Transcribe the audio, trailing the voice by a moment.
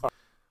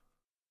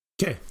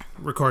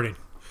Recording.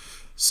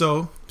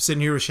 So,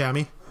 sitting here with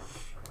Shami.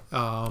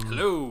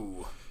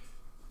 Hello.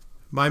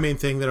 My main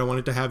thing that I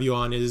wanted to have you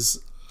on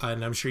is,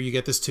 and I'm sure you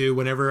get this too,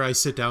 whenever I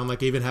sit down,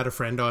 like I even had a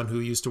friend on who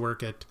used to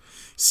work at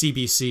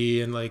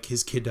CBC and like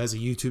his kid has a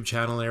YouTube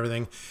channel and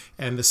everything.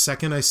 And the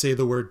second I say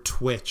the word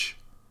Twitch,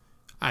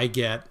 I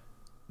get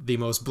the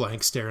most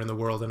blank stare in the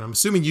world. And I'm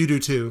assuming you do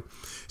too.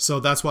 So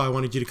that's why I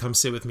wanted you to come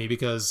sit with me,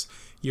 because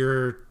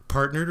you're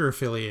partnered or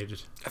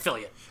affiliated?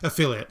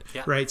 Affiliate,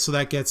 yeah. Right? So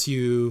that gets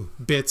you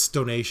bits,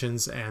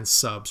 donations, and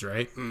subs,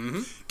 right?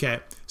 Mm-hmm. Okay.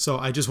 So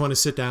I just want to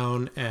sit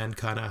down and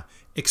kind of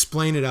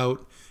explain it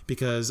out,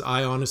 because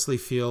I honestly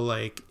feel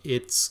like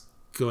it's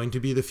going to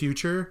be the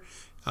future.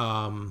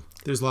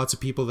 There's lots of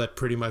people that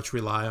pretty much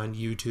rely on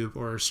YouTube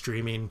or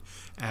streaming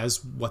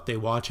as what they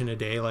watch in a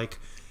day. Like,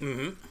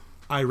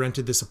 I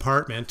rented this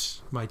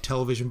apartment. My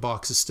television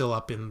box is still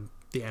up in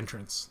the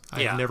entrance.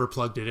 I've never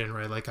plugged it in,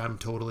 right? Like, I'm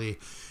totally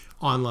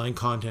online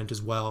content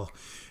as well.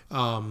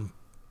 I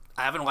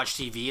haven't watched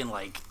TV in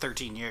like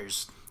 13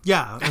 years.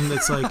 Yeah, and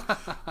it's like,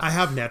 I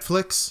have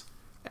Netflix,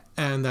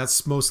 and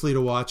that's mostly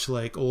to watch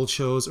like old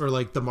shows or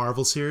like the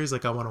Marvel series.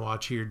 Like, I want to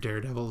watch your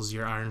Daredevils,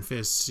 your Iron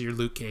Fists, your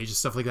Luke Cage, and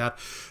stuff like that.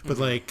 But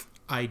like,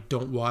 I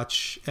don't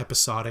watch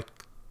episodic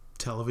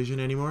television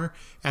anymore,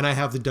 and I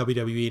have the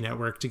WWE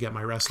network to get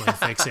my wrestling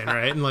fix in,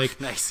 right? And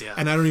like, nice, yeah.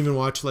 And I don't even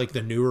watch like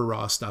the newer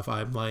Raw stuff.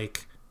 I'm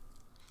like,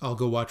 I'll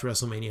go watch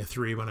WrestleMania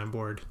 3 when I'm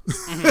bored.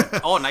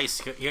 Oh,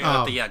 nice. You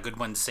got the good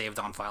ones saved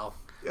on file.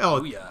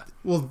 Oh, yeah.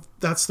 Well,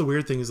 that's the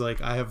weird thing is,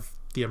 like, I have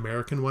the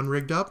American one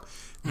rigged up.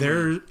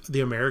 They're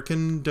the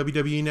American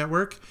WWE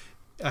network.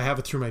 I have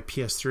it through my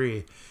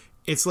PS3.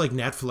 It's like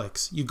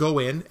Netflix. You go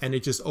in, and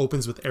it just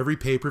opens with every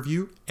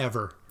pay-per-view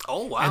ever.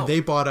 Oh, wow. And they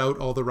bought out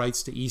all the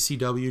rights to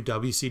ECW,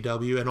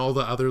 WCW, and all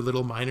the other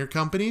little minor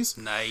companies.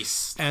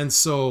 Nice. And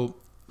so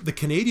the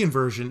Canadian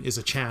version is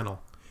a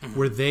channel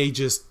where they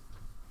just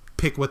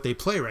pick what they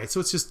play, right? So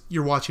it's just,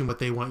 you're watching what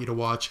they want you to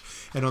watch,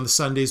 and on the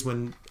Sundays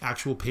when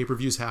actual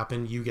pay-per-views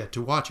happen, you get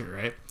to watch it,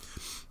 right?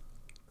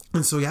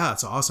 And so yeah,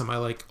 it's awesome. I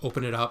like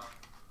open it up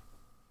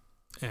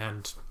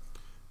and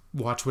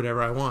watch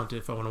whatever I want.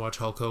 If I want to watch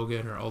Hulk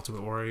Hogan or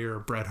Ultimate Warrior or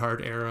Bret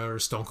Hart era or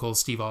Stone Cold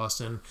Steve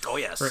Austin, oh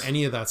yes, or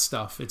any of that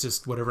stuff, it's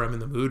just whatever I'm in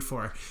the mood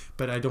for.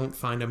 But I don't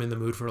find I'm in the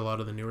mood for a lot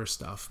of the newer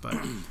stuff. But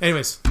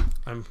anyways,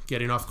 I'm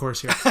getting off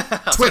course here.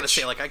 I was gonna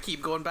say, like, I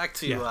keep going back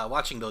to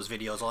watching those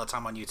videos all the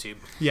time on YouTube.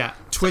 Yeah,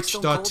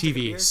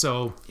 twitch.tv.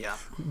 So yeah,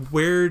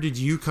 where did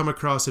you come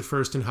across it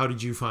first, and how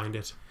did you find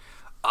it?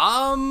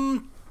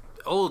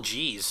 Oh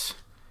geez,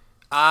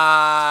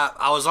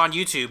 I was on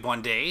YouTube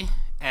one day,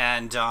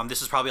 and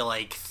this is probably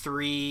like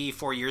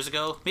 3-4 years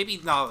ago.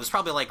 Maybe, no, it was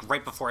probably like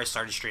right before I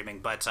started streaming.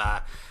 But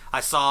I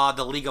saw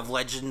the League of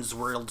Legends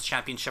World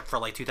Championship for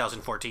like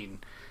 2014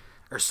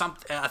 or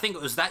something. I think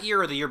it was that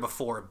year or the year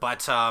before.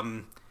 But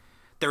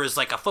there was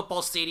like a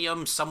football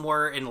stadium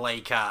somewhere in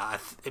like I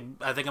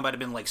think it might have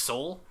been like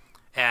Seoul,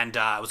 and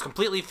it was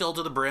completely filled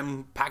to the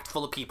brim, packed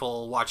full of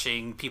people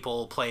watching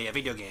people play a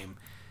video game.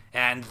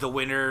 And the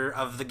winner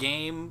of the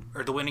game,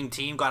 or the winning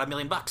team, got $1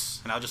 million.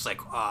 And I was just like,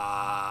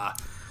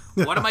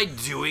 what am I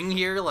doing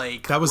here?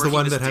 Like, that was the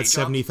one that had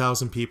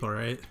 70,000 people,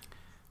 right?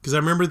 Because I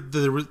remember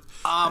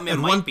it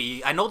might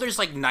be. I know there's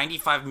like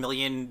 95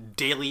 million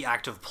daily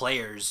active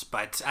players,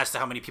 but as to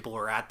how many people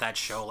were at that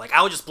show, like,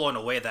 I was just blown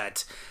away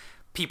that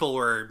people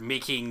were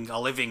making a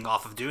living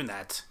off of doing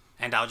that.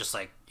 And I was just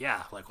like,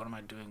 yeah, like, what am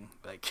I doing?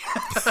 Like,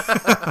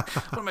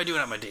 what am I doing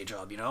at my day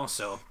job, you know?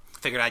 So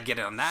figured I'd get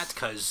in on that,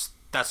 because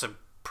that's a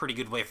pretty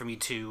good way for me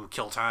to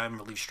kill time,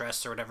 relieve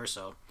stress, or whatever.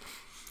 So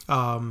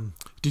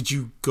did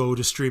you go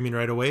to streaming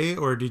right away,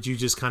 or did you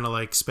just kind of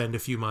like spend a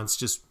few months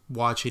just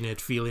watching it,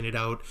 feeling it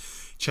out,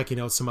 checking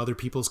out some other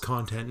people's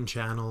content and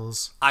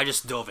channels? I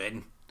just dove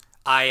in.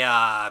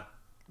 I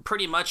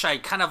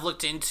kind of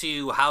looked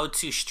into how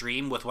to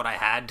stream with what I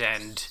had,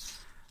 and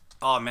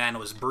oh man, it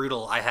was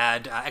brutal. I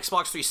had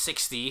Xbox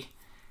 360,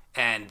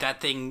 and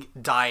that thing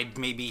died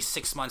maybe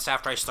 6 months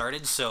after I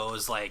started, so it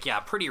was like, yeah,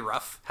 pretty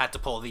rough. Had to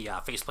pull the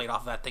faceplate off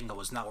of that thing. That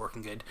was not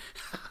working good.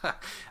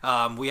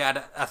 We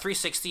had a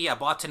 360. I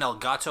bought an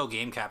Elgato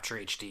Game Capture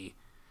HD,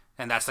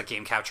 and that's the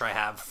game capture I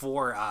have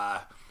for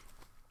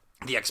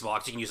the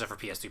Xbox. You can use it for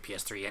PS2,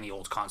 PS3, any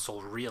old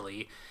console,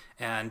 really.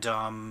 And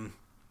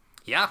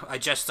yeah, I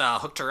just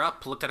hooked her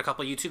up, looked at a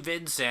couple of YouTube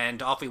vids,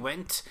 and off we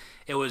went.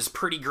 It was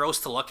pretty gross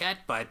to look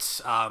at, but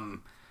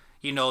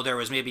you know, there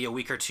was maybe a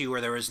week or two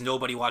where there was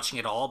nobody watching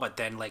at all, but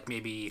then like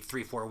maybe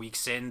 3-4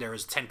 weeks in, there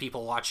was 10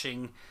 people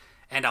watching,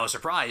 and I was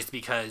surprised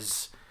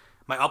because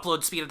my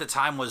upload speed at the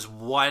time was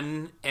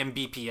 1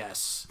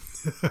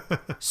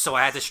 Mbps. So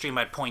I had to stream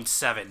at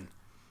 0.7.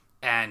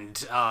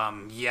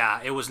 And yeah,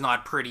 it was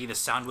not pretty. The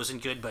sound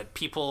wasn't good, but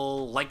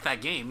people liked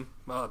that game,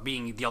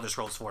 being The Elder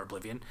Scrolls 4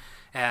 Oblivion.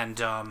 And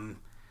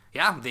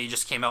yeah, they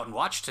just came out and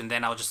watched, and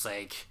then I was just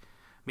like,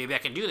 maybe I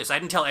can do this. I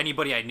didn't tell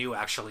anybody I knew,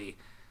 actually.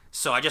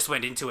 So I just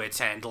went into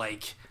it, and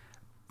like,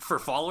 for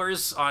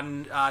followers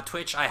on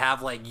Twitch, I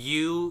have like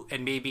you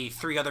and maybe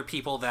 3 other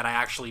people that I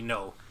actually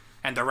know,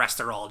 and the rest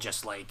are all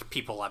just like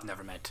people I've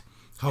never met.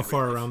 How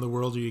far around the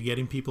world are you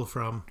getting people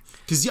from?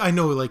 Because I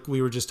know, like,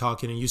 we were just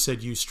talking and you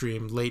said you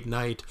stream late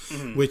night,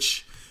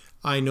 which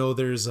I know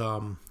there's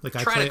like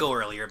I try to go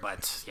earlier,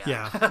 but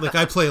yeah, like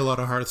I play a lot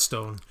of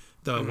Hearthstone,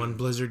 the one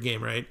Blizzard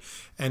game, right?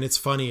 And it's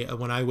funny,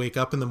 when I wake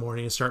up in the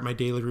morning and start my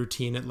daily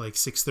routine at like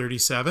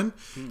 6:37,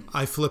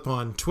 I flip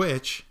on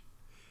Twitch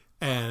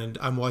and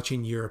I'm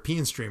watching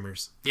European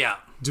streamers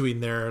doing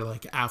their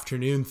like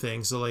afternoon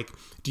thing. So like,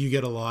 do you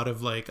get a lot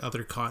of like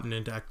other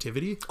continent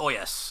activity? Oh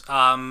yes.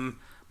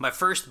 My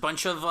first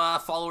bunch of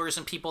followers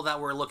and people that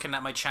were looking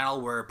at my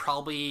channel were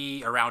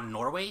probably around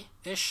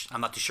Norway-ish. I'm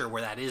not too sure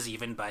where that is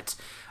even, but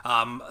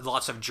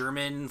lots of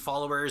German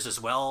followers as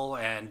well.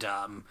 And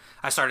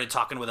I started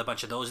talking with a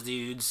bunch of those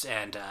dudes.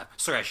 And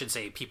sorry, I should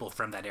say people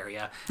from that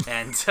area.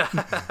 And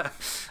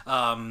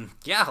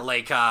yeah,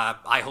 like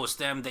I host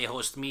them, they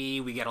host me,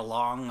 we get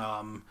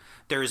along.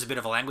 There is a bit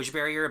of a language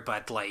barrier,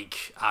 but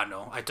like, I don't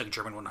know, I took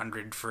German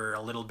 100 for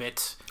a little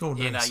bit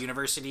in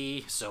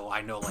university, so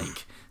I know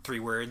like 3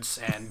 words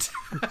and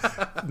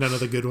none of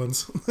the good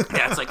ones.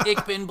 Yeah, it's like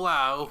Ich bin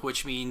blau,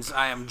 which means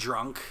I am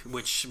drunk,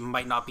 which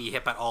might not be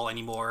hip at all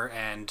anymore.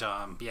 And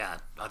yeah,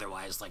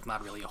 otherwise like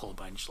not really a whole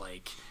bunch,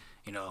 like,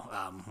 you know,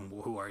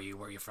 who are you,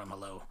 where are you from,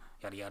 hello,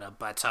 yada yada.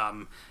 But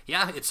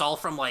yeah, it's all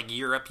from like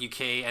Europe,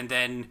 UK, and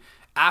then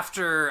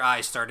after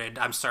I'm starting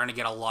to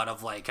get a lot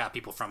of like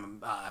people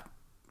from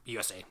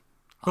USA.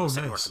 Nice.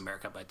 North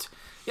America. But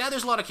yeah,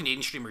 there's a lot of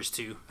Canadian streamers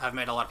too. I've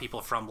met a lot of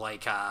people from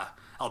like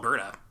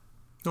Alberta.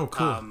 Oh,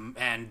 cool.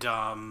 And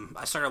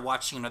I started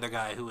watching another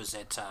guy who was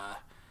at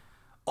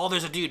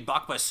there's a dude,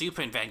 Bakba Soup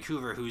in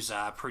Vancouver, who's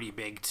pretty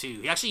big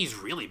too. He's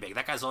really big.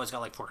 That guy's always got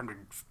like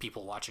 400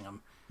 people watching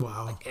him.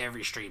 Wow. Like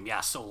every stream.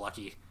 Yeah, so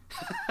lucky.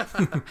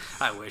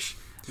 I wish.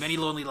 Many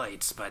lonely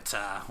lights, but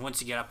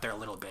once you get up there a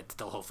little bit,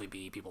 there'll hopefully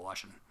be people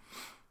watching.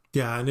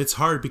 Yeah, and it's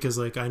hard because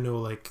like I know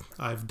like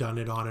I've done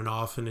it on and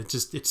off, and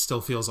it still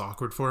feels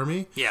awkward for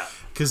me. Yeah.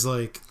 Because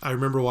like I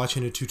remember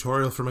watching a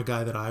tutorial from a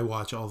guy that I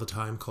watch all the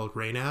time called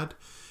Reynad,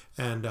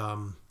 and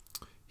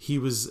he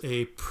was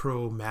a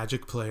pro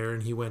Magic player,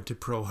 and he went to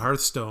pro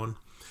Hearthstone,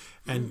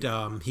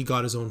 and he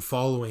got his own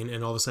following,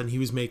 and all of a sudden he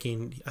was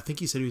making, I think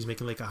he said he was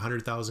making like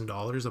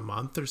 $100,000 a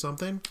month or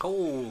something.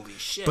 Holy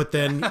shit. But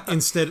then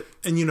instead,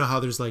 and you know how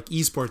there's like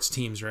esports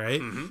teams,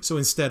 right? So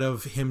instead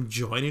of him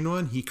joining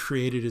one, he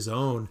created his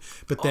own.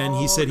 But then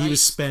he said he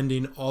was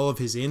spending all of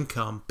his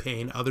income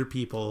paying other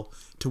people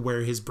to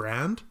wear his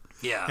brand.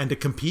 Yeah. And to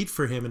compete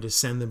for him and to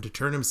send them to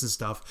tournaments and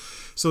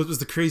stuff. So it was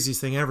the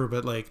craziest thing ever.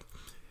 But like,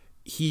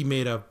 he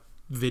made a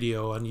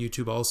video on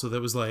YouTube also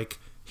that was like,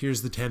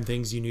 here's the 10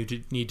 things you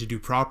need to do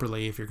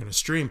properly if you're going to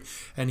stream.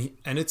 And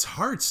it's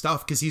hard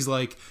stuff because he's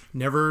like,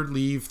 never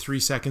leave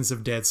 3 seconds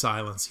of dead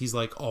silence. He's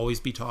like,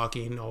 always be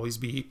talking, always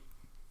be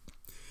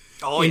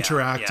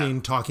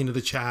interacting, talking to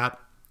the chat.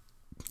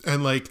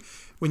 And like,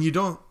 when you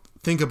don't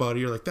think about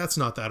it, you're like, that's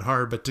not that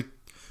hard. But to,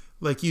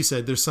 like you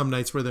said, there's some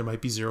nights where there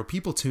might be 0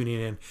 people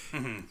tuning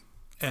in.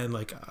 And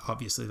like,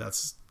 obviously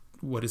that's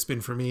what it's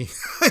been for me,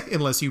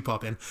 unless you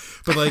pop in.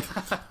 But like,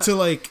 to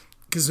like,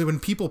 because when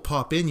people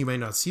pop in, you might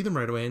not see them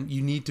right away, and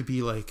you need to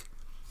be like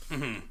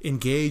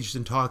engaged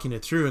and talking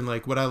it through. And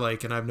like, what I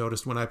like, and I've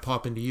noticed when I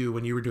pop into you,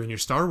 when you were doing your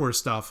Star Wars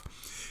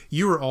stuff,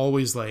 you were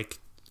always like,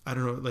 I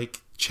don't know,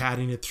 like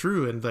chatting it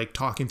through and like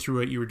talking through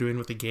what you were doing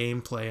with the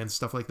gameplay and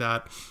stuff like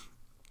that.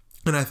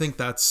 And I think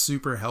that's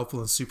super helpful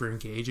and super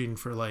engaging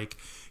for like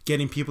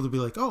getting people to be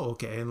like, oh,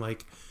 okay, and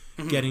like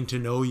getting to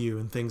know you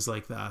and things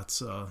like that.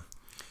 So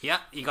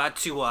yeah, you got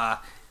to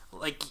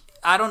like,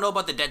 I don't know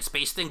about the Dead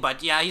Space thing,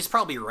 but yeah, he's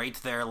probably right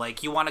there.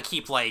 Like, you want to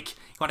keep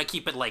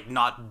it like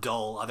not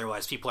dull,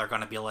 otherwise people are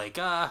going to be like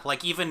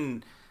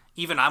even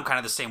I'm kind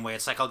of the same way.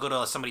 It's like I'll go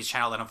to somebody's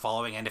channel that I'm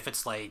following, and if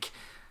it's like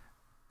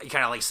you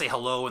kind of like say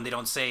hello and they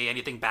don't say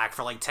anything back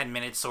for like 10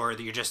 minutes, or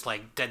you're just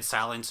like dead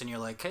silence and you're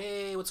like,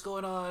 hey, what's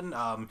going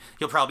on,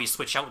 you'll probably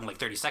switch out in like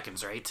 30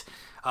 seconds, right?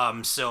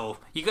 So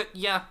you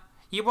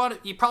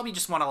probably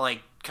just want to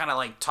like kind of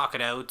like talk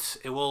it out.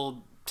 It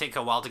will take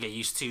a while to get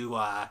used to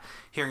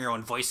hearing your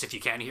own voice if you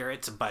can hear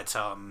it, but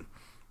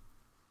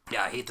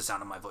yeah, I hate the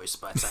sound of my voice,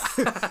 but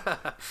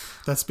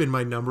that's been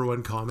my number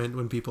one comment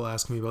when people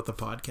ask me about the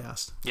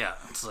podcast. Yeah,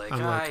 it's like,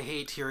 I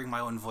hate hearing my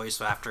own voice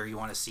after you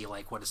want to see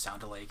like what it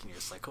sounded like, and you're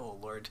just like, oh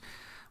Lord.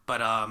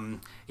 But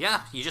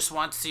yeah, you just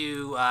want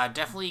to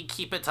definitely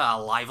keep it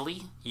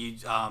lively.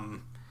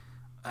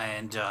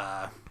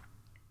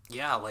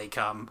 Yeah, like,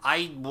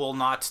 I will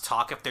not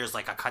talk if there's,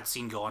 like, a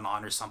cutscene going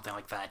on or something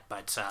like that,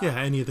 but... yeah,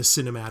 any of the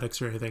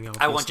cinematics or anything else.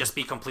 I won't just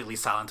be completely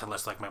silent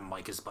unless, like, my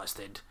mic is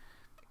busted.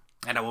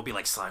 And I will be,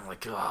 like, sighing,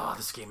 like, oh,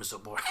 this game is so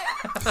boring.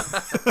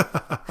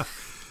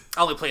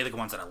 I'll only play the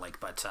ones that I like,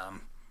 but,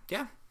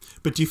 yeah.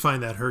 But do you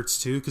find that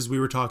hurts, too? Because we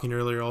were talking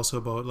earlier also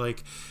about,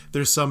 like,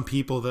 there's some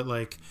people that,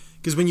 like...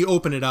 Because when you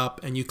open it up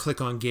and you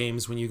click on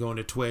games when you go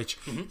into Twitch,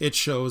 it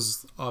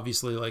shows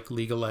obviously like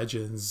League of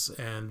Legends,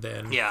 and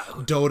then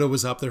Dota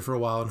was up there for a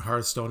while, and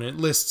Hearthstone. And it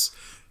lists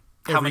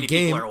how every many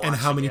game people are and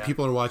how watching, many yeah.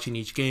 people are watching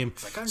each game.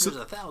 It's like hundreds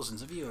of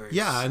thousands of viewers.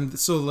 Yeah, and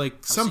so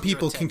like some sitting here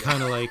people at can 10,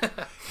 kind of like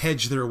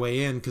hedge their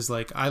way in because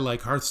like I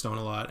like Hearthstone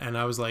a lot, and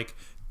I was like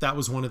that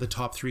was one of the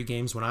top 3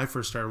 games when I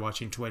first started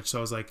watching Twitch. So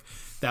I was like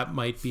that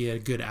might be a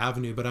good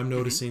avenue, but I'm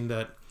noticing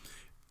that,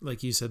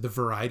 like you said, the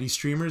variety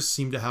streamers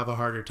seem to have a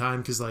harder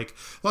time because like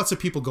lots of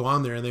people go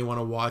on there and they want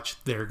to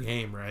watch their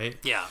game, right?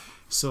 Yeah.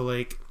 So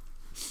like,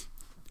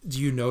 do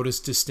you notice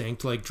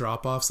distinct like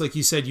drop offs? Like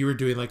you said, you were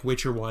doing like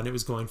Witcher 1, it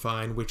was going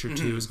fine. Witcher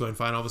 2 is going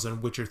fine. All of a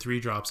sudden, Witcher 3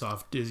 drops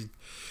off. Do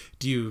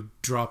you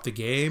drop the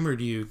game or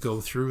do you go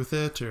through with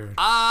it? Or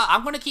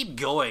I'm gonna keep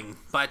going,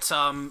 but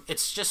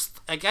it's just,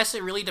 I guess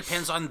it really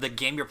depends on the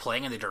game you're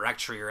playing and the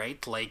directory,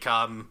 right? Like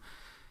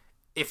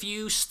if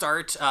you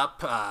start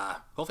up,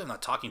 hopefully I'm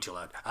not talking too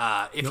loud.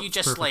 If Nope, you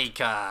just perfect.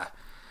 like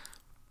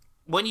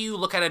when you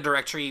look at a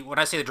directory, when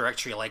I say the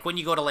directory, like when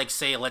you go to like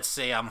say, let's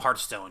say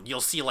Hearthstone,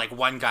 you'll see like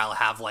one guy will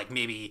have like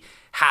maybe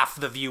half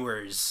the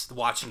viewers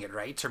watching it,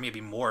 right? Or maybe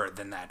more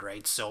than that,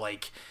 right? So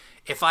like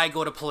if I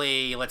go to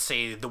play, let's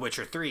say The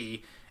Witcher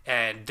 3,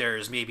 and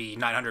there's maybe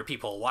 900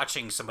 people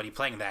watching somebody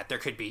playing that, there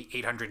could be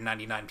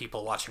 899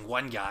 people watching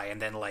one guy,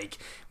 and then like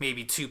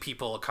maybe 2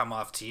 people come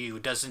off to you.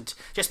 Doesn't,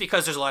 just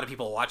because there's a lot of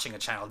people watching a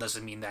channel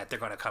doesn't mean that they're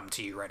going to come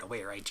to you right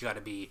away, right? You got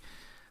to be,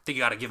 I think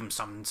you got to give them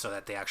something so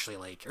that they actually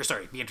like, or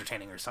sorry, be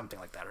entertaining or something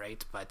like that,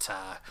 right? But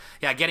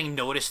yeah, getting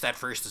noticed at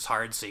first is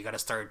hard, so you got to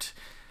start,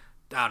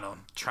 I don't know,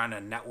 trying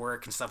to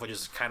network and stuff, which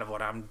is kind of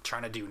what I'm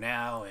trying to do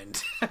now,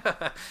 and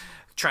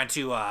trying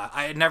to,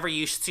 I never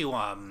used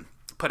to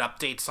put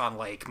updates on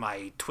like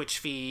my Twitch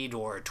feed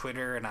or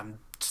Twitter, and I'm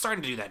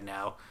starting to do that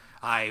now.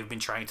 I've been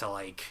trying to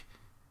like,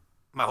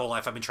 my whole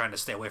life I've been trying to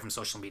stay away from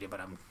social media, but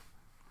I'm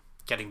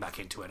getting back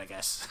into it, I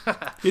guess.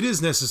 it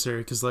is necessary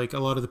because like a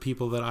lot of the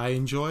people that I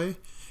enjoy,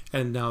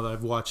 and now that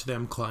I've watched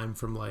them climb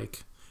from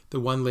like the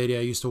one lady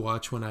I used to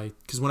watch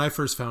because when I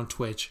first found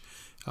Twitch,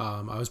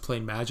 I was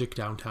playing Magic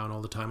downtown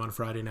all the time on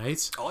Friday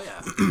nights. Oh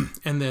yeah.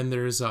 And then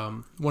there's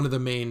one of the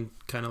main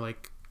kind of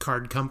like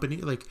card company,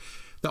 like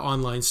the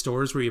online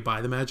stores where you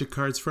buy the Magic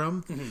cards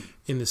from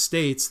in the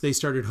States. They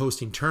started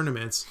hosting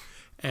tournaments,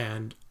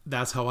 and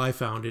that's how I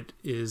found it.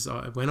 Is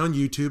I went on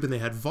YouTube and they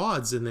had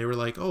VODs, and they were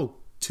like, "Oh,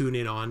 tune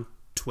in on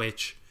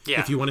Twitch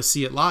if you want to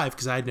see it live,"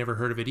 because I had never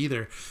heard of it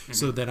either.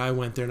 So then I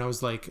went there and I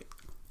was like,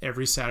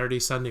 every Saturday,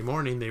 Sunday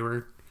morning they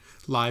were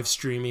live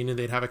streaming, and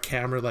they'd have a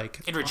camera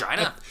like In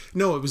Regina?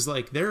 no, it was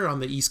like they're on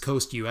the East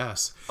Coast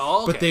US.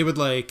 Oh, okay. But they would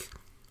like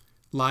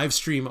live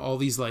stream all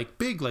these like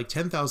big like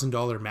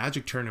 $10,000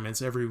 Magic tournaments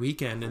every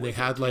weekend, and they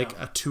had like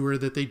a tour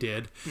that they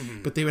did,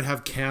 but they would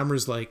have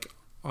cameras like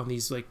on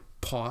these like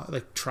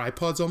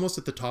tripods almost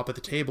at the top of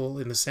the table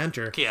in the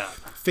center,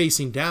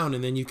 facing down,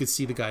 and then you could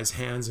see the guy's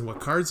hands and what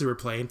cards they were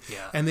playing.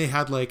 And they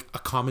had like a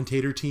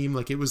commentator team,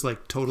 like it was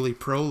like totally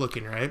pro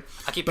looking, right?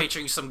 I keep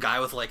picturing some guy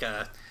with like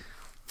a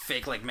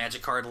fake like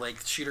Magic card like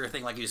shooter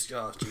thing, like he's,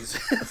 oh jeez.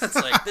 It's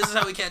like, this is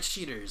how we catch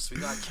cheaters. We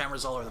got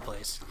cameras all over the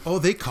place. Oh,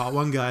 they caught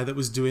one guy that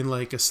was doing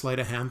like a sleight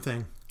of hand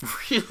thing.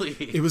 Really?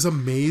 It was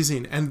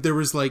amazing. And there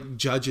was like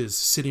judges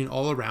sitting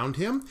all around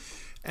him,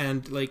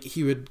 and like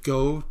he would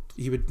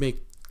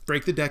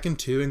break the deck in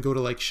 2 and go to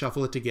like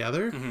shuffle it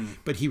together,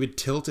 but he would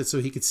tilt it so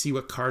he could see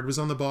what card was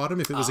on the bottom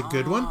if it was a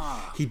good one.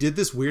 He did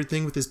this weird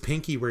thing with his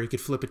pinky where he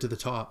could flip it to the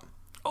top.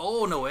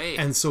 Oh, no way.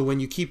 And so when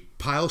you keep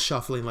pile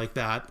shuffling like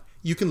that,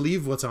 you can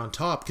leave what's on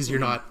top because you're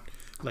not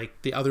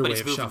like the other way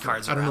of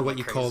shuffling. I don't know what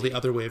you call the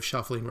other way of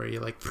shuffling where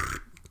you like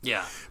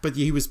but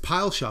he was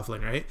pile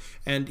shuffling, right?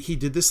 And he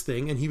did this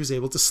thing, and he was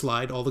able to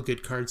slide all the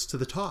good cards to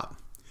the top.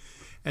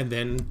 And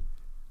then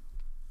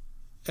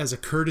as a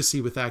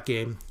courtesy with that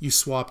game, you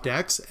swap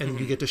decks, and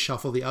you get to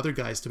shuffle the other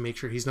guys to make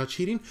sure he's not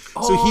cheating.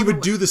 So he would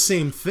do the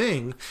same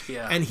thing,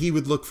 and he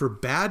would look for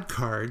bad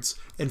cards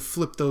and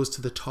flip those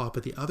to the top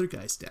of the other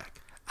guy's deck.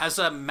 As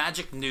a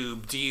Magic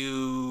noob, do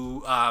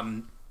you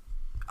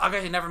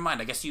okay, never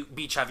mind. I guess you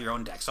each have your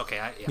own decks. Okay,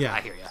 I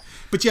hear you.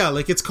 But yeah,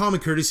 like it's common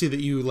courtesy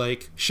that you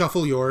like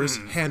shuffle yours,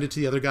 hand it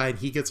to the other guy, and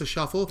he gets a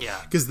shuffle. Yeah,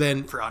 because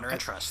then for honor and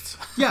trust.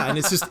 Yeah, and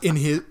it's just in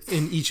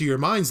each of your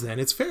minds. Then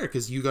it's fair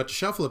because you got to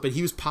shuffle it. But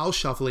he was pile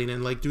shuffling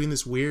and like doing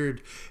this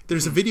weird.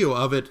 There's a video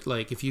of it.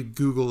 Like if you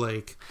Google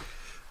like,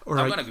 or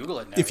I'm gonna Google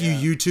it now. If you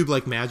YouTube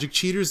like Magic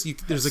cheaters,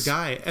 there's a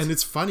guy, and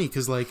it's funny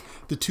because like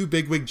the 2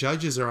 bigwig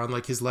judges are on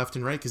like his left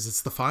and right because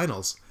it's the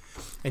finals.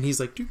 And he's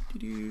like,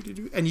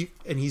 and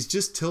he's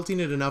just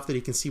tilting it enough that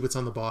he can see what's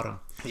on the bottom.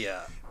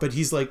 Yeah. But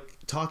he's like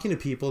talking to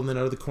people, and then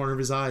out of the corner of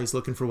his eye, he's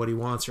looking for what he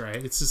wants, right?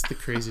 It's just the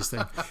craziest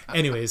thing.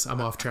 Anyways,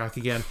 I'm off track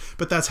again.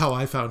 But that's how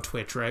I found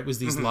Twitch, right? Was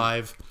these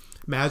live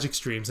Magic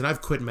streams. And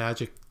I've quit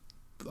Magic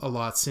a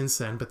lot since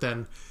then. But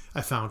then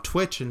I found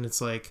Twitch, and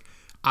it's like,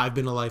 I've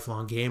been a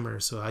lifelong gamer,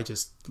 so I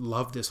just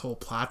love this whole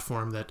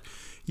platform that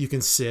you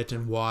can sit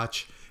and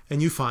watch,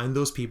 and you find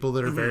those people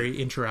that are very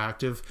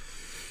interactive.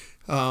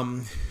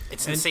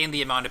 It's insane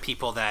the amount of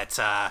people that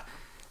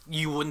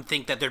you wouldn't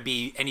think that there'd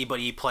be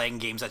anybody playing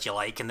games that you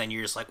like, and then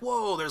you're just like,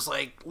 whoa, there's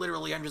like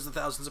literally hundreds of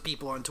thousands of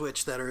people on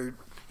Twitch that are,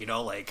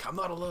 like, I'm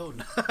not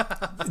alone.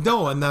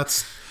 No, and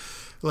that's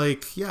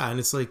like, yeah, and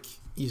it's like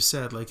you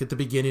said, like at the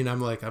beginning,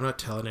 I'm like, I'm not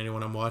telling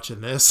anyone I'm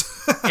watching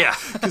this. Yeah.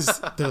 Because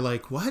they're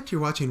like, what?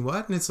 You're watching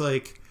what? And it's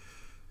like,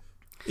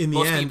 in the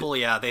Most end, people,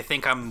 yeah, they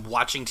think I'm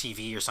watching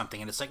TV or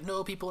something, and it's like,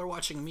 no, people are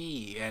watching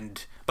me.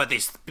 But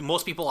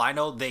most people I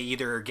know, they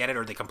either get it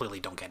or they completely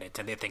don't get it,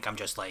 and they think I'm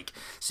just like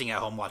sitting at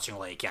home watching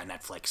like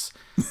Netflix,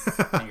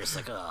 and you're just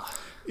like, oh.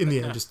 in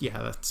the end, just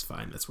that's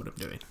fine. That's what I'm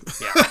doing.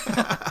 Yeah,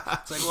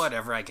 it's like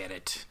whatever, I get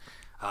it.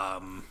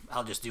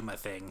 I'll just do my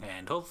thing,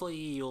 and hopefully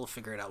you'll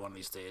figure it out one of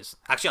these days.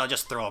 Actually, I'll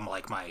just throw them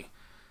like my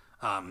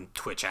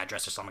Twitch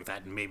address or something like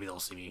that, and maybe they'll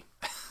see me.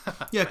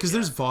 Yeah, because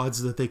there's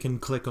VODs that they can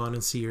click on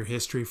and see your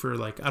history for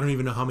like, I don't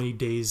even know how many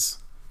days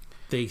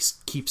they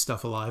keep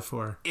stuff alive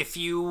for. If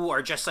you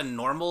are just a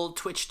normal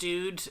Twitch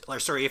dude, or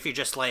sorry, if you're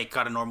just like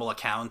got a normal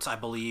account, I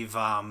believe,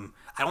 I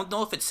don't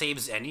know if it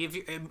saves any of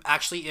your,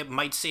 actually it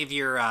might save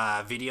your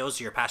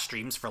videos, your past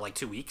streams for like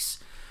 2 weeks.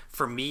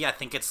 For me, I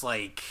think it's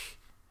like,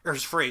 or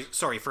for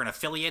an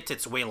affiliate,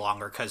 it's way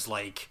longer, because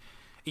like,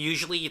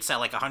 usually it's at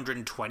like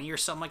 120 or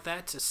something like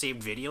that,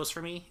 saved videos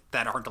for me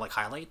that aren't like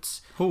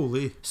highlights.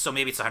 Holy. So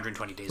maybe it's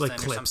 120 days Like then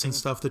or clips something. and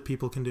stuff that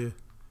people can do.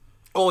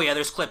 Oh yeah,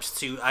 there's clips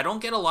too. I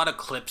don't get a lot of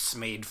clips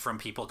made from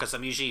people because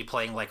I'm usually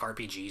playing like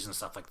RPGs and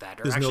stuff like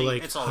that. Or There's actually, no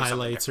like it's always something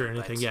highlights or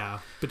different, anything. Yeah,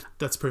 but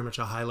that's pretty much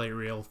a highlight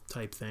reel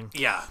type thing.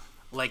 Yeah,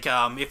 like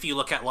if you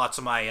look at lots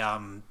of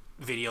my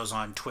videos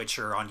on Twitch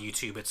or on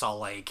YouTube, it's all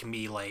like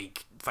me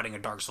like fighting a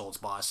Dark Souls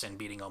boss and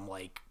beating them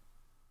like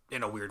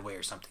in a weird way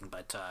or something.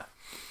 But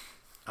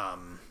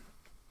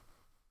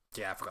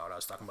yeah, I forgot what I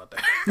was talking about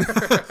there.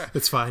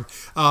 It's fine.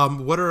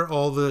 What are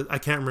all the, I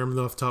can't remember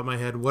them off the top of my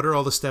head, what are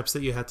all the steps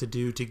that you had to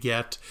do to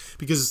get,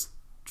 because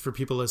for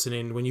people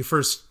listening, when you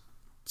first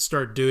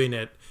start doing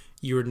it,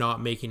 you're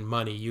not making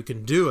money. You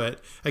can do it.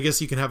 I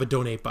guess you can have a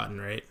donate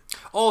button, right?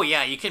 Oh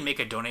yeah, you can make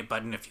a donate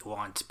button if you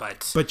want,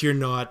 but you're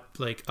not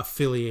like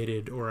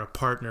affiliated or a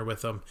partner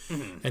with them.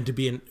 Mm-hmm. And to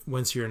be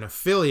once you're an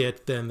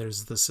affiliate, then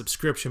there's the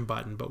subscription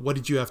button. But what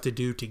did you have to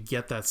do to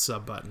get that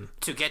sub button?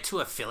 To get to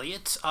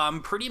affiliate,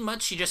 pretty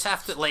much you just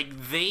have to,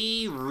 like,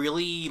 they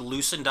really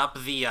loosened up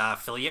the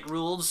affiliate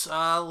rules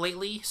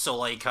lately. So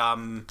like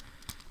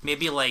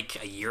maybe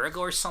like a year ago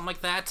or something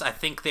like that, I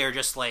think they're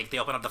just like, they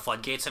open up the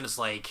floodgates and it's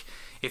like,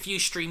 if you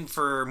stream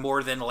for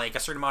more than like a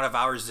certain amount of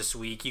hours this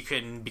week, you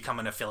can become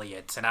an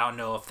affiliate. And I don't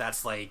know if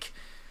that's like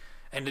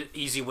an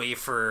easy way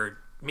for,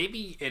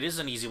 maybe it is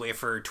an easy way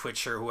for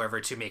Twitch or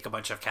whoever to make a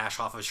bunch of cash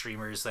off of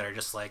streamers that are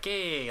just like,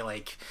 hey,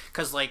 like,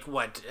 because like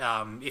what,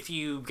 if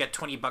you get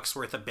 $20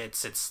 worth of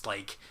bits, it's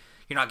like,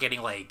 you're not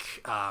getting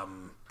like,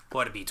 what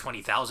would it be,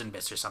 20,000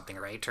 bits or something,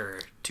 right? Or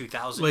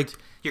 2,000? Like,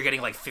 you're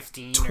getting like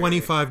 15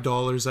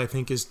 $25 I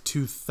think is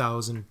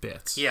 2,000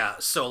 bits. Yeah,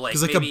 so like,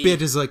 because like maybe a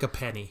bit is like a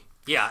penny.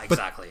 Yeah,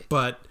 exactly.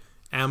 But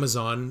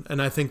Amazon,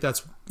 and I think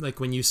that's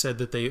like when you said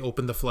that they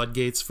opened the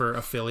floodgates for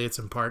affiliates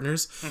and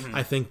partners, mm-hmm.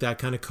 I think that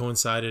kind of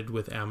coincided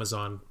with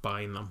Amazon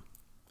buying them.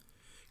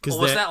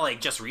 Was that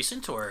like just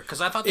recent, or because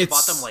I thought they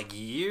bought them like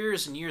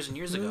years and years and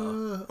years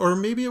ago? Or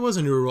maybe it was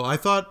a new rule. I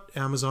thought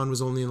Amazon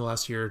was only in the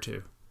last year or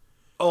two.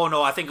 Oh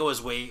no, I think it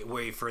was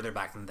way further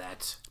back than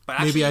that. But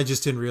actually, maybe I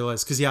just didn't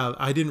realize, because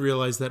I didn't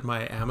realize that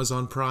my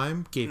Amazon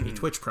Prime gave mm-hmm. me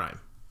Twitch Prime.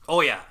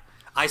 Oh yeah.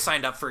 I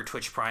signed up for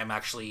Twitch Prime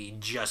actually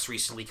just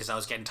recently because I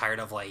was getting tired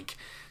of like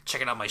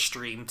checking out my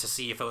stream to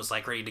see if it was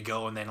like ready to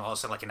go, and then all of a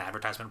sudden like an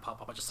advertisement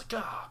pop up. I'm just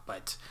like,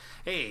 but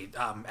hey,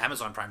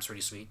 Amazon Prime's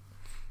pretty sweet.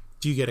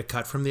 Do you get a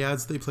cut from the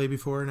ads they play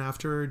before and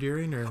after or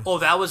during? Or? Oh,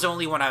 that was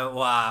only when I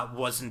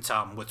wasn't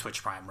with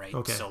Twitch Prime, right?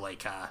 Okay. So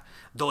like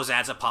those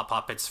ads that pop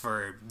up, it's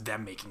for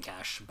them making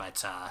cash.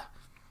 But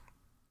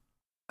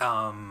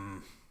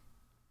yeah,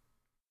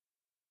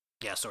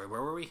 sorry,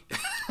 where were we?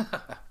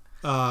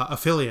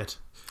 Affiliate.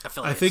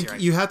 I think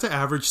right. You had to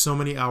average so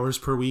many hours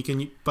per week,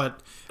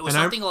 but it was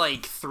something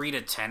like 3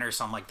 to 10 or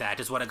something like that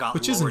is what it got.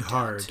 Which isn't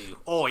hard. To.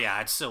 Oh yeah,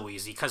 it's so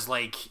easy because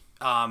like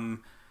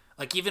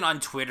even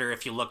on Twitter,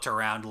 if you looked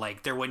around,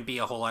 like there wouldn't be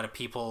a whole lot of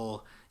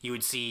people you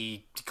would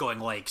see going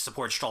like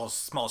support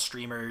small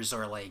streamers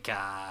or like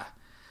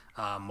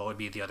what would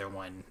be the other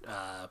one?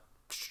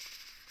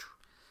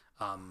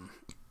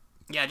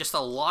 Yeah, just a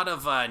lot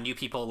of new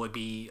people would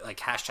be like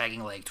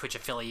hashtagging like Twitch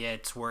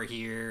affiliates were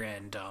here,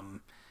 and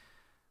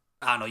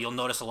I don't know, you'll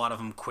notice a lot of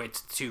them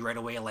quit too right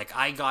away. Like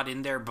I got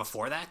in there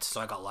before that,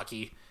 so I got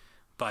lucky,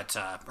 but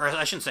or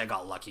I shouldn't say I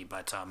got lucky,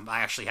 but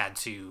I actually had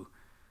to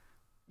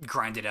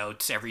grind it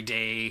out every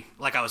day.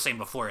 Like I was saying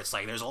before, it's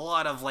like there's a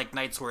lot of like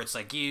nights where it's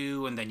like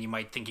you, and then you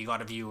might think you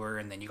got a viewer,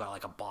 and then you got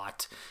like a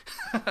bot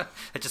that's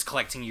just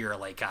collecting your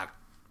like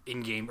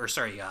in-game, or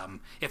sorry,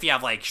 if you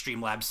have like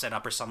Streamlabs set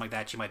up or something like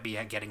that, you might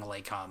be getting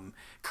like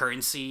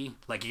currency,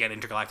 like you get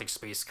intergalactic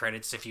space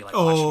credits if you like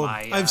watch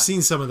my I've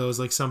seen some of those,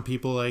 like some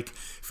people, like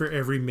for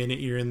every minute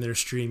you're in their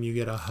stream you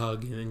get a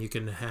hug, and then you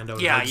can hand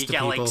out hugs to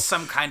people. Like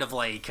some kind of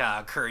like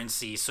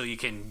currency so you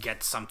can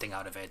get something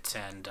out of it,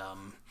 and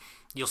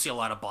you'll see a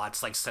lot of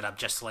bots like set up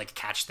just to like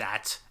catch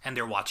that, and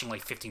they're watching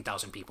like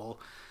 15,000 people.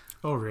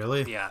 Oh,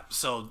 really? Yeah,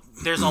 so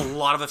there's a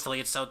lot of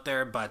affiliates out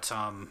there, but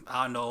I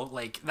don't know,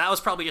 like that was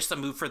probably just a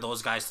move for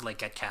those guys to like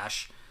get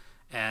cash,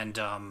 and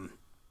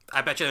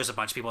I bet you there's a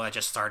bunch of people that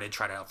just started,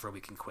 tried it out for a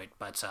week and quit.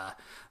 But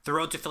the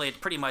road to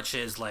affiliate pretty much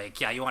is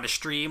like, yeah, you want to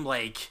stream,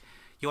 like,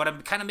 you want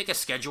to kind of make a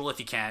schedule if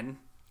you can,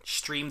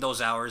 stream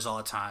those hours all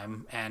the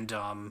time, and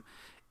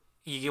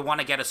you want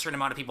to get a certain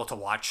amount of people to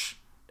watch.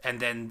 And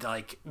then,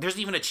 like, there's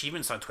even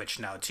achievements on Twitch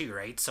now, too,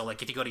 right? So,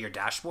 like, if you go to your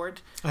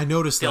dashboard, I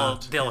noticed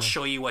they'll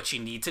show you what you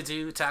need to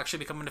do to actually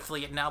become an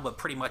affiliate now. But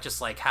pretty much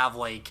it's like have,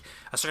 like,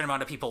 a certain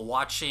amount of people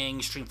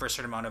watching, stream for a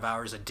certain amount of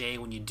hours a day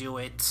when you do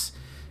it.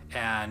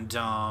 And,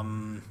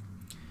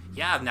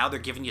 yeah, now they're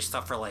giving you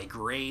stuff for, like,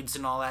 raids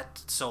and all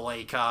that. So,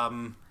 like,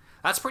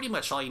 that's pretty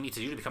much all you need to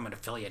do to become an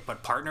affiliate.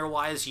 But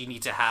partner-wise, you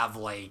need to have,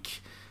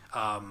 like,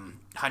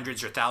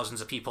 hundreds or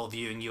thousands of people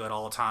viewing you at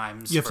all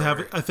times. You have to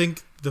have, I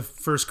think the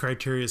first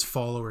criteria is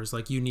followers.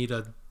 Like, you need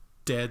a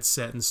dead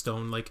set in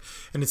stone, like,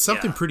 and it's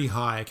something pretty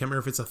high. I can't remember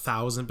if it's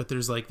 1,000, but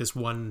there's like this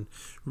one,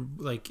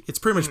 like, it's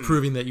pretty much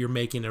proving that you're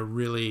making a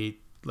really,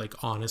 like,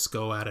 honest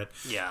go at it.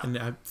 Yeah. And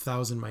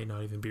 1,000 might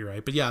not even be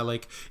right, but yeah,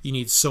 like, you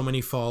need so many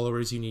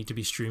followers, you need to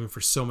be streaming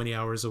for so many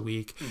hours a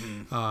week.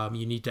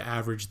 You need to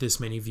average this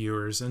many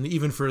viewers, and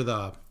even for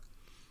the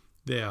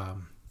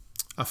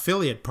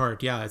affiliate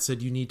part, yeah, it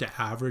said you need to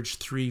average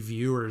 3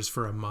 viewers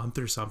for a month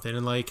or something.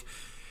 And, like,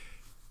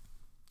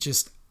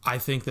 just, I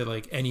think that,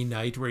 like, any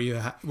night where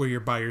you're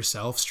by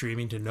yourself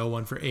streaming to no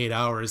one for 8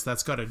 hours,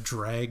 that's got to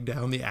drag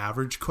down the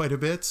average quite a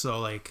bit. So,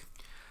 like,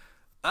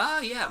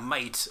 yeah,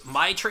 might.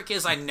 My trick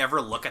is I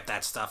never look at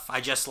that stuff. I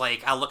just,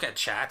 like, I look at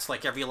chats,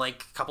 like, every,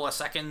 like, couple of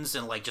seconds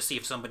and, like, just see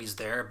if somebody's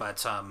there. But,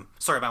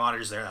 sorry, my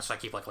monitor's there. That's why I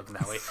keep, like, looking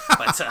that way.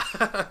 But,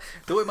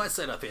 the way my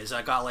setup is,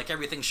 I got, like,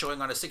 everything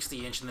showing on a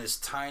 60-inch and this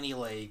tiny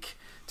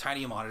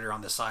monitor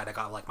on the side. I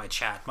got, like, my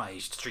chat, my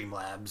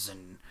Streamlabs,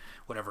 and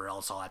whatever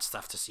else, all that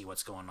stuff to see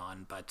what's going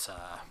on. But,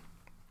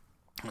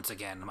 once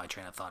again, my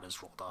train of thought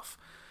is rolled off.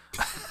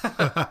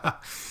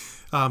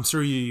 So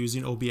are you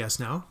using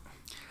OBS now?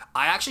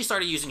 I actually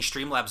started using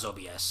Streamlabs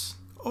OBS.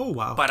 Oh,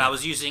 wow. But I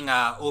was using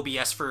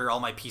OBS for all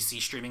my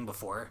PC streaming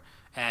before.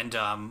 And,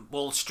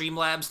 well,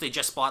 Streamlabs, they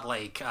just bought,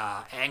 like,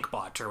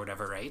 AnkBot or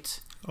whatever, right?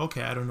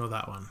 Okay, I don't know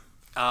that one.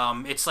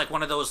 It's like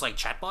one of those, like,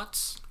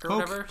 chatbots or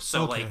whatever.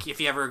 So, like,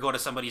 if you ever go to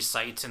somebody's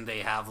site and they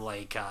have,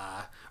 like,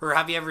 or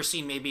have you ever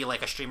seen maybe,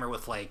 like, a streamer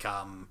with, like,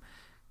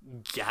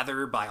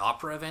 Gather by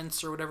Opera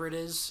events or whatever it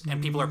is?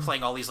 And people are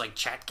playing all these, like,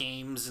 chat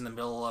games in the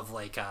middle of,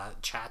 like,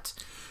 chat.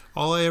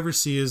 All I ever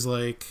see is,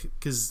 like,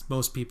 because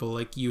most people,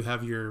 like, you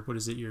have your, what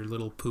is it, your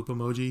little poop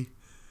emoji?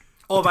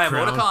 Oh, by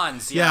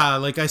emoticons, yeah. Yeah,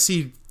 like, I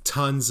see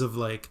tons of,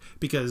 like,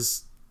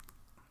 because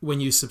when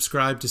you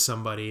subscribe to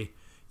somebody,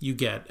 you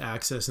get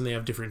access, and they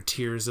have different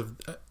tiers of,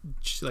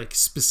 like,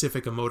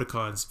 specific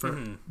emoticons for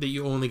that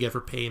you only get for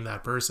paying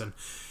that person.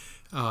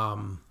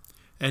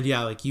 And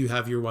yeah, like, you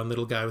have your one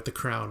little guy with the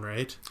crown,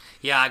 right?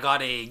 Yeah, I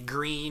got a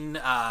green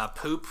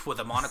poop with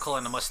a monocle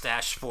and a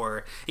mustache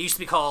for... It used to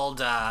be called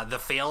the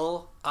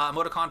fail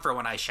emoticon for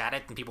when I shat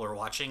it and people were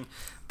watching.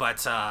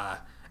 But I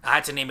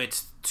had to name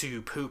it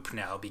to poop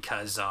now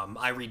because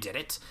I redid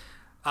it.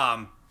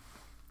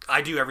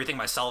 I do everything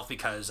myself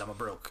because I'm a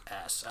broke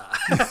ass.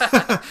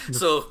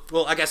 So,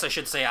 well, I guess I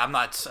should say I'm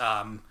not...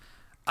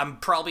 I'm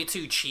probably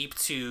too cheap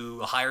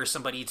to hire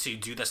somebody to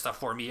do this stuff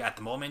for me at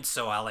the moment.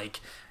 So I, like...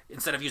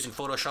 Instead of using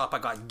Photoshop, I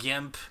got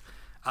GIMP.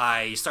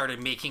 I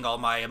started making all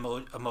my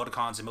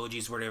emoticons,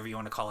 emojis, whatever you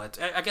want to call it.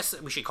 I guess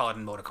we should call it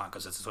an emoticon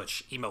because it's a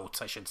Twitch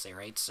emote, I should say,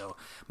 right? So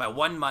my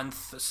 1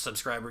 month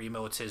subscriber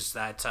emote is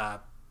that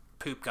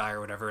poop guy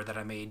or whatever that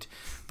I made.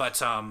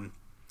 But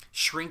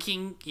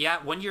shrinking, yeah,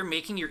 when you're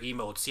making your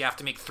emotes, you have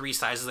to make 3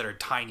 sizes that are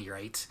tiny,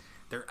 right?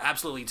 They're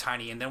absolutely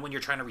tiny. And then when you're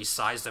trying to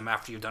resize them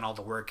after you've done all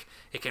the work,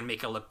 it can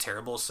make it look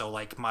terrible. So,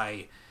 like,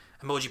 my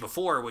emoji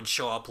before would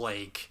show up,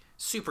 like,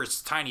 super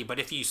tiny, but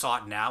if you saw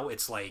it now,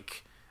 it's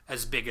like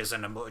as big as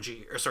an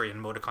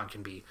emoticon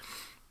can be.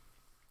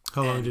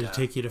 How long did it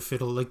take you to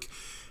fiddle? Like,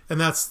 and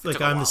that's like,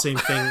 I'm the same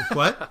thing.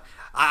 What?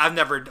 I've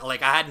never,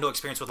 like, I had no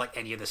experience with, like,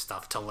 any of this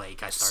stuff till,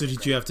 like, I started. So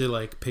did you have to,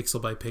 like,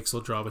 pixel by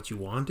pixel draw what you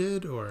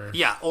wanted, or?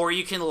 Yeah, or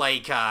you can,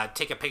 like,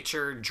 take a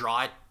picture,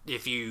 draw it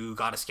if you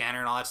got a scanner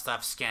and all that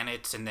stuff, scan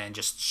it, and then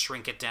just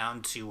shrink it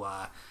down to,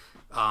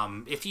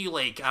 if you,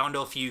 like, I don't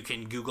know if you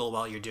can Google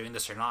while you're doing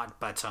this or not,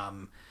 but,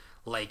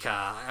 like,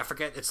 I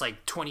forget, it's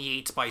like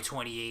 28 by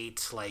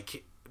 28,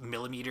 like,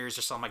 millimeters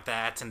or something like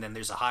that, and then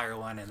there's a higher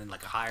one, and then,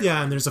 like, a higher one.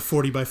 And there's a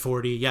 40 by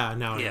 40, yeah,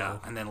 now I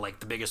know. And then, like,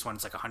 the biggest one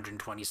is, like,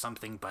 120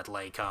 something, but,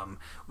 like,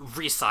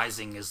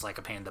 resizing is, like,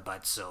 a pain in the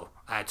butt, so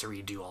I had to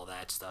redo all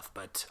that stuff,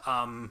 but,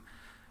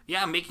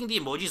 yeah, making the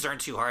emojis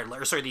aren't too hard,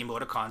 or, sorry, the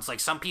emoticons. Like,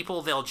 some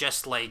people, they'll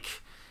just,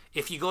 like,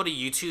 if you go to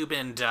YouTube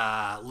and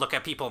look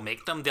at people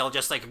make them, they'll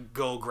just, like,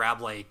 go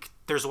grab, like,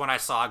 there's one I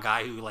saw, a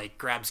guy who, like,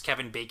 grabs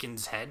Kevin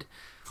Bacon's head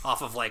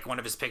off of, like, one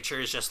of his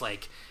pictures, just,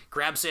 like,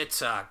 grabs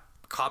it,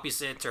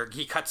 copies it, or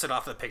he cuts it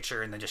off the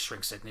picture and then just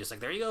shrinks it, and he's like,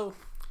 there you go,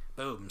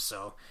 boom.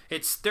 So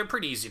they're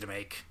pretty easy to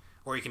make,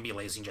 or you can be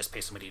lazy and just pay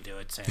somebody to do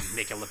it and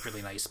make it look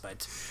really nice.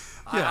 But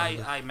yeah,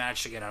 I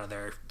managed to get out of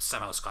there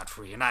somehow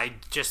scot-free, and I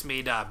just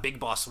made a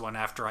Big Boss one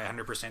after I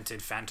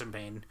 100%ed Phantom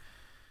Pain,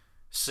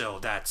 so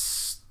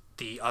that's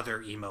the other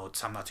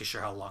emotes, I'm not too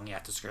sure how long you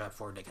have to scroll up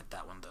for to get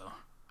that one though.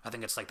 I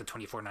think it's like the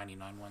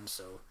 $24.99 one,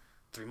 so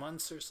 3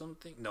 months or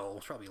something. No,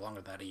 it's probably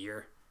longer than that, a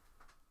year.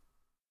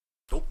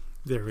 Oh,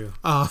 there we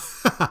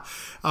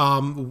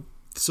go.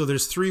 So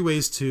there's 3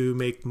 ways to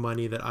make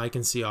money that I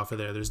can see off of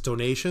there. There's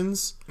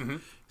donations,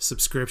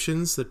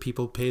 subscriptions that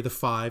people pay the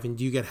 $5,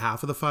 and you get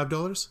half of the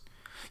 $5.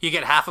 You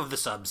get half of the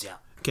subs, yeah.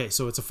 Okay,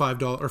 so it's a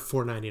 $5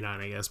 or $4.99,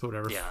 I guess, but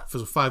whatever. Yeah. For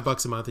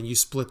 $5 a month, and you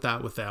split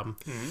that with them.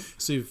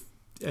 So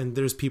and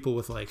there's people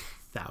with like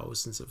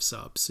thousands of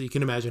subs, so you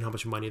can imagine how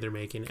much money they're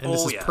making. And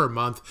this is per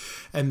month.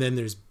 And then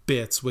there's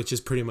bits, which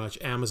is pretty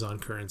much Amazon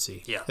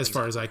currency, as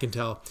far as I can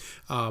tell.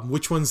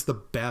 Which one's the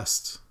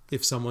best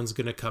if someone's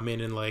gonna come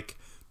in and like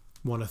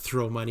want to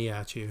throw money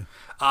at you?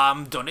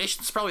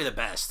 Donations probably the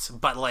best,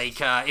 but like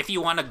if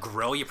you want to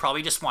grow, you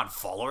probably just want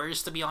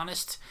followers, to be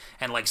honest.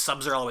 And like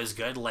subs are always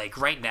good. Like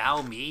right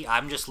now,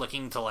 I'm just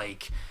looking to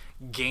like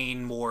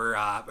gain more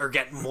or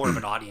get more of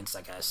an audience,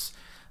 I guess.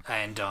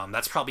 And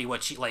that's probably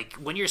what you like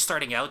when you're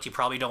starting out. You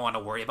probably don't want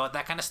to worry about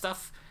that kind of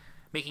stuff,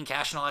 making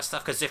cash and all that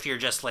stuff, because if you're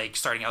just like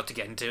starting out to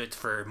get into it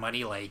for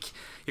money, like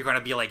you're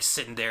gonna be like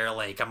sitting there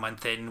like a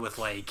month in with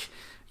like,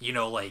 you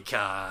know, like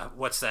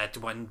what's that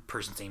one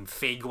person's name,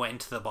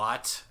 Fagwent the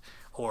bot,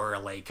 or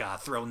like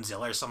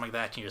Thronezilla or something like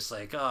that, and you're just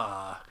like,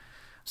 I'm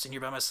sitting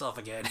here by myself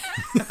again.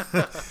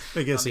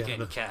 I guess I'm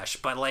getting cash.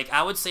 But like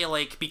I would say,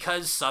 like,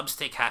 because subs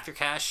take half your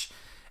cash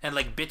and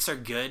like bits are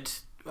good,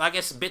 I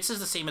guess bits is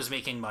the same as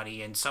making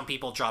money, and some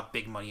people drop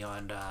big money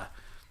on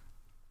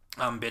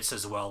bits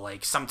as well.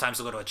 Like sometimes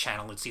you'll go to a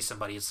channel and see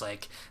somebody, it's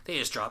like they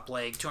just dropped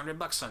like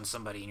 $200 on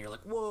somebody, and you're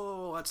like,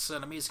 whoa, that's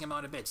an amazing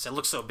amount of bits. It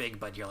looks so big,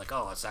 but you're like,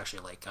 oh, it's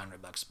actually like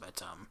 $100.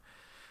 But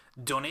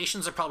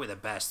donations are probably the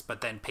best, but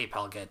then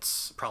PayPal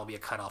gets probably a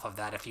cut off of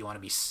that if you want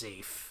to be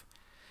safe,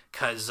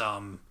 because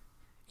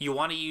you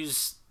want to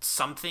use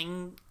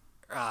something.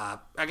 I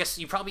guess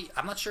you probably,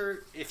 I'm not sure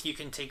if you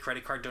can take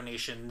credit card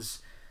donations.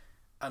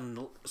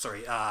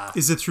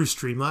 Is it through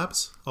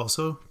Streamlabs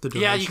also? The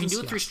donations? Yeah, you can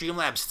do it through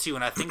Streamlabs too,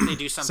 and I think they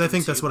do something. So I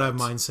think that's what I have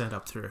mine set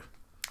up through.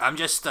 I'm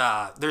just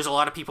there's a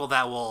lot of people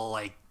that will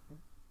like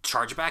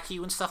charge back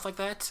you and stuff like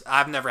that.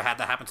 I've never had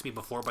that happen to me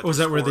before. But is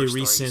that where they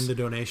rescind the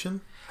donation?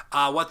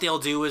 What they'll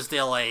do is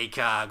they'll like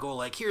go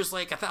like, here's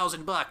like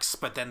 $1,000,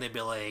 but then they'll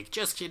be like,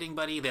 just kidding,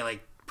 buddy. They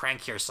like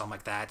prank you or something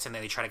like that, and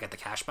then they try to get the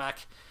cash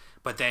back,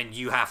 but then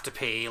you have to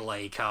pay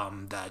like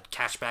the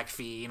cashback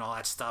fee and all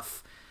that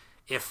stuff.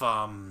 If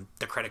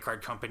the credit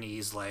card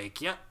company's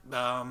like, yep,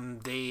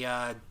 you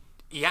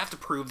have to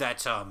prove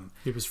that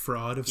it was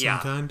fraud of some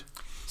kind.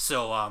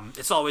 So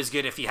it's always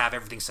good if you have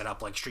everything set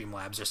up like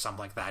Streamlabs or something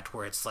like that,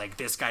 where it's like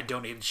this guy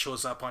donated,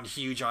 shows up on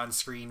huge on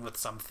screen with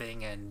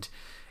something, and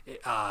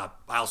I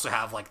also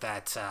have like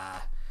that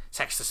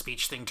text to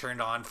speech thing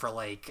turned on for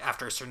like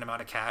after a certain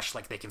amount of cash,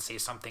 like they can say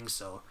something.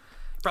 So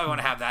you probably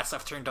want to have that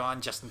stuff turned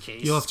on just in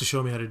case. You'll have to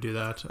show me how to do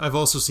that. I've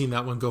also seen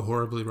that one go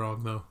horribly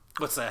wrong though.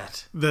 What's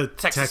that? The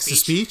text to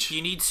speech?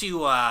 You need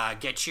to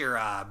get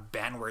your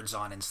ban words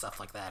on and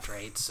stuff like that,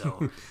 right?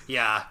 So,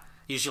 yeah,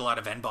 usually a lot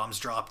of N-bombs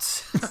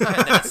dropped. And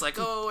then it's like,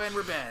 oh, and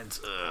we're banned.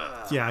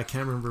 Ugh. Yeah, I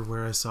can't remember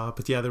where I saw it,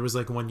 but yeah, there was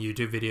like one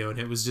YouTube video, and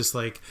it was just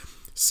like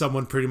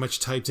someone pretty much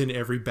typed in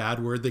every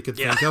bad word they could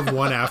think of,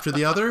 one after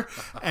the other,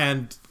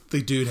 and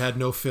the dude had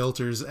no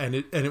filters, and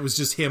it was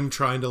just him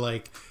trying to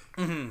like...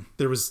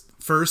 There was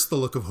first the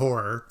look of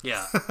horror,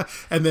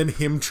 and then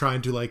him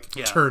trying to like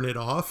turn it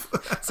off.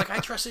 It's like, I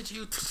trusted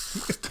you.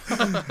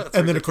 And ridiculous.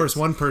 Then of course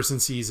one person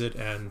sees it,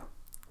 and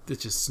it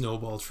just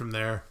snowballed from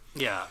there.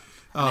 Yeah,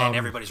 and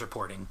everybody's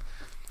reporting.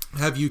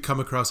 Have you come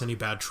across any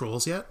bad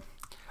trolls yet?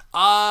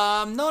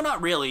 No,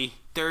 not really.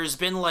 There's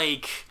been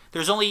like,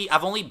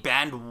 I've only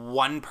banned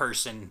one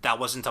person that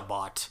wasn't a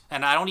bot,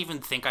 and I don't even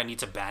think I need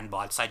to ban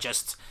bots. I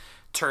just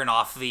turn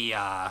off the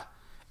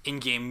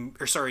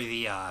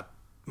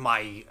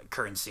my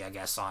currency, I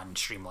guess, on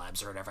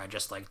Streamlabs or whatever. I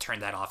just like turn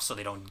that off so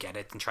they don't get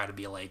it and try to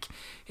be like,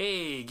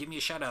 hey, give me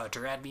a shout out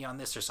or add me on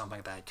this or something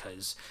like that.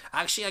 Because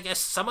actually, I guess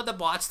some of the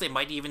bots, they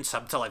might even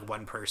sub to like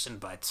one person,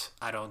 but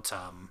I don't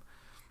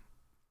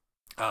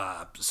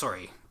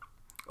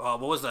what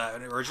was the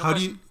original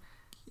question?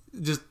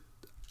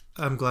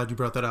 I'm glad you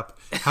brought that up.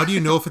 How do you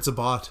know if it's a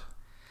bot?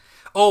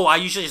 Oh, I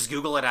usually just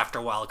Google it after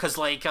a while, because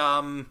like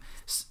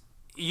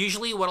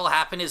usually what'll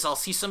happen is I'll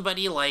see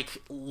somebody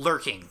like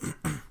lurking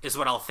is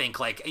what I'll think.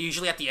 Like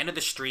usually at the end of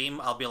the stream,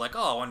 I'll be like,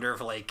 oh, I wonder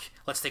if like,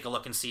 let's take a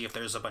look and see if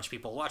there's a bunch of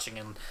people watching,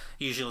 and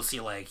usually you'll see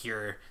like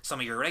some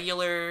of your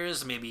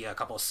regulars, maybe a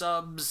couple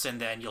subs, and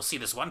then you'll see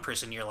this one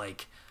person, you're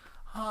like,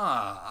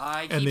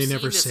 I keep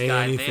seeing this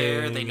guy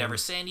there. They never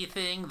say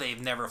anything.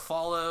 They've never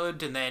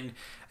followed. And then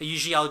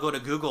usually I'll go to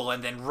Google,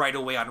 and then right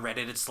away on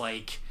Reddit, it's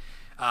like,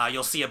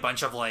 you'll see a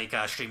bunch of like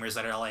streamers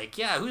that are like,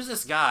 yeah, who's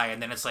this guy?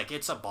 And then it's like,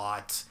 it's a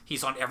bot.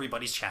 He's on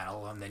everybody's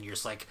channel. And then you're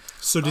just like,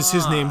 so does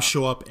his name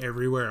show up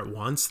everywhere at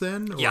once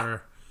then? Yeah.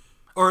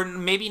 Or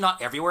maybe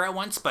not everywhere at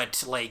once,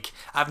 but like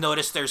I've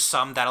noticed there's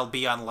some that'll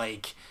be on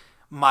like,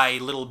 my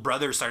little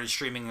brother started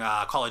streaming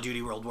Call of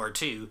Duty World War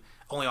II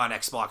only on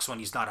Xbox when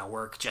he's not at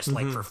work, just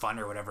like for fun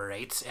or whatever,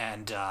 right?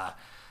 And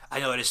I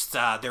noticed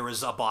there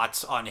was a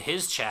bot on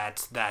his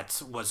chat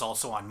that was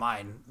also on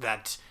mine.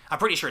 That I'm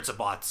pretty sure it's a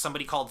bot.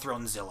 Somebody called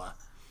Thronezilla.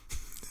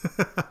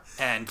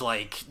 And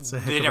like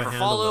they never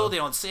follow, they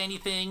don't say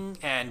anything,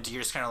 and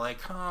you're just kind of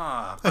like,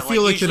 huh. But I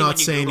feel like not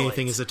saying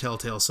anything is a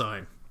telltale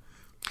sign.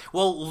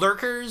 Well,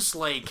 lurkers,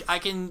 like I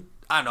don't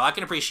know, I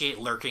can appreciate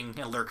lurking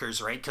and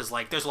lurkers, right? Because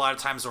like there's a lot of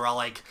times where I'll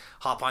like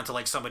hop onto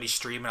like somebody's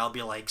stream and I'll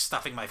be like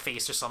stuffing my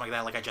face or something like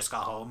that, like I just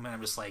got home and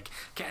I'm just like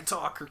can't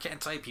talk or can't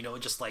type,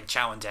 just like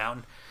chowing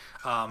down.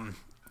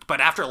 But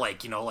after like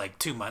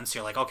 2 months,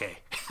 you're like, okay,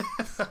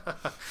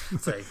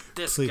 it's like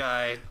this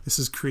guy. This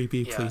is creepy.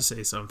 Yeah. Please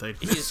say something.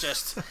 He's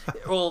just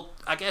well,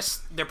 I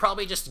guess they're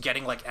probably just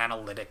getting like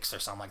analytics or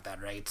something like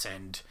that, right?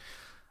 And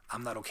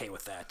I'm not okay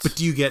with that. But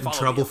do you get in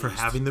trouble for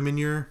having them in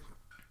your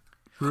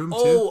room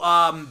too?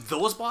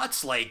 Those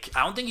bots, like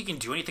I don't think you can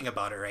do anything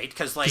about it, right?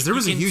 Because there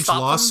was a huge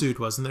lawsuit,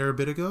 wasn't there, a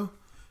bit ago?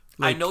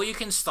 I know you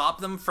can stop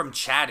them from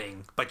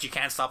chatting, but you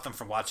can't stop them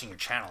from watching your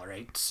channel,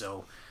 right?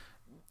 So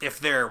if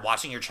they're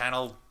watching your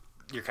channel,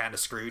 you're kind of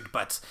screwed.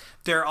 But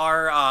there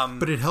are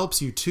but it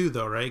helps you too,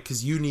 though, right?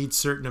 Because you need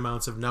certain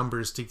amounts of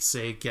numbers to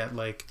say get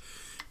like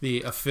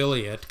the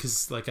affiliate,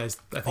 because like I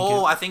think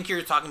I think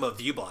you're talking about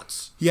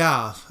Viewbots.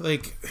 Yeah,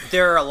 like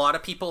there are a lot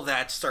of people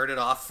that started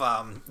off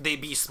they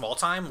be small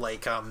time,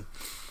 like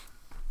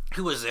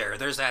who was there?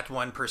 There's that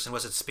one person,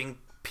 was it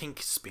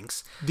Pink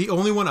Spinks? The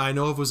only one I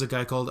know of was a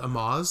guy called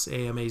Amaz,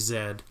 A-M-A-Z.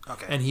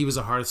 Okay. And he was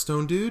a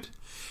Hearthstone dude.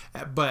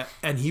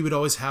 And he would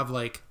always have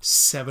like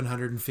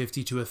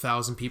 750 to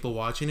 1,000 people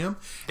watching him.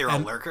 They're all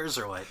lurkers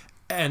or what?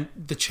 And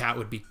the chat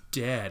would be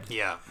dead.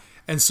 Yeah.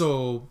 And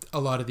so a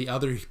lot of the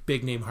other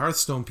big name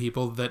Hearthstone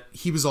people, that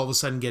he was all of a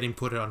sudden getting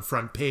put on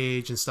front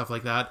page and stuff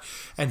like that.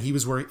 And he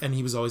was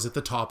always at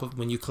the top of,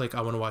 when you click,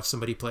 I want to watch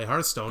somebody play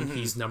Hearthstone,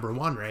 he's number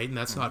one, right? And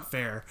that's not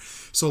fair.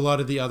 So a lot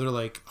of the other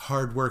like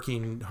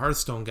hardworking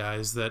Hearthstone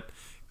guys that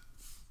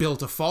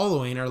built a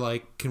following are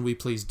like, can we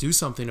please do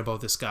something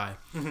about this guy?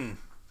 Mm-hmm.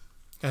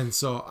 And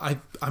so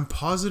I'm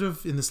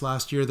positive in this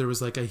last year there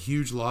was like a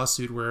huge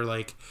lawsuit where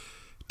like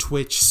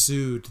Twitch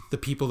sued the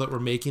people that were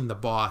making the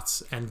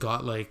bots and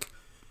got like,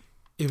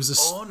 it was a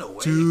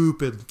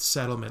stupid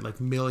settlement,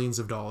 like millions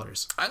of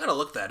dollars. I gotta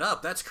look that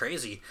up. That's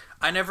crazy.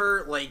 I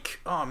never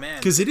oh man.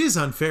 Because it is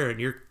unfair, and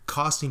you're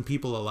costing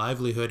people a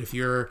livelihood if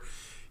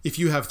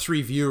you have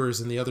 3 viewers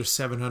and the other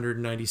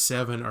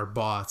 797 are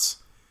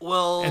bots.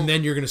 Well, and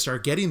then you're going to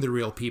start getting the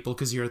real people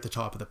because you're at the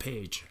top of the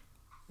page.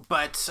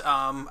 But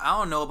I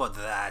don't know about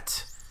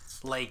that.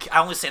 Like, I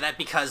only say that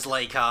because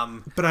like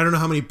But I don't know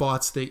how many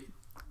bots they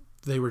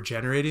were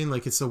generating.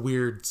 Like, it's a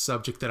weird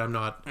subject that I'm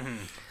not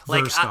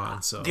versed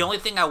on. So the only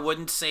thing I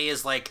wouldn't say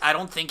is like, I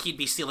don't think he'd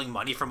be stealing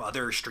money from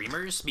other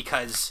streamers,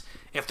 because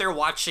if they're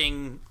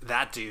watching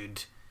that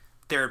dude,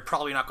 they're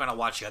probably not going to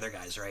watch the other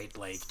guys, right?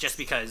 Like, just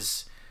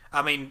because,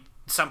 I mean,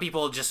 some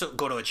people just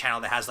go to a channel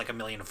that has like 1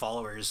 million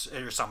followers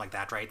or something like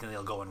that, right? Then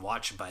they'll go and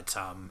watch. But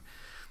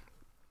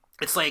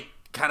it's like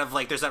kind of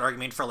like there's that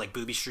argument for like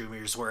booby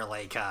streamers where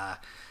like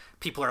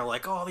people are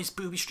like, oh, these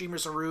booby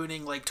streamers are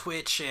ruining like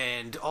Twitch,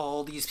 and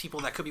all these people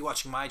that could be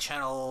watching my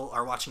channel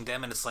are watching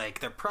them, and it's like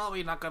they're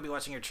probably not going to be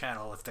watching your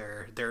channel if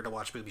they're there to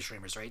watch booby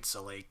streamers, right?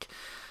 So like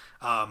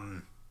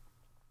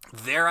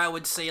there I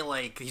would say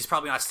like he's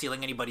probably not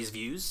stealing anybody's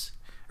views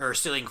or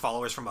stealing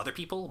followers from other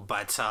people,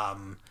 but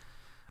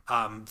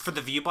for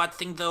the Viewbot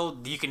thing though,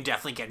 you can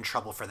definitely get in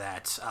trouble for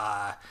that.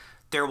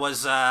 There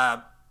was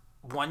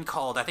one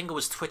called, I think it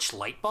was Twitch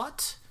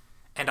Lightbot,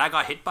 and I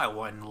got hit by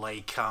one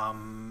like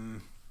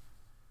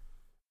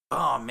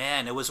oh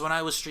man, it was when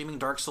I was streaming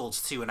Dark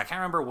Souls 2, and I can't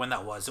remember when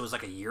that was. It was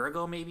like a year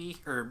ago maybe,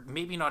 or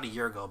maybe not a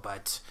year ago,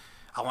 but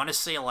I want to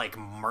say like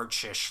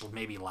March-ish,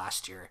 maybe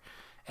last year.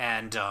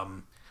 And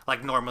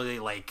like normally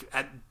like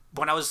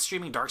when I was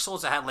streaming Dark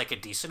Souls, I had like a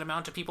decent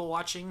amount of people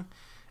watching,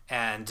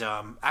 and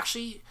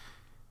actually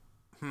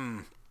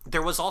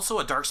there was also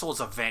a Dark Souls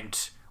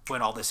event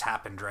when all this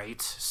happened,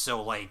 right? So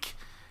like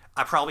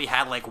I probably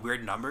had like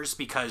weird numbers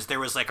because there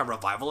was like a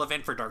revival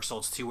event for Dark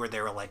Souls 2 where they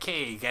were like,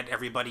 hey, get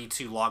everybody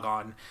to log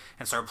on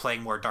and start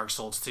playing more Dark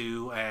Souls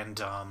 2. And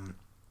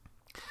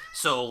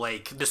so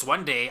like this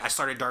one day I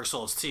started Dark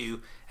Souls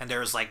 2 and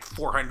there was like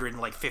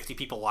 450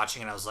 people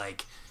watching, and I was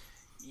like,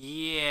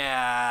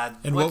 yeah.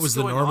 And what was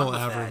the normal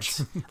average?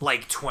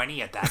 Like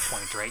 20 at that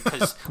point, right?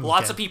 Because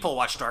lots of people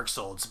watch Dark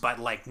Souls, but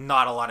like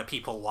not a lot of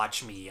people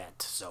watch me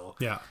yet. So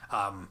yeah,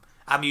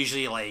 I'm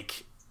usually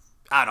like,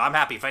 I don't know, I'm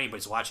happy if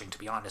anybody's watching, to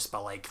be honest,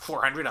 but like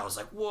 400, I was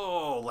like,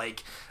 whoa,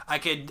 like I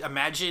could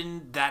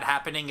imagine that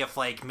happening if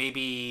like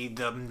maybe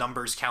the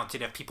numbers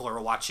counted if people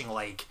are watching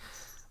like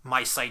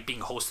my site being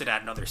hosted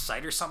at another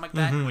site or something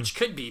like that, which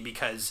could be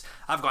because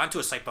I've gone to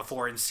a site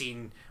before and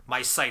seen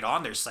my site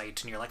on their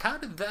site, and you're like, how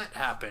did that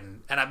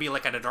happen? And I'd be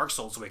like at a Dark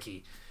Souls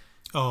wiki.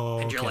 Oh,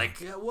 and you're like,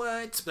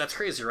 what? That's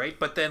crazy, right?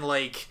 But then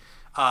like,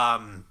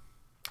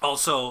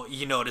 also,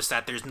 you notice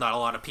that there's not a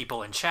lot of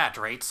people in chat,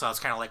 right? So I was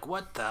kind of like,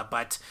 what the?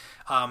 But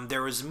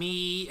there was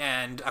me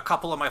and a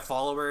couple of my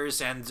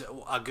followers and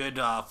a good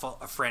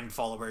friend,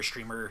 follower,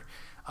 streamer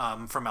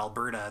from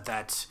Alberta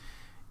that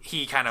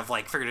he kind of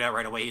like figured it out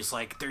right away. He's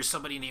like, there's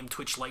somebody named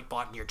Twitch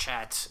Lightbot in your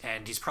chat,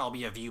 and he's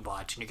probably a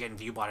viewbot, and you're getting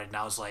viewbotted. And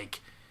I was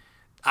like,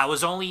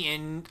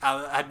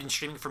 I'd been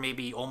streaming for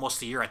maybe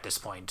almost a year at this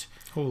point.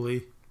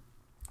 Holy.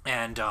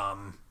 And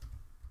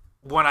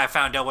when I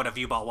found out what a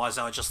viewbot was,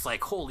 I was just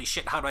like, holy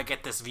shit, how do I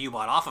get this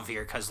viewbot off of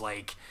here? Because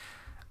like,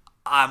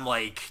 I'm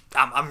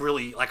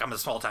really like, I'm a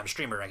small time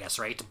streamer, I guess,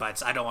 right?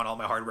 But I don't want all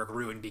my hard work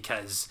ruined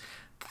because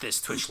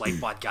this Twitch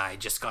Lightbot guy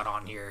just got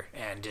on here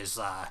and is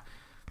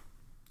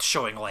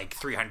showing like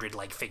 300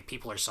 like fake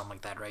people or something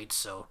like that, right?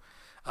 So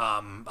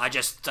I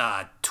just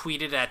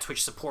tweeted at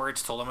Twitch support,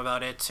 told him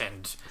about it,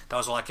 and that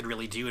was all I could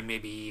really do. And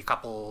maybe a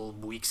couple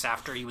weeks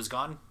after he was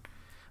gone.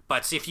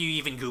 But if you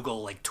even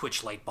Google like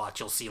Twitch Lightbot,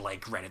 you'll see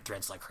like Reddit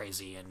threads like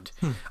crazy, and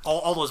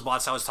all those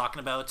bots I was talking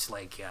about.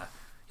 Like, yeah,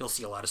 you'll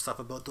see a lot of stuff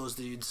about those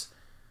dudes.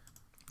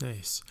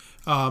 Nice.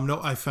 No,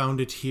 I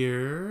found it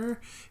here,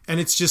 and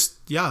it's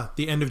just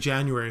the end of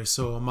January,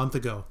 so a month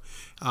ago.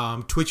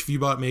 Twitch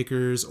viewbot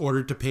makers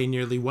ordered to pay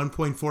nearly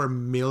 1.4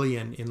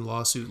 million in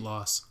lawsuit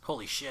loss.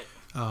 Holy shit.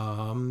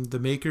 The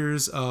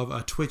makers of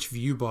a Twitch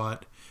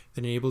viewbot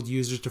that enabled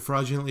users to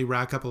fraudulently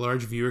rack up a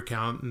large viewer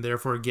count and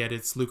therefore get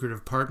its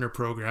lucrative partner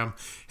program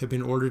have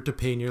been ordered to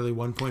pay nearly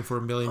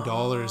 $1.4 million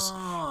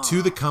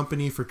to the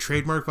company for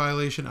trademark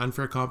violation,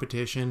 unfair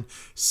competition,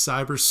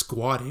 cyber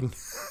squatting,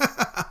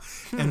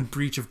 and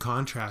breach of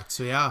contract.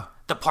 So yeah.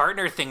 The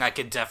partner thing, I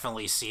could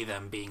definitely see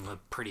them being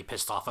pretty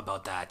pissed off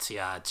about that.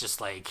 Yeah, it's just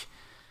like,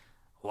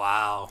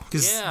 wow.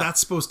 Because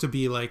that's supposed to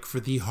be like for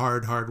the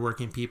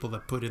hard-working people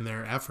that put in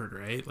their effort,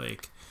 right?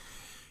 Like,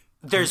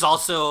 there's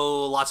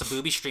also lots of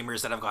booby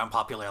streamers that have gotten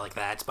popular like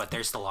that, but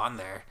they're still on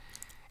there.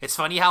 It's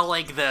funny how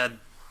like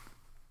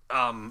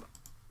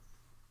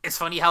it's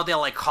funny how they'll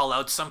like call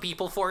out some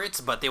people for it,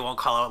 but they won't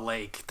call out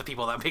like the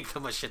people that make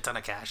them a shit ton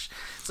of cash.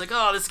 It's like,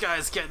 oh, this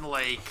guy's getting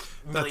like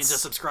millions of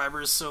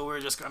subscribers, so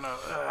we're just gonna.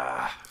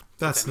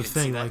 That's the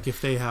thing. Like,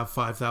 if they have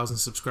 5,000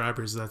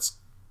 subscribers, that's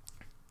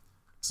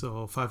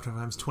so 5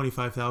 times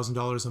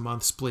 $25,000 a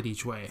month split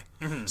each way.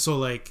 Mm-hmm. So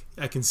like,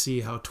 I can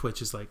see how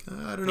Twitch is like,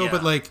 I don't know,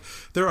 but like,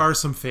 there are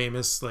some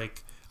famous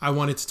like. I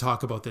wanted to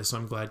talk about this, so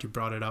I'm glad you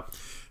brought it up.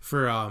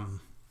 For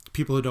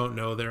people who don't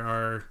know, there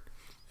are,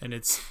 and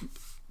it's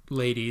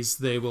ladies,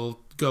 they'll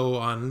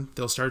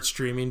start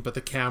streaming, but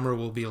the camera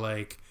will be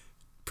like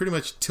pretty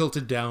much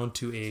tilted down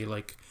to a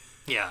like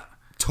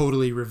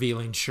totally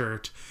revealing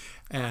shirt.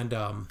 And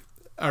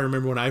I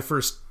remember when I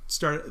first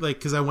started, like,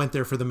 because I went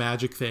there for the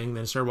Magic thing,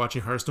 then I started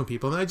watching Hearthstone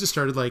people, and I just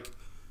started like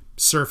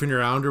surfing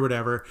around or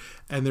whatever,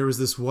 and there was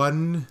this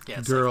one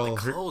girl,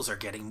 like the clothes are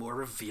getting more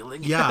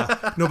revealing.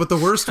 No, but the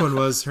worst one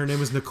was, her name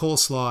was Nicole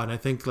Slaw, and I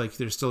think like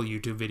there's still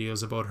YouTube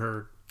videos about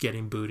her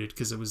getting booted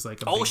because it was like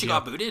she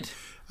got booted?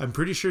 I'm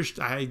pretty sure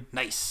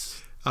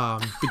nice.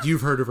 But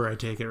you've heard of her, I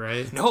take it,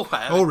 right? No, I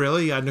haven't. Oh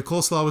really? Yeah,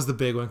 Nicole Slaw was the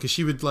big one because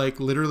she would like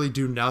literally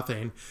do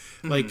nothing.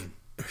 Like,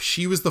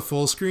 she was the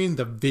full screen,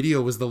 the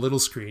video was the little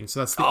screen, so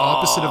that's the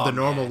opposite of the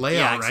normal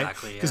layout, right?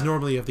 Because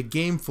normally you have the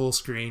game full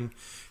screen,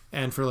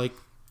 and for like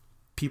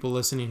people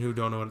listening who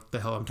don't know what the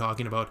hell I'm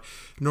talking about,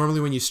 normally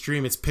when you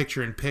stream, it's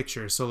picture in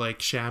picture. So like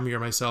Shammy or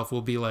myself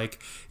will be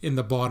like in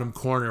the bottom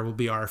corner will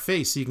be our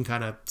face, so you can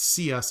kind of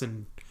see us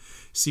and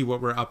see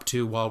what we're up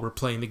to while we're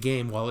playing the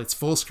game while it's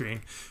full screen.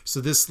 So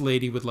this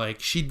lady would like,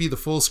 she'd be the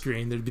full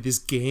screen, there'd be this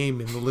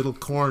game in the little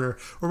corner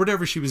or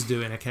whatever she was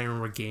doing. I can't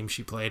remember what game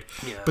she played.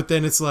 But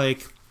then it's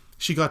like,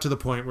 she got to the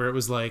point where it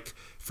was like,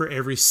 for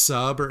every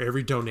sub or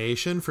every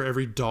donation, for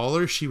every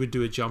 $1, she would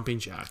do a jumping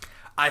jack.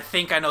 I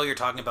think I know what you're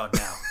talking about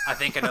now. I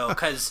think I know,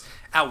 because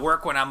at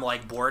work when I'm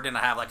like bored and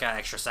I have like an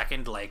extra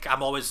second, like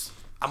I'm always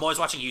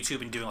watching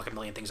YouTube and doing like a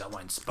million things at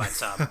once.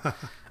 But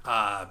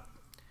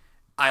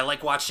I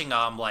like watching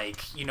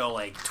like, you know,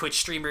 like Twitch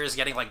streamers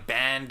getting like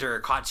banned or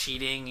caught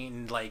cheating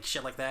and like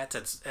shit like that.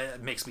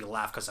 It makes me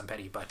laugh because I'm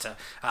petty, but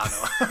I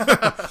don't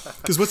know.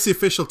 Because what's the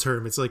official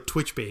term? It's like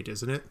Twitch bait,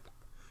 isn't it?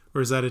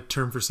 Or is that a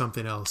term for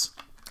something else?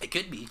 It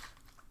could be.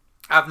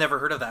 I've never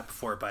heard of that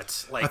before,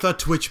 but like, I thought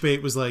Twitch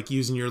bait was like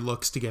using your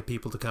looks to get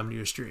people to come to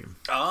your stream.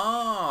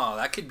 Oh,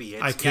 that could be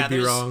it. I could be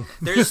wrong.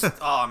 There's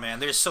oh man,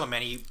 there's so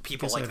many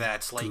people like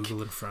that. Like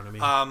Google in front of me.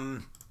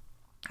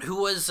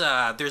 Who was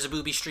there's a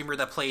booby streamer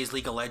that plays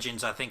League of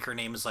Legends. I think her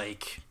name is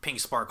like Pink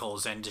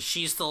Sparkles, and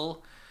she's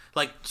still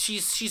like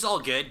she's all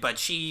good, but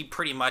she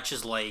pretty much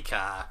is like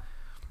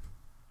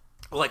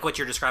what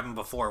you're describing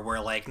before,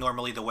 where like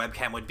normally the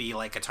webcam would be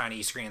like a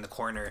tiny screen in the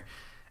corner.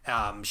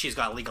 She's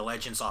got League of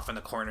Legends off in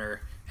the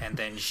corner, and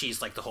then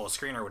she's like the whole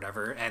screen or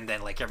whatever, and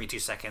then like every 2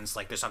 seconds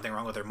like there's something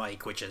wrong with her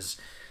mic, which is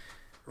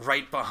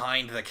right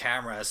behind the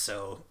camera,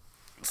 so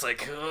it's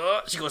like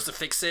she goes to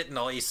fix it and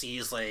all you see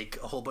is like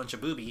a whole bunch of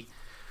booby.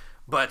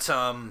 But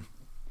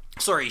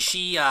sorry,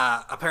 she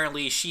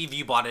apparently she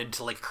viewbotted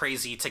to like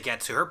crazy to get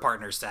to her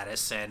partner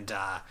status, and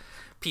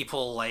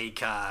people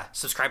like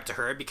subscribe to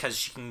her because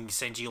she can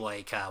send you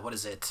like what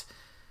is it,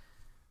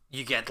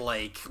 you get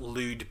like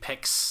lewd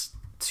pics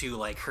to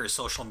like her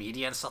social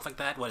media and stuff like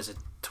that. What is it,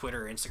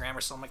 Twitter or Instagram or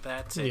something like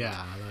that? And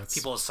that's...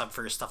 people sub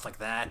for stuff like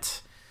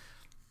that.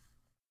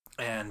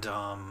 And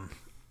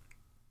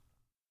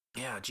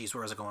Yeah, geez,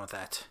 where was I going with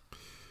that?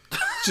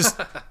 Just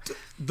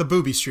the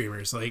booby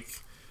streamers, like,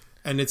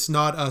 and it's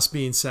not us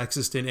being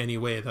sexist in any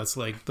way. That's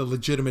like the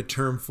legitimate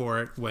term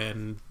for it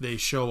when they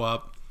show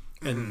up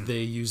and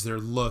they use their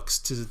looks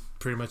to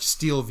pretty much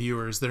steal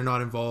viewers. They're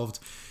not involved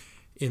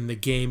in the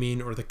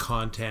gaming or the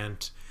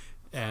content,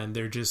 and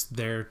they're just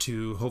there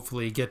to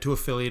hopefully get to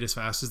affiliate as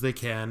fast as they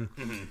can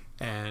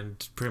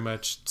and pretty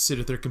much sit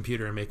at their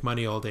computer and make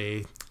money all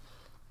day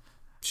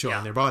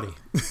showing their body.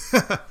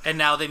 And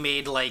now they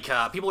made, like,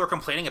 people were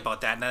complaining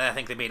about that, and then I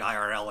think they made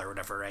IRL or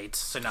whatever, right?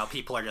 So now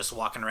people are just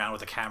walking around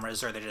with the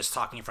cameras, or they're just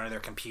talking in front of their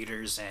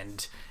computers,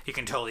 and you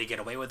can totally get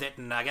away with it.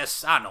 And I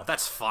guess, I don't know,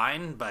 that's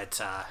fine,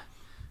 but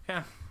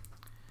yeah.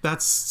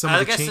 That's some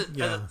I of the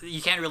guess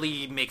you can't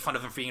really make fun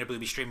of them for being a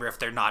booby streamer if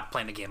they're not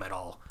playing the game at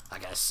all, I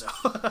guess. So.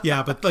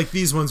 Yeah, but like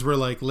these ones were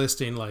like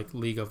listing like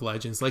League of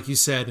Legends, like you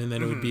said, and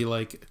then it would be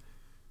like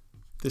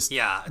this.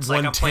 Yeah, it's one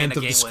like I'm playing a tenth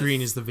of game the screen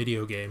with is the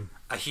video game.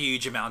 a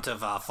huge amount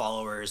of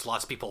followers,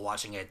 lots of people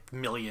watching it,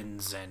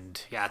 millions,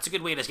 and yeah, it's a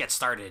good way to get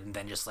started. And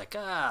then just like,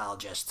 I'll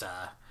just,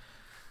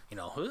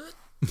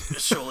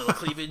 just show a little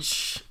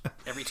cleavage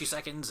every 2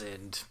 seconds,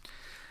 and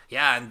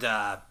yeah,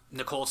 and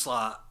Nicole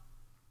Slaw.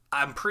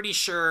 I'm pretty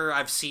sure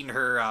I've seen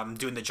her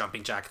doing the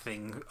jumping jack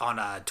thing on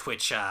a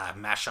Twitch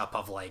mashup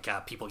of like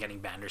people getting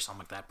banned or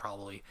something like that,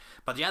 probably.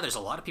 But yeah, there's a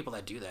lot of people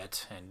that do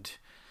that, and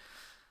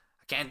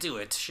I can't do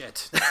it.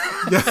 Shit.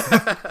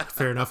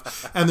 Fair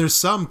enough. And there's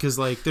some, because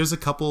like there's a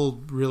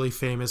couple really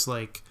famous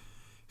like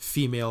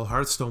female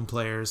Hearthstone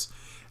players,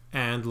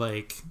 and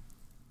like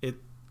it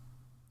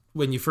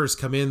when you first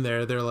come in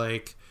there, they're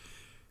like.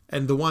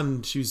 And the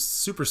one, she was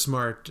super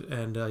smart,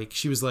 and like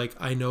she was like,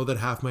 I know that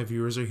half my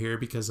viewers are here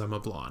because I'm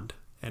a blonde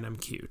and I'm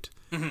cute.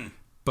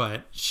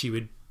 But she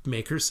would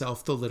make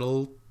herself the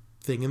little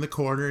thing in the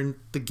corner, and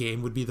the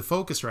game would be the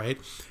focus, right?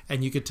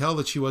 And you could tell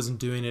that she wasn't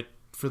doing it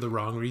for the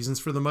wrong reasons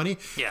for the money.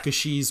 Yeah. Because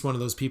she's one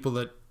of those people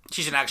that...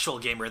 She's an actual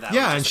gamer that...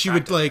 Yeah, and she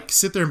would like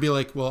sit there and be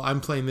like, well,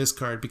 I'm playing this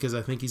card because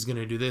I think he's going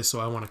to do this,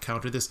 so I want to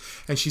counter this.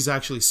 And she's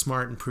actually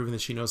smart and proving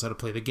that she knows how to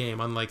play the game,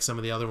 unlike some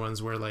of the other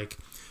ones where like...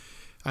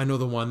 I know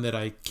the one that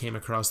I came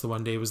across the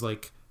one day was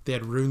like they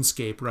had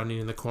RuneScape running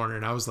in the corner,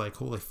 and I was like,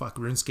 holy fuck,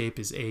 RuneScape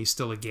is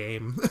still a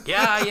game.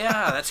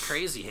 yeah, that's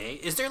crazy, hey?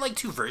 Is there like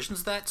two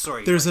versions of that?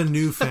 Sorry. There's a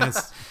new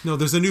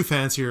there's a new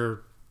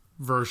fancier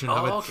version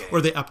of it. Okay.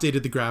 Or they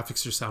updated the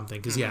graphics or something.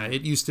 Because yeah,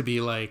 it used to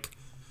be like...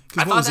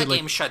 I thought that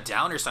game shut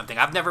down or something.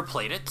 I've never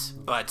played it,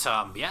 but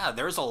yeah,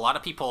 there's a lot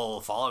of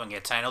people following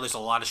it. I know there's a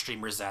lot of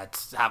streamers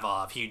that have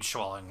a huge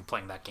following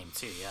playing that game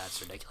too. Yeah,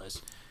 it's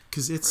ridiculous.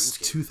 Because it's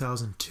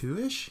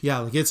 2002-ish? Yeah,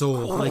 like it's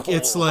old. Like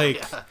it's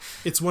like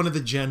it's one of the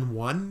Gen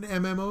 1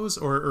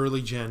 MMOs or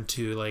early Gen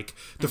 2. Like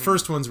the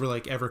first ones were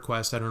like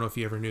EverQuest. I don't know if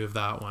you ever knew of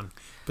that one.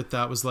 But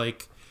that was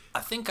like... I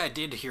think I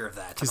did hear of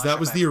that. Because that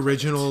was the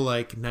original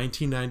like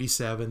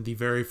 1997, the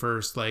very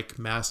first like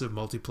massive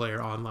multiplayer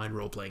online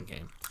role-playing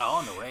game.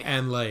 Oh, no way.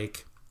 And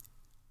like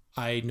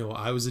I know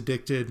I was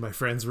addicted. My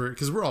friends were...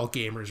 Because we're all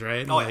gamers,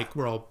 right? And,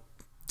 we're all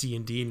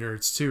D&D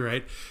nerds too,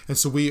 right? And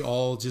so we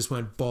all just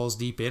went balls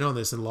deep in on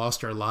this and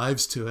lost our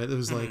lives to it. It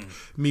was like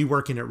me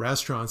working at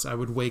restaurants. I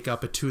would wake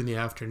up at 2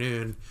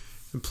 a.m.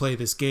 and play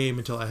this game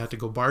until I had to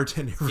go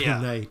bartend every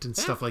night and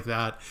stuff like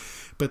that.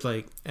 But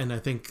like, and I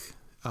think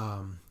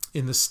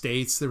in the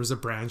States there was a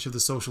branch of the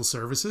social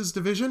services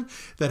division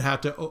that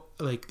had to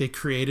like, they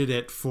created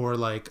it for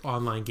like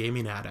online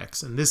gaming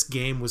addicts, and this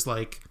game was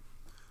like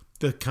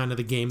the kind of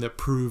the game that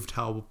proved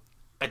how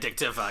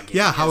addictive game.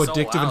 Yeah, how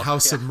addictive and how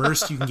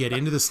submersed you can get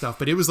into this stuff.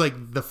 But it was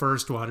like the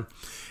first one,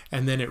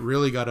 and then it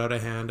really got out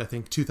of hand. I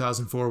think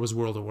 2004 was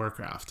World of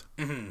Warcraft.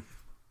 And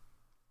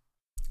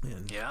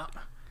yeah,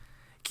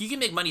 you can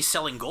make money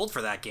selling gold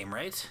for that game,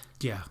 right?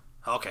 Yeah.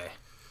 Okay.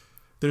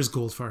 There's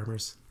gold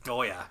farmers.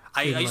 Oh yeah,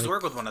 I used to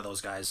work with one of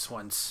those guys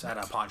once at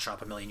a pawn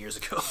shop a million years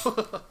ago.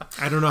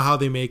 I don't know how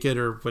they make it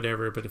or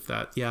whatever, but if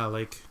that, yeah,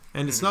 like,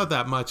 and it's not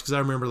that much, because I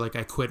remember like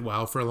I quit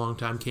WoW for a long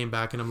time, came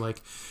back, and I'm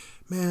like,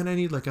 man, I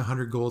need like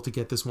 100 gold to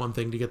get this one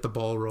thing, to get the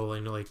ball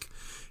rolling, like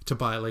to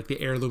buy like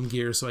the heirloom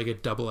gear so I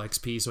get double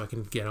XP so I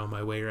can get on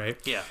my way, right?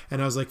 Yeah.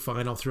 And I was like,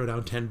 fine, I'll throw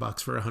down $10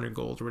 for 100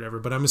 gold or whatever.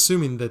 But I'm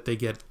assuming that they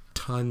get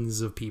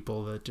tons of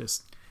people that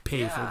just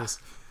pay for this.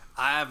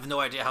 I have no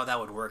idea how that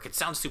would work. It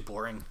sounds too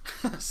boring.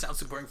 It sounds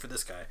too boring for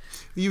this guy.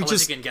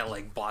 Unless you can get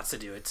like bots to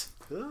do it.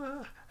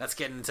 That's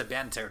getting into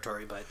banned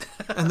territory, but...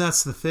 And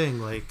that's the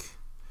thing, like,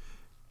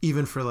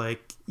 even for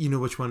like, you know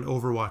which one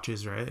Overwatch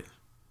is, right?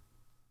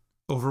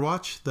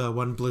 Overwatch, the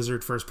one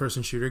Blizzard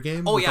first-person shooter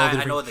game. Oh yeah,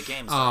 I know what the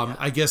game's.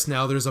 I guess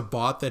now there's a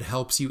bot that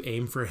helps you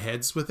aim for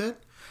heads with it.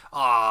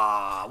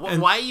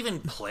 Why even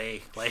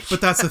play? Like,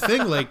 but that's the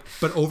thing. Like,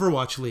 but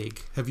Overwatch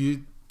League, have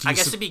you? I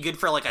guess it'd be good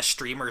for like a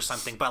streamer or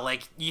something. But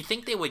like, you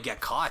think they would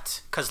get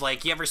caught? Because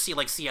like, you ever see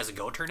like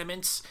CS:GO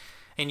tournaments?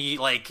 And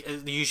you like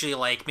usually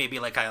like maybe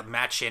like a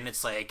match in,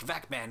 it's like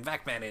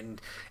Vacman,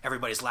 and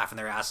everybody's laughing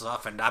their asses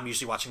off. And I'm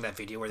usually watching that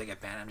video where they get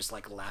banned. I'm just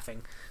like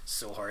laughing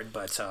so hard.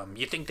 But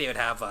you think they would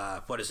have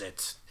what is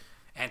it,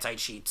 anti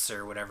cheats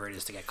or whatever it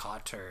is to get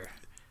caught? Or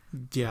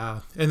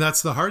Yeah, and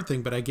that's the hard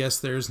thing, but I guess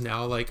there's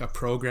now like a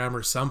program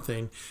or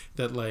something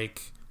that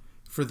like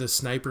for the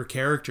sniper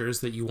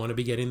characters that you want to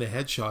be getting the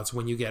headshots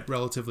when you get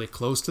relatively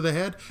close to the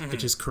head, it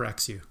just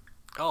corrects you.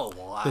 Oh,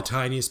 wow. The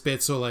tiniest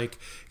bit. So like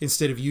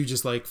instead of you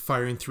just like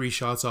firing 3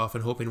 shots off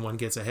and hoping one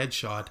gets a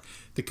headshot,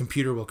 the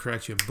computer will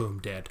correct you and boom,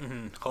 dead.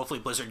 Hopefully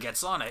Blizzard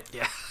gets on it.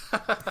 Yeah.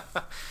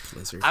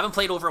 Blizzard. I haven't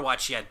played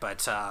Overwatch yet,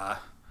 but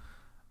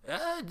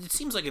it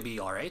seems like it'd be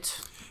all right.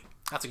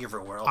 I have to give it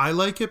a whirl. I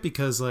like it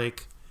because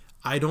like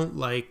I don't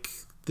like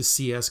the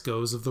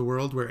CS:GOs of the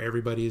world where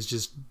everybody is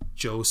just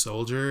Joe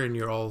Soldier and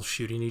you're all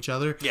shooting each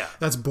other. Yeah.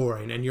 That's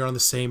boring and you're on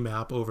the same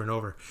map over and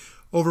over.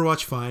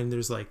 Overwatch, fine,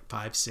 there's like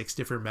 5-6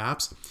 different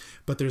maps,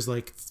 but there's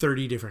like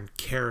 30 different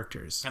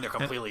characters. And they're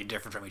completely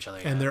different from each other.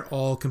 And they're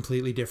all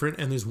completely different,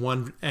 and there's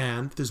one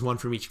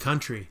from each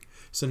country.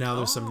 So now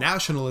there's some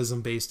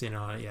nationalism based in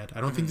on it yet. I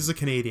don't think there's a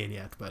Canadian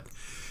yet, but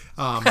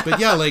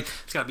yeah, like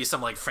it's gotta be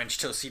some like French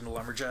toasty and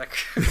lumberjack.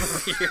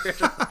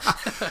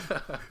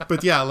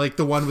 but yeah, like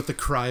the one with the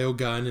cryo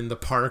gun and the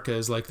parka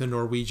is like the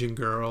Norwegian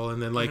girl,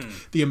 and then like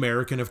the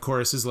American, of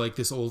course, is like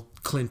this old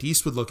Clint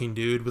Eastwood looking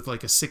dude with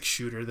like a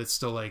 6-shooter that's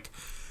still like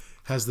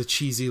has the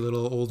cheesy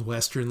little old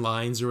Western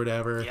lines or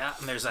whatever. Yeah,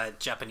 and there's a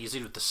Japanese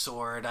dude with the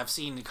sword. I've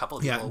seen a couple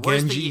of people. Yeah,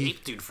 Where's Genji. the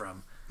ape dude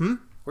from?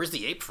 Where's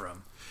the ape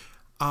from?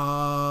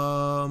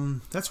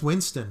 That's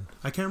Winston.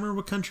 I can't remember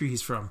what country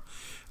he's from.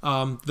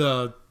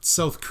 The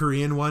South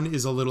Korean one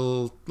is a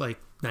little like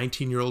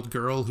 19-year-old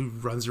girl who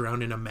runs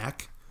around in a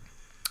mech.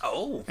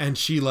 Oh. And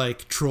she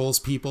like trolls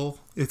people.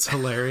 It's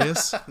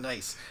hilarious.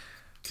 Nice.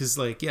 Because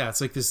like, yeah,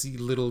 it's like this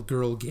little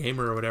girl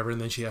gamer or whatever.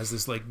 And then she has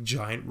this like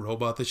giant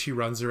robot that she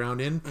runs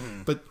around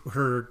in. But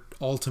her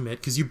ultimate,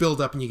 because you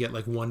build up and you get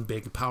like one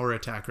big power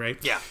attack, right?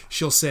 Yeah.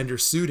 She'll send her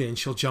suit in.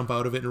 She'll jump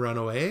out of it and run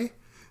away.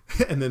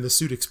 And then the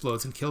suit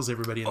explodes and kills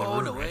everybody in the room. Oh,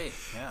 no right? way.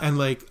 Yeah. And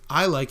like,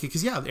 I like it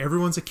because, yeah,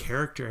 everyone's a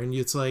character. And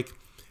it's like,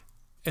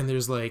 and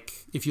there's like,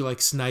 if you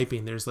like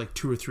sniping, there's like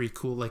 2 or 3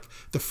 cool, like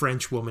the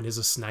French woman is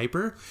a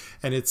sniper.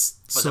 And it's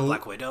Was it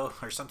Black Widow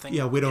or something?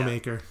 Yeah,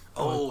 Widowmaker. Yeah.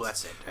 Oh,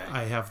 that's it.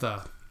 Right. I have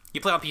the...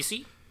 You play on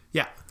PC?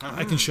 Yeah,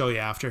 I can show you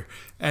after.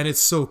 And it's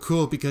so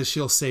cool because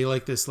she'll say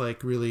like this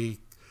like really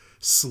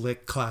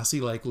slick, classy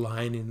like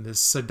line in this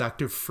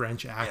seductive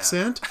French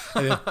accent.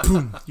 And then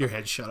boom, your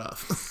head shut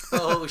off.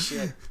 Oh,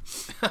 shit.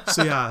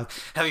 So yeah.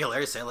 That'd be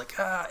hilarious. Say like,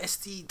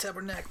 SD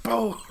Tabernacle.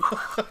 Boom.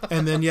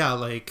 And then yeah,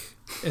 like,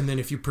 and then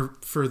if you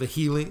prefer the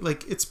healing,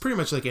 like it's pretty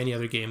much like any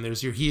other game.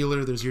 There's your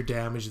healer, there's your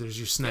damage, there's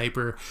your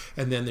sniper,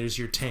 and then there's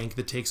your tank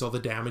that takes all the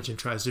damage and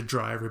tries to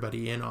draw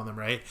everybody in on them,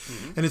 right?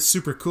 And it's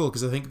super cool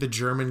because I think the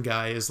German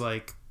guy is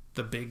like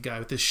the big guy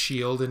with the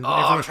shield, and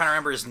I'm trying to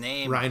remember his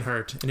name.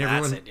 Reinhardt, and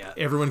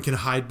everyone can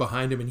hide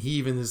behind him, and he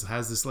even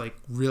has this like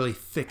really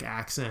thick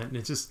accent, and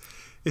it nice.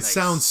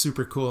 Sounds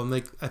super cool. And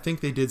like I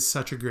think they did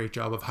such a great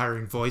job of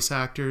hiring voice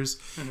actors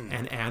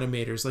and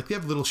animators. Like they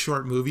have little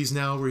short movies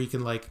now where you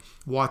can like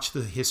watch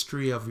the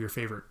history of your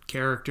favorite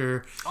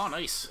character. Oh,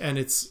 nice. And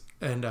have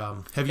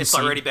you it's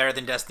seen... already better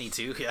than Destiny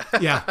 2. Yeah.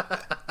 Yeah.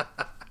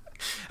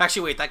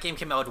 Actually, wait, that game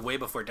came out way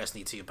before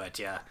Destiny 2, but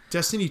yeah.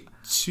 Destiny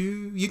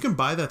 2, you can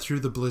buy that through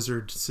the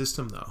Blizzard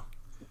system though.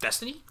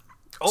 Destiny?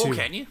 Oh, 2.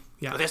 Can you?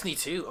 Yeah. Oh, Destiny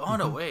 2? Oh,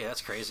 no way.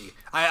 That's crazy.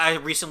 I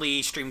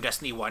recently streamed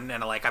Destiny 1,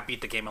 and I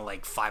beat the game in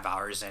like 5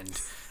 hours, and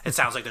it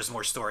sounds like there's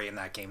more story in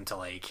that game to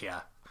like,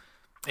 yeah.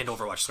 And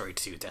Overwatch story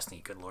too,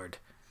 Destiny, good lord.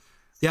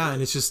 Yeah,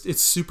 and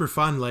it's super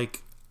fun.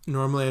 Like,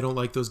 normally I don't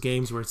like those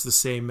games where it's the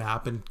same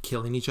map and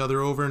killing each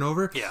other over and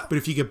over. Yeah. But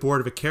if you get bored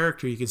of a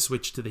character, you can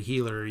switch to the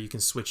healer, or you can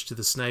switch to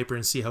the sniper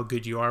and see how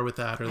good you are with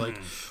that, or like,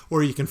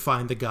 or you can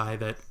find the guy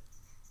that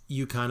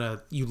you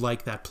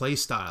like that play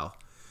style,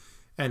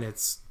 and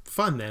it's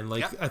fun then.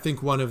 Like, I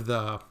think one of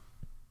the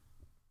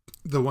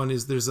one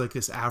is there's like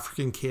this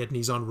African kid and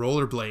he's on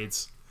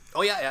rollerblades.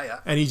 Oh yeah.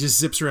 And he just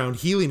zips around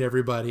healing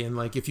everybody, and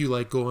like if you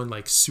like going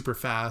like super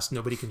fast,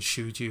 nobody can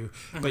shoot you,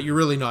 but you're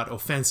really not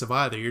offensive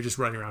either. You're just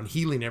running around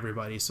healing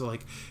everybody. So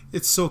like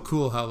it's so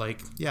cool how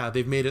like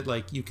they've made it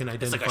like you can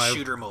identify. It's like a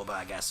shooter MOBA,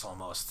 I guess,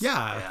 almost.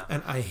 Yeah.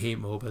 And I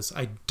hate MOBAs.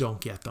 I don't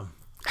get them.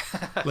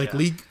 Like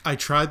League, I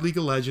tried League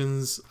of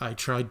Legends, I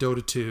tried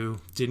Dota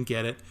 2, didn't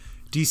get it.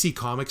 DC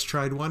Comics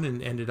tried one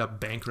and ended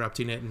up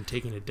bankrupting it and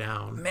taking it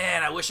down.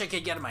 Man, I wish I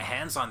could get my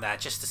hands on that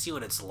just to see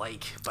what it's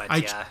like. But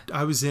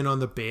I was in on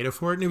the beta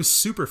for it, and it was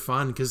super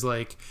fun because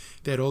like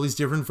they had all these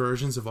different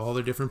versions of all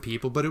their different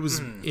people, but it was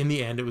in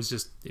the end it was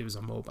a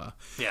MOBA.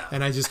 Yeah.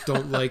 And I just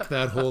don't like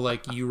that whole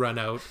like you run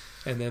out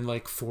and then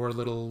like 4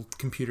 little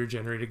computer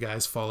generated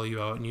guys follow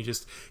you out and you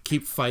just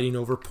keep fighting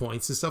over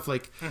points and stuff.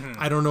 Like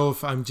I don't know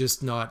if I'm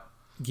just not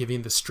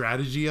giving the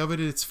strategy of it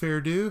its fair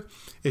due.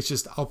 It's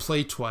just I'll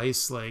play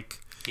twice, like,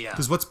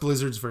 because what's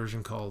Blizzard's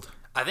version called?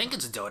 I think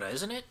it's Dota,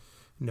 isn't it?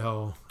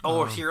 No.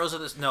 Oh, Heroes of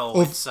the... No,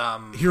 it's...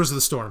 Heroes of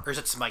the Storm. Or is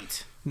it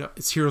Smite? No,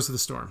 it's Heroes of the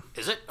Storm.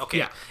 Is it? Okay.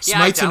 Yeah.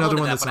 Smite's another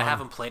one that, that's but on. I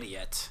haven't played it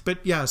yet.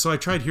 But yeah, so I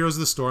tried Heroes of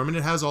the Storm, and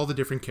it has all the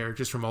different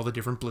characters from all the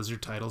different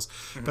Blizzard titles.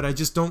 But I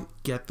just don't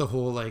get the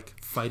whole,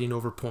 like, fighting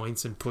over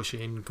points and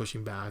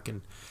pushing back.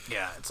 And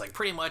yeah, it's like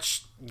pretty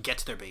much get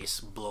to their base,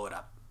 blow it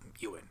up.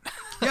 you win.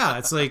 Yeah,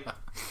 it's like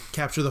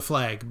capture the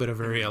flag, but a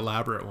very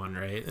elaborate one,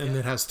 right? And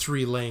it has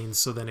 3 lanes,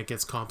 so then it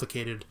gets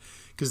complicated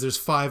because there's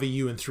 5 of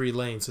you in 3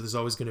 lanes, so there's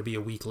always going to be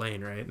a weak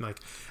lane, right? And like,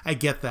 I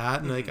get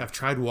that, and like I've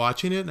tried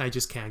watching it, and I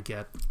just can't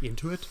get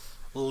into it.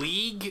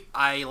 League,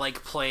 I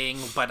like playing,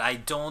 but I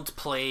don't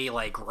play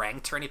like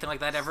ranked or anything like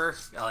that ever.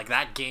 Like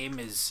that game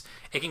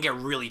it can get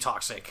really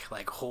toxic.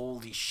 Like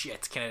holy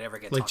shit, can it ever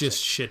get like toxic?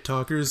 just shit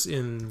talkers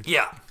in?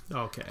 Yeah.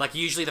 Okay. Like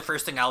usually the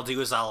first thing I'll do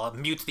is I'll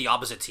mute the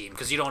opposite team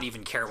because you don't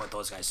even care what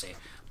those guys say.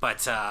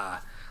 But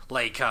I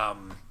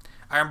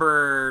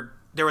remember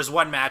there was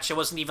one match. It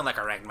wasn't even like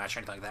a ranked match or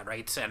anything like that,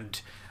 right?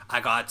 And I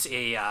got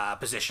a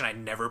position I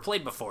never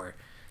played before.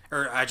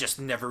 Or I just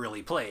never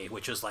really play,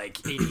 which was like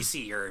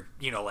ADC or,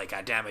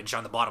 like damage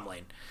on the bottom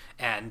lane.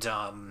 And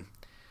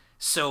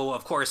so,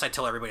 of course, I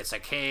tell everybody, it's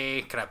like,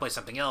 hey, can I play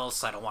something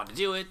else? I don't want to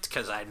do it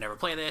because I never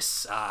play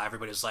this.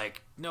 Everybody's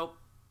like, nope.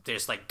 They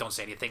just like, don't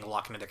say anything,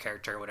 lock into their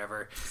character or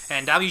whatever.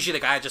 And I'm usually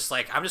the guy just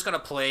like, I'm just going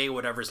to play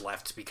whatever's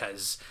left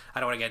because I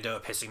don't want to get into a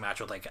pissing match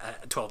with like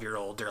a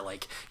 12-year-old or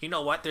like, you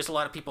know what? There's a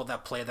lot of people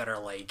that play that are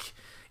like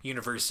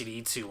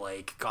university to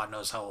like God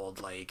knows how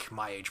old, like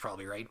my age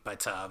probably, right?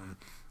 But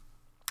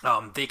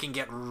they can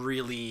get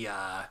really,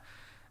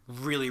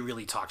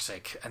 really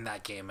toxic in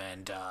that game,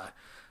 and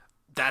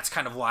that's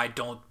kind of why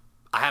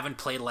I haven't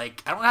played,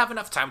 like, I don't have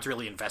enough time to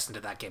really invest into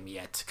that game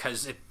yet,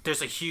 because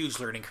there's a huge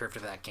learning curve to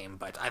that game,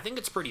 but I think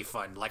it's pretty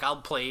fun. Like,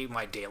 I'll play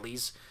my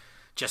dailies,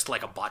 just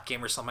like a bot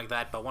game or something like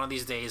that, but one of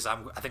these days, I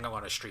think I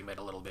want to stream it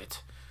a little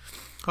bit.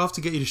 I'll have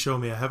to get you to show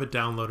me. I have it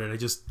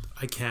downloaded.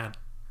 I can't.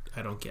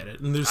 I don't get it.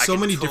 And there's so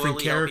many different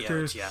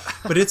characters. Yeah.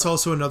 But it's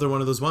also another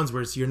one of those ones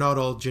where you're not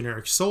all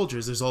generic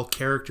soldiers. There's all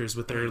characters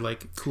with their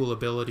like cool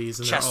abilities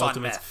and Chess their on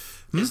ultimates.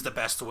 meth is the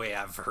best way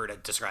I've heard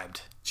it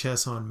described.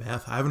 Chess on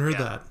meth. I haven't heard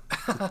that.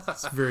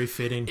 It's very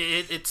fitting.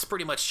 It's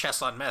pretty much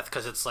chess on meth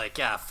because it's like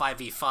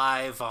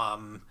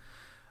 5v5.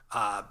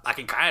 I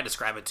can kind of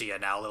describe it to you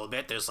now a little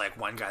bit. There's like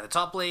one guy in the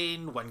top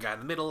lane, one guy in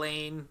the middle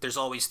lane. There's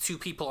always 2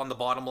 people on the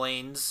bottom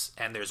lanes,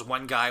 and there's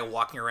one guy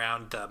walking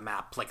around the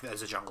map like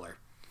as a jungler.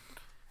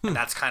 And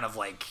that's kind of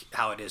like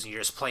how it is. And you're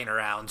just playing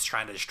around,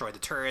 trying to destroy the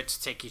turrets,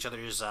 take each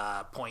other's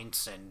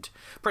points, and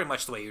pretty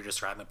much the way you were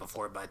describing it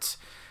before. But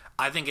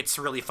I think it's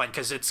really fun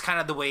because it's kind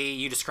of the way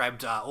you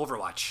described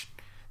Overwatch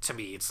to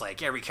me. It's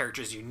like every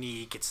character is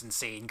unique. It's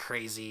insane,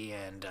 crazy,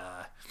 and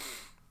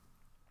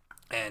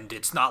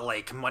it's not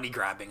like money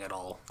grabbing at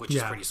all, which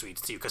is pretty sweet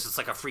too, because it's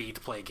like a free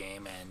to play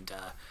game, and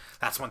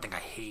that's one thing I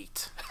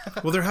hate.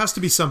 Well, there has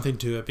to be something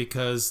to it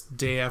because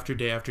day after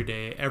day after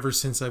day, ever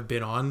since I've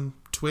been on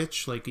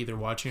Twitch, like either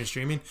watching or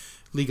streaming,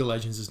 League of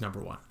Legends is number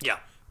 1. Yeah.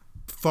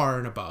 Far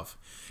and above.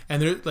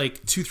 And they're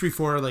like 2, 3,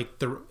 4, like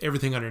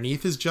everything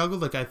underneath is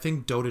juggled. Like I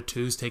think Dota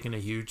 2's taken a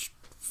huge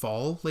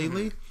fall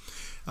lately.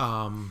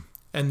 And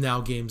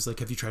now games like,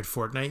 have you tried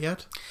Fortnite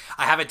yet?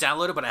 I have it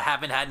downloaded, but I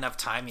haven't had enough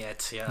time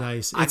yet. Yeah.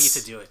 Nice. I need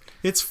to do it.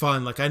 It's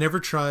fun. Like I never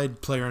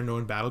tried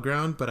PlayerUnknown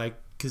Battleground, but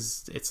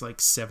because it's like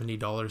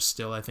 $70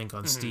 still, I think,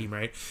 on Steam,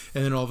 right?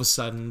 And then all of a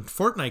sudden,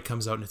 Fortnite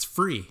comes out and it's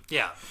free.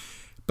 Yeah.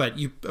 But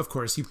of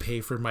course, you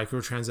pay for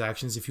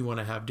microtransactions if you want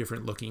to have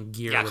different looking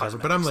gear or whatever.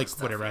 But I'm like,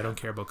 whatever, I don't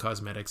care about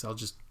cosmetics. I'll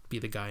just be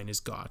the guy in his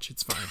gotch.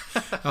 It's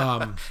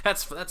fine.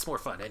 That's more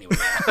fun anyway.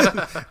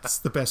 It's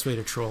the best way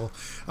to troll.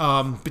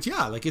 But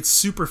yeah, like it's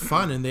super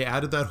fun. And they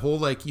added that whole,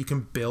 like, you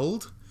can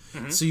build.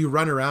 So you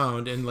run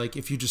around and like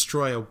if you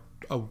destroy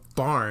a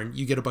barn,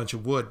 you get a bunch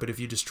of wood, but if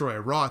you destroy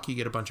a rock, you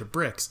get a bunch of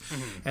bricks.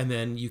 And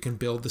then you can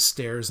build the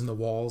stairs and the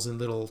walls and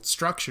little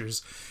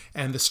structures,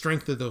 and the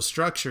strength of those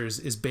structures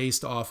is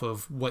based off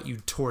of what you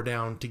tore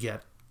down to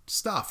get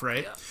stuff,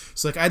 right?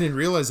 So like I didn't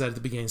realize that at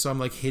the beginning, so I'm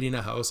like hitting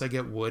a house, I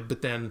get wood,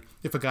 but then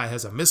if a guy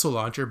has a missile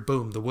launcher,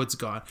 boom, the wood's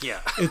gone.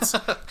 It's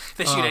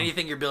they shoot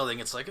anything you're building,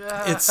 it's like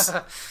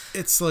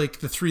it's like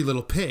the 3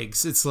 Little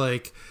Pigs. It's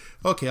like,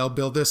 okay, I'll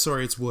build this.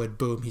 Sorry, it's wood.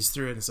 Boom, he's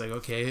through it. And it's like,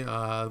 okay,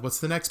 what's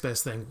the next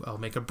best thing? I'll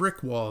make a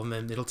brick wall, and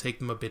then it'll take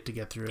them a bit to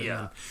get through it.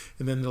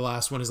 And then the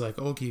last one is like,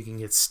 okay, you can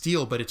get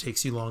steel, but it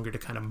takes you longer to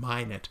kind of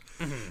mine it.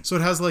 So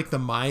it has like the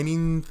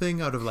mining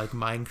thing out of like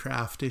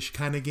Minecraft-ish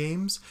kind of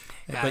games.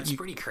 Yeah, but it's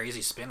pretty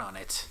crazy spin on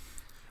it.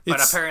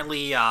 But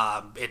apparently,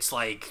 it's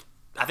like,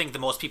 I think the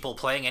most people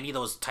playing any of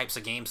those types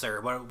of games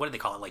are, what do they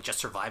call it? Like just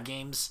survive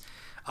games.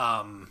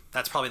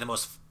 That's probably the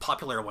most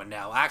popular one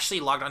now. I actually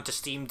logged onto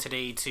Steam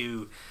today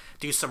to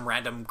do some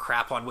random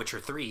crap on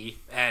Witcher 3,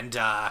 and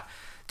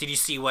did you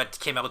see what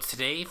came out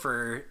today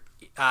for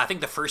I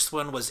think the first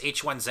one was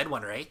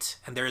H1Z1, right?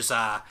 And there's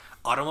a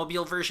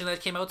automobile version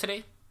that came out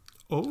today.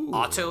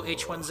 Auto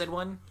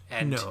H1Z1.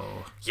 And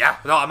no. Yeah,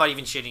 no, I'm not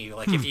even shitting you.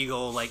 Like if you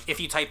go, like if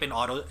you type in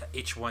Auto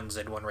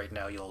H1Z1 right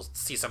now, you'll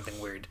see something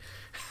weird.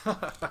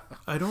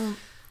 I'm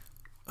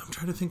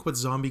trying to think what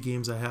zombie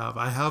games I have.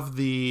 I have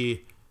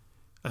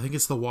I think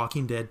it's the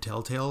Walking Dead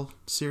Telltale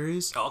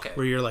series. Oh, okay.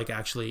 Where you're like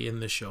actually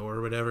in the show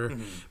or whatever.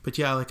 But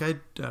yeah, like I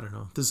don't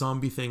know. The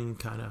zombie thing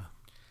kind of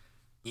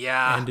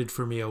ended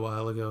for me a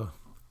while ago.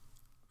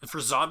 For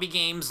zombie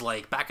games,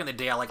 like back in the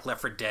day, I like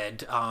Left 4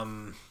 Dead.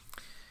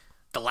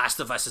 The Last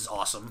of Us is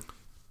awesome.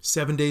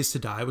 7 Days to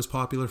Die was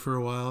popular for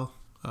a while.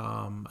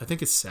 I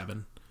think it's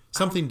 7.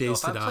 Something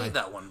Days to Die. I played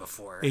that one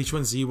before.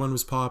 H1Z1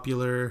 was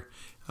popular.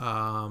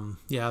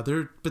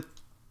 But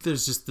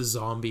there's just the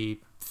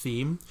zombie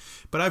theme.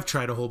 But I've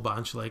tried a whole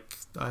bunch. Like,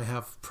 I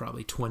have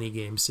probably 20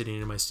 games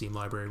sitting in my Steam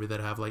library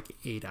that have like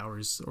 8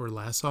 hours or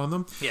less on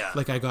them. Yeah.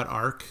 Like, I got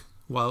Ark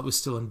while it was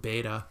still in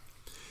beta.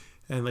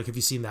 And like, have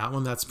you seen that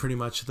one? That's pretty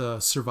much the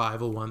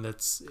survival one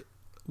that's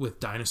with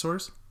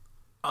dinosaurs.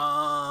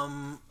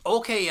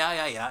 Okay,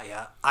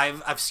 yeah.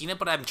 I've seen it,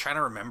 but I'm trying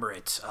to remember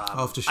it.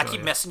 I'll have to show I keep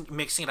you.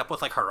 mixing it up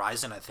with like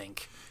Horizon, I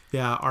think.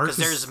 Yeah, Ark. Because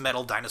there's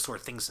metal dinosaur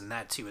things in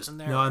that too, isn't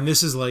there? No, and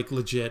this is like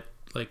legit.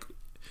 Like,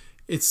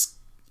 it's,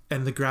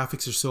 and the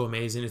graphics are so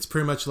amazing. It's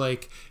pretty much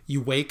like you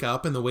wake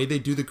up, and the way they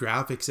do the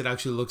graphics, it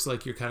actually looks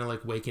like you're kind of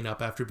like waking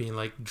up after being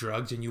like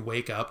drugged, and you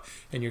wake up,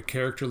 and your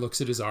character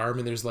looks at his arm,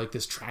 and there's like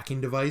this tracking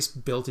device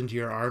built into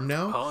your arm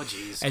now. Oh,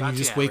 jeez. And you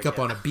just wake up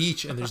on a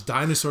beach, and there's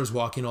dinosaurs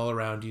walking all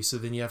around you. So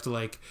then you have to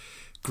like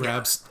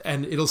grab,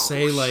 and it'll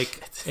say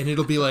like, and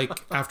it'll be like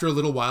after a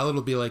little while,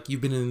 it'll be like,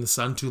 you've been in the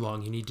sun too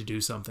long. You need to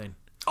do something.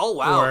 Oh,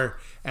 wow.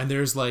 And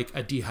there's like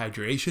a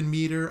dehydration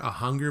meter, a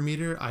hunger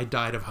meter. I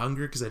died of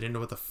hunger because I didn't know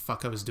what the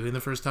fuck I was doing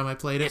the first time I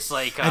played it. It's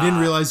like I didn't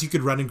realize you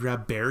could run and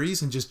grab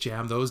berries and just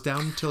jam those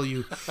down until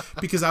you,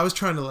 because I was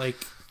trying to like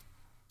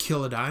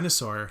kill a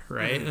dinosaur,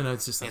 right? And I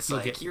was just like, it's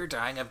like you're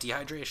dying of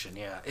dehydration.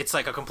 Yeah, it's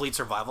like a complete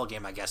survival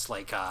game, I guess,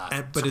 like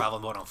survival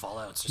mode on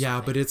Fallout.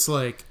 Yeah, but it's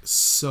like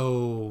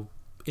so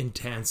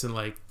intense and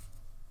like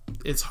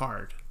it's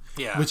hard.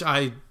 Yeah, which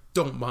I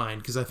don't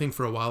mind because I think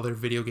for a while their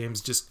video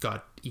games just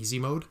got easy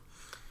mode.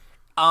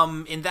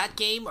 In that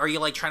game, are you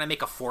like trying to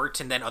make a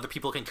fort and then other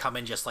people can come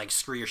and just like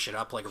screw your shit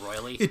up like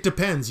royally? It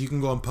depends. You can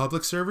go on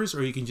public servers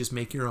or you can just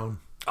make your own.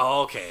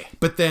 Oh, okay.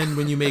 But then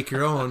when you make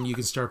your own, you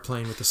can start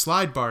playing with the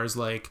slide bars.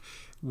 Like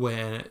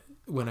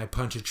when I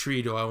punch a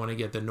tree, do I want to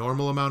get the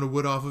normal amount of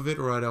wood off of it,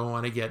 or do I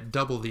want to get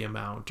double the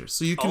amount? Or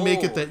so you can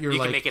make it that you're you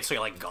like, can make it so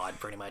you're like God,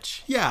 pretty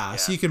much. Yeah,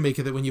 so you can make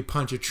it that when you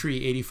punch a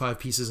tree, 85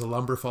 pieces of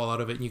lumber fall out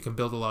of it, and you can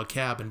build a log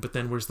cabin. But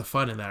then where's the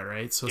fun in that,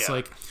 right? So it's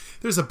like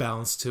there's a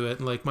balance to it.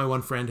 And like my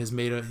one friend has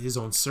made his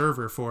own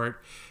server for it,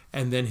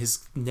 and then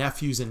his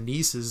nephews and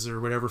nieces or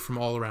whatever from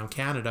all around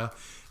Canada,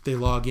 they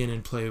log in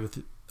and play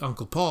with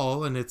Uncle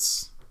Paul, and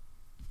it's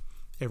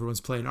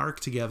everyone's playing Ark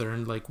together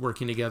and like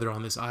working together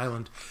on this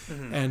island.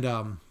 Mm-hmm.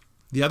 And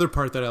the other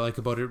part that I like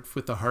about it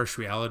with the harsh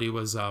reality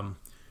was, do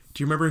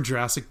you remember in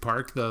Jurassic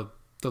Park the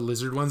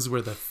lizard ones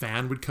where the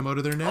fan would come out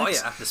of their necks?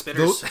 Oh yeah, the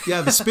spitters.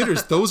 The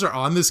spitters. Those are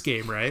on this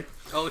game, right?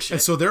 Oh shit.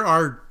 And so there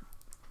are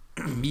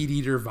meat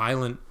eater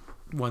violent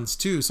ones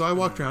too. So I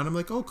walked around. I'm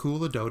like, oh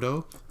cool, a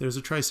dodo. There's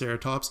a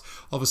triceratops.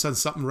 All of a sudden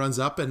something runs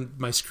up and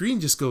my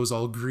screen just goes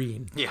all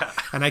green. Yeah.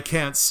 And I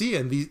can't see.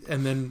 And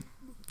then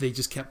they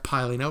just kept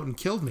piling out and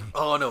killed me.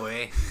 Oh, no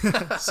way.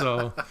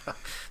 So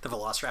the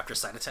Velociraptor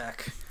side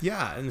attack.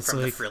 Yeah, and it's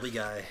from like the frilly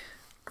guy.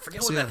 I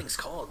forget what that thing's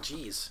called.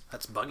 Jeez,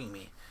 that's bugging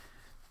me.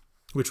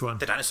 Which one?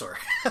 The dinosaur.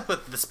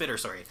 The spitter,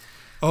 sorry.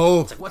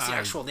 Oh. It's like, what's the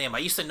actual name? I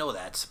used to know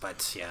that,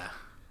 but yeah.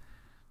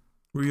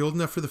 Were you old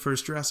enough for the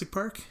first Jurassic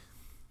Park?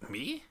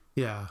 Me?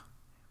 Yeah.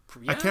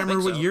 I can't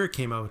remember what year it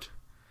came out.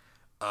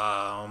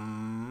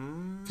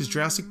 Because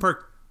Jurassic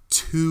Park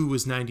 2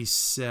 was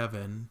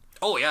 97.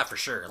 Oh yeah, for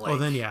sure. Like,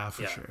 then yeah,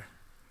 for sure.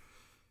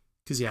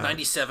 Because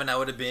 97, I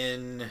would have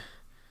been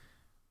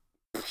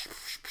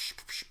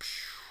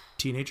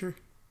teenager.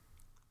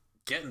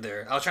 Getting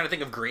there. I was trying to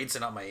think of grades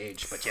and not my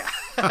age, but yeah.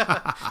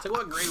 It's like,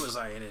 what grade was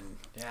I in?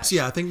 Yeah. So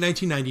yeah, I think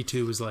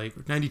 1992 was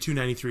like 92,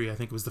 93. I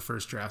think was the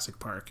first Jurassic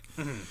Park.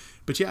 Mm-hmm.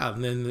 But yeah,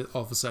 and then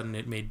all of a sudden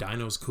it made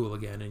dinos cool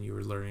again, and you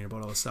were learning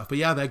about all this stuff. But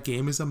yeah, that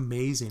game is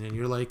amazing, and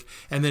you're like,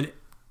 and then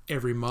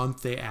every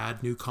month they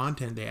add new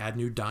content, they add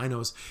new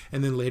dinos,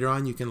 and then later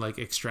on you can like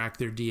extract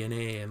their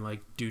DNA and like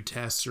do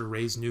tests or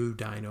raise new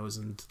dinos.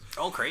 And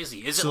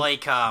crazy. Is it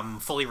like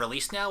fully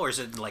released now, or is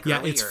it like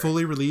early, it's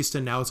fully released,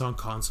 and now it's on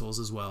consoles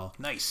as well.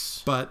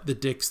 Nice. But the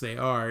dicks they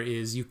are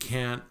is you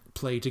can't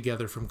play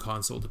together from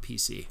console to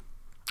PC.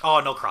 Oh,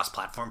 no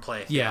cross-platform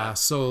play. Yeah,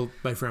 so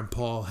my friend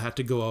Paul had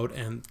to go out,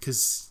 and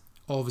because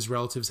all of his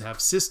relatives have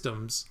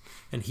systems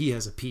and he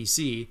has a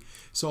PC,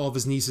 so all of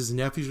his nieces and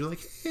nephews are like,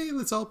 hey,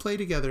 let's all play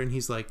together, and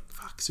he's like,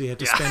 fuck. So he had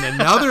to spend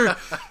another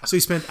so he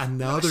spent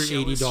another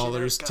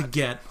 $80 to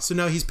get, so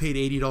now he's paid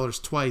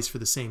 $80 twice for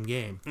the same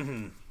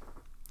game,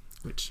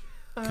 which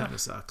kind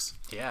of sucks.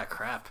 Yeah,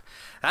 crap.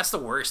 That's the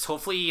worst.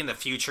 Hopefully in the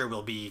future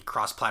we'll be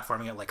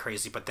cross-platforming it like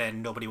crazy, but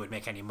then nobody would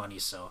make any money,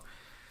 so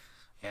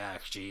yeah,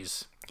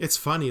 jeez. It's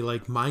funny,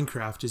 like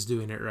Minecraft is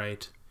doing it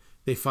right.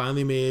 They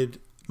finally made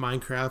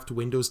Minecraft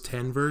Windows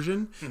 10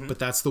 version, but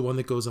that's the one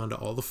that goes onto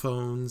all the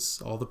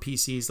phones, all the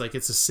PCs. Like,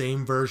 it's the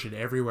same version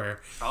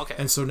everywhere. Okay.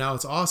 And so now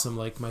it's awesome.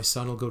 Like, my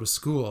son will go to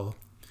school.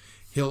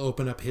 He'll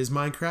open up his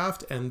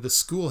Minecraft, and the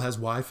school has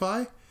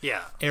Wi-Fi.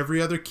 Yeah.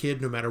 Every other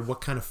kid, no matter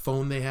what kind of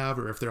phone they have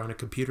or if they're on a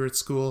computer at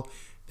school,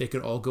 they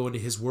could all go into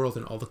his world,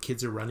 and all the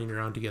kids are running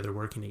around together,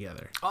 working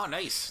together. Oh,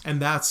 nice. And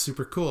that's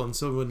super cool. And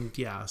so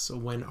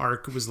when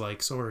Ark was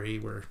like, sorry,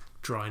 we're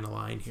drawing a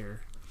line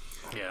here.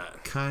 Yeah.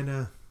 Kind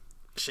of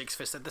Shakes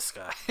fist at the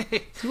sky.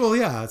 Well,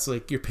 yeah, it's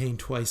like you're paying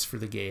twice for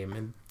the game,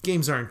 and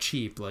games aren't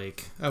cheap.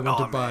 Like, I went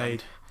to buy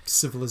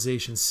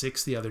Civilization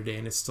 6 the other day,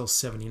 and it's still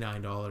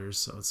 $79,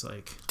 so it's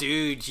like...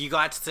 Dude, you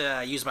got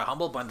to use my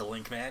Humble Bundle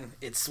link, man.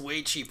 It's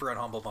way cheaper on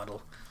Humble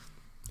Bundle.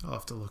 I'll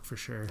have to look for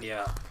sure.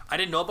 Yeah. I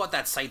didn't know about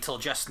that site till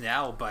just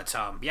now, but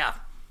yeah,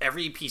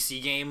 every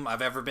PC game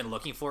I've ever been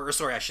looking for, or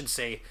sorry, I should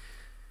say,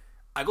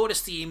 I go to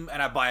Steam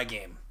and I buy a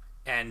game.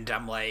 And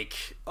I'm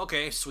like,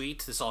 okay, sweet,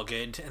 this is all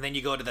good. And then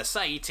you go to the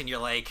site and you're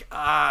like,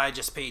 I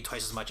just paid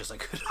twice as much as I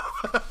could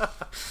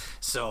have.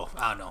 So,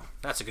 I don't know.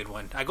 That's a good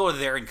one. I go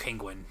there in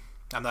Kinguin.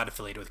 I'm not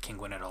affiliated with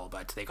Kinguin at all,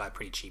 but they got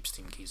pretty cheap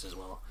Steam keys as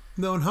well.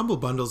 No, and Humble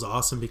Bundle's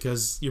awesome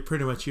because you're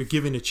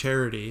giving to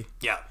charity.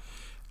 Yeah.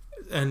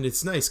 And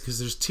it's nice because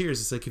there's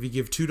tiers. It's like, if you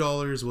give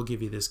 $2, we'll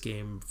give you this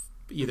game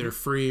either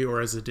free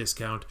or as a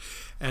discount.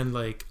 And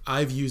like,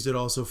 I've used it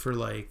also for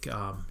like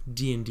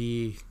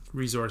D&D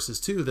resources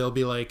too. They'll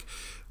be like,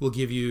 we'll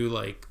give you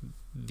like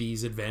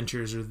these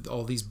adventures or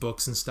all these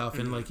books and stuff,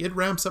 and like it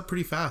ramps up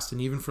pretty fast,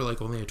 and even for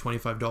like only a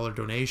 $25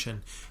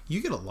 donation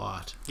you get a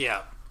lot.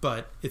 Yeah,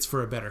 but it's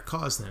for a better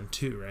cause then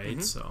too,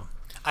 right? So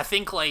I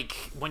think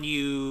like when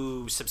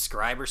you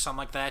subscribe or something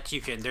like that,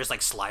 there's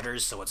like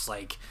sliders, so it's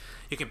like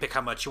you can pick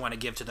how much you want to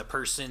give to the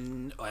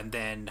person and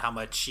then how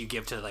much you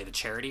give to like the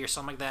charity or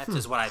something like that.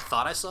 Is what I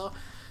thought I saw.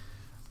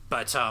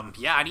 But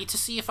yeah, I need to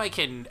see if I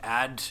can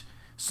add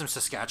some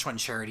Saskatchewan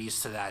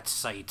charities to that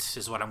site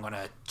is what I'm going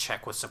to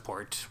check with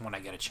support when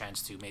I get a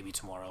chance to, maybe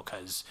tomorrow,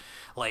 because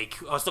like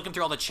I was looking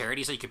through all the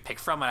charities that you could pick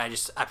from,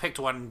 and I picked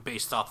one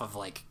based off of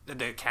like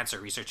the Cancer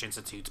Research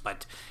Institute,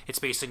 but it's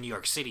based in New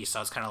York City, so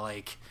it's kind of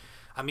like,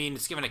 I mean,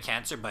 it's given to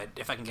cancer, but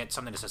if I can get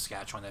something to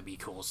Saskatchewan, that'd be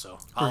cool. So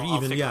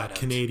I'll figure that out.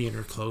 Canadian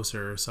or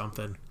closer or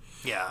something.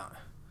 Yeah,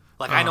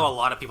 like I know a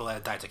lot of people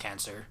that died to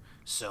cancer,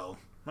 so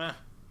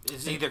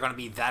it's either going to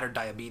be that or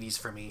diabetes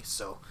for me,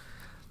 so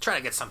try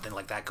to get something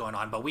like that going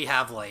on. But we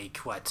have like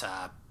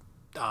the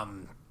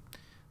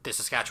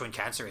Saskatchewan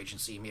Cancer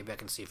Agency. Maybe I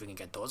can see if we can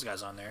get those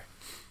guys on there.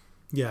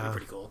 Yeah, that'd be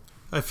pretty cool.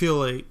 I feel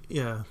like,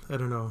 yeah, I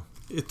don't know.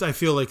 I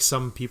feel like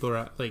some people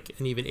are like,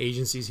 and even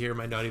agencies here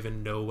might not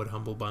even know what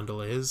Humble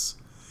Bundle is.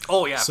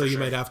 Oh yeah, so you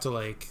might have to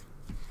like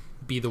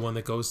be the one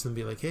that goes to them and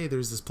be like, hey,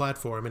 there's this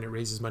platform and it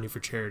raises money for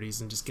charities,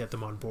 and just get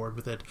them on board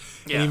with it,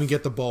 and even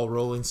get the ball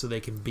rolling so they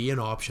can be an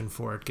option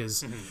for it,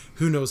 because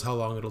who knows how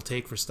long it'll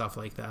take for stuff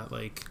like that.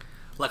 Like,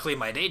 luckily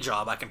my day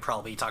job, I can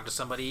probably talk to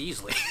somebody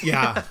easily.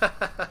 Yeah.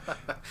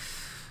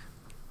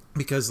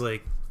 Because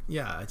like,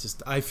 yeah,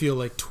 I feel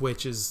like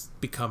Twitch is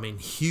becoming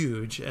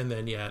huge, and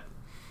then yet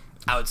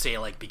I would say it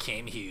like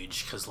became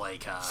huge because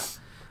like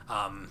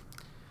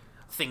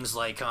things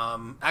like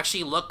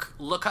actually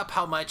look up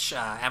how much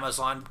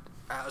Amazon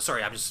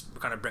sorry, I'm just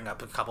gonna bring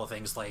up a couple of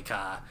things like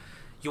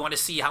you want to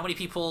see how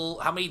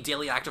many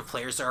daily active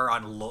players there are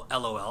on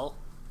LOL,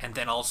 and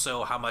then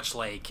also how much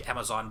like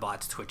Amazon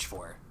bought Twitch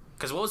for,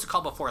 because what was it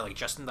called before, like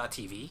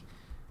Justin.tv?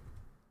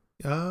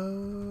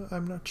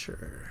 I'm not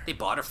sure. They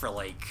bought it for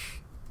like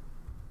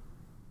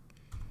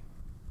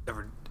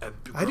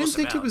I didn't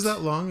think it was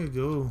that long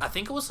ago. I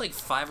think it was like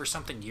 5 or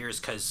something years,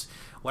 because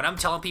when I'm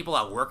telling people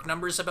at work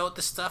numbers about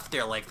this stuff,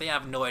 they're like, they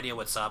have no idea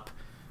what's up,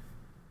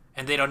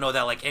 and they don't know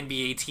that like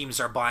NBA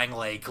teams are buying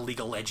like League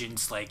of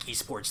Legends like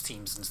esports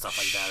teams and stuff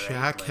like that.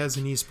 Shaq right? Like, has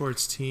an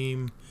esports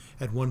team.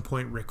 At one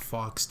point, Rick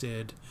Fox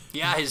did.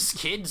 Yeah, his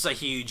kid's a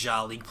huge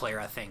league player,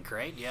 I think,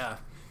 right? Yeah.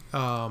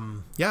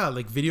 Yeah,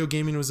 like video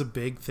gaming was a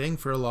big thing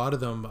for a lot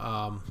of them.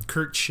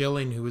 Kurt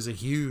Schilling, who was a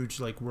huge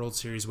like World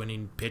Series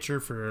winning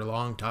pitcher for a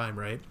long time,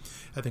 right?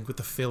 I think with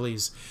the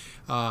Phillies.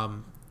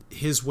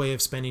 His way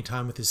of spending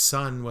time with his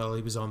son while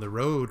he was on the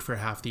road for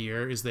half the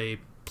year is they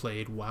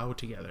played WoW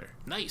together.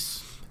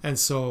 Nice. And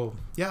so,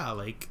 yeah,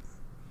 like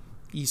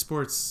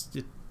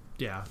esports,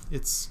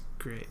 it's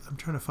great. I'm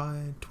trying to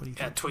find 20.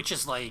 Yeah, Twitch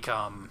is like,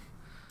 I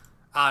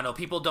don't know,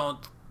 people don't,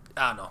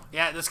 I don't know.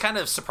 Yeah, it's kind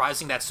of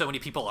surprising that so many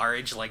people our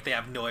age, like, they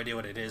have no idea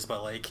what it is,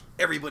 but, like,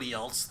 everybody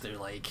else, they're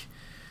like,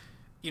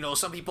 you know,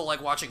 some people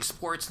like watching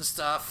sports and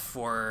stuff,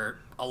 or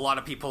a lot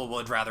of people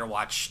would rather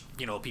watch,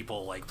 you know,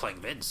 people, like, playing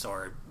vids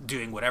or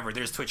doing whatever.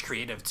 There's Twitch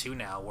Creative, too,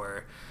 now,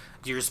 where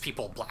there's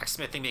people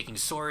blacksmithing, making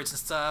swords and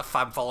stuff.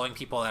 I'm following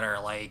people that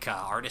are, like,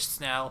 artists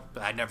now.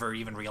 I never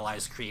even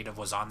realized Creative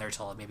was on there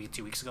till maybe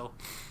 2 weeks ago.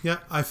 Yeah,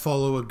 I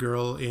follow a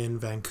girl in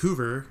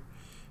Vancouver.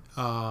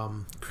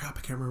 Crap,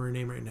 I can't remember her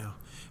name right now.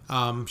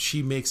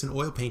 She makes an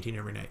oil painting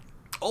every night.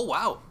 Oh,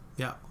 wow.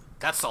 Yeah.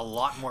 That's a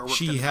lot more work.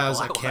 She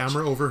has a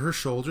camera over her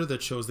shoulder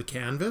that shows the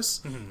canvas.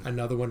 Mm-hmm.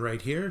 Another one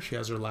right here. She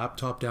has her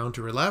laptop down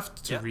to her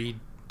left to read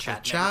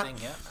chat.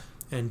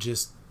 And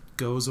just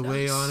goes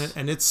away on it.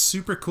 And it's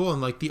super cool.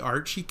 And like the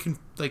art she can,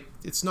 like,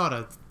 it's not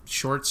a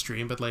short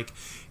stream, but like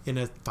in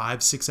a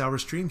 5-6 hour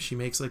stream, she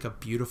makes like a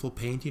beautiful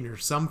painting or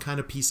some kind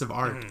of piece of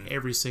art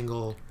every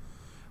single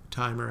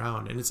time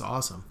around, and it's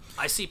awesome.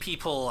 I see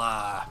people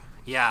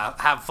Yeah,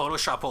 have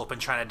Photoshop open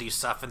trying to do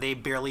stuff, and they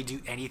barely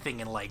do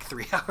anything in like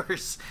 3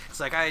 hours. It's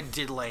like I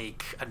did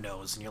like a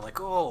nose, and you're like,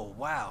 oh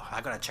wow,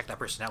 I gotta check that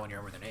person out when you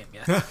remember their name.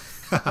 Yeah.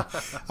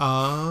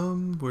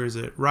 Where is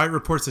it? Riot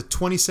reports that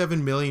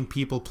 27 million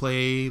people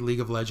play League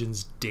of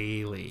Legends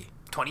daily.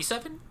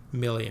 27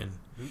 million.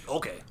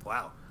 Okay,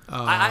 wow.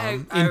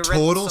 In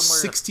total,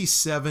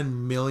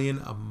 67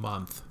 million a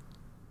month.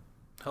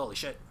 Holy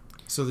shit.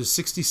 So there's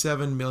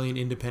 67 million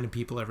independent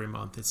people every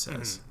month, it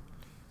says.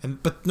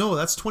 But no,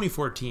 that's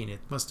 2014. It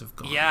must have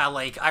gone. Yeah,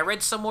 like I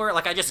read somewhere,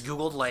 like I just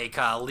googled like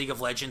League of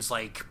Legends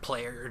like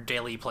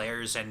daily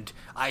players, and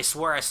I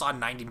swear I saw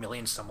 90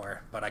 million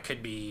somewhere, but I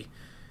could be,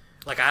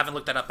 like I haven't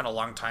looked that up in a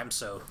long time.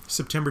 So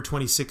September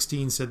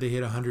 2016 said they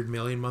hit 100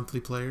 million monthly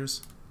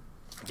players.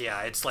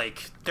 Yeah, it's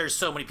like there's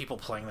so many people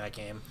playing that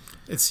game.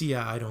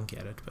 I don't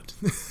get it, but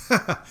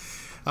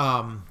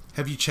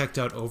have you checked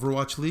out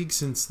Overwatch League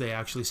since they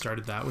actually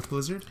started that with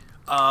Blizzard?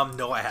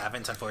 No, I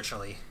haven't,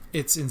 unfortunately.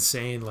 It's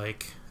insane.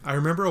 Like, I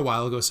remember a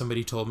while ago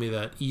somebody told me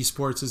that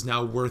esports is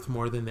now worth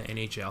more than the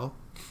NHL.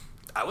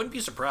 I wouldn't be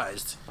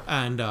surprised.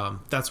 And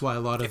that's why a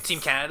lot of... If Team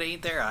Canada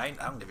ain't there, I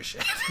don't give a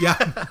shit. Yeah.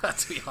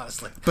 To be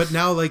honest. But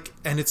now, like,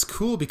 and it's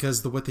cool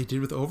because what they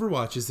did with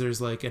Overwatch is there's,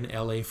 like, an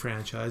LA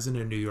franchise and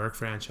a New York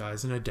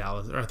franchise and a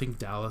Dallas, or I think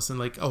Dallas, and,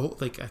 like,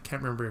 I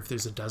can't remember if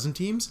there's a dozen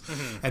teams.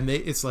 Mm-hmm. And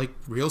it's like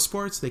real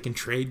sports. They can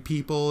trade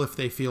people if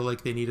they feel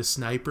like they need a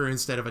sniper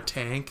instead of a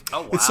tank.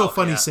 Oh, wow. It's so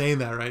funny saying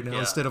that right now. Yeah.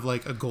 Instead of,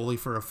 like, a goalie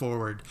for a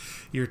forward,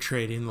 you're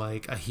trading,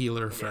 like, a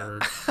healer for...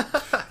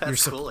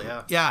 That's cool,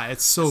 yeah. Yeah,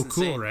 it's so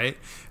cool, right?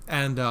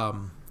 And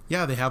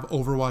they have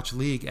Overwatch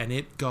League, and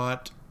it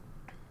got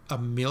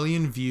 1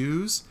 million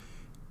views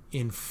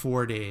in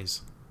 4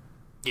 days.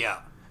 Yeah,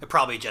 it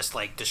probably just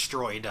like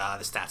destroyed the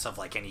stats of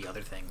like any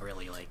other thing,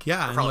 really. Like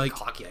and probably like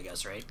hockey, I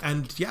guess, right?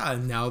 And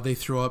and now they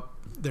throw up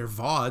their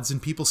VODs,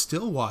 and people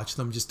still watch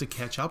them just to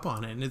catch up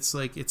on it, and it's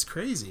like it's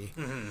crazy.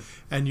 Mm-hmm.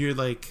 And you're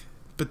like,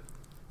 but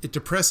it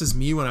depresses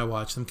me when I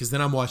watch them because then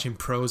I'm watching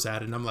pros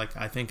at it and I'm like,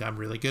 I think I'm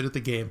really good at the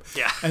game.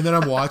 Yeah. And then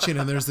I'm watching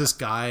and there's this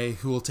guy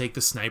who will take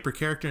the sniper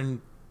character and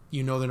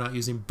they're not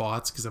using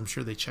bots because I'm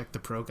sure they check the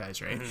pro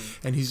guys, right?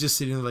 Mm-hmm. And he's just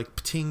sitting there like,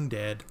 pting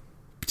dead,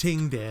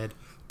 pting dead,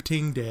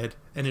 pting dead,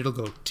 and it'll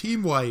go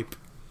team wipe.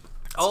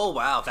 Oh,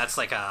 wow. That's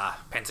like a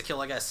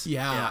pentakill, I guess.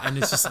 Yeah. And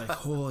it's just like,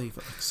 holy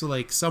fuck. So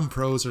like some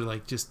pros are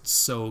like just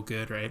so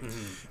good, right?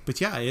 Mm-hmm.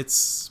 But yeah,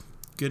 it's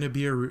going to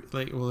be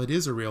it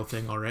is a real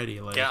thing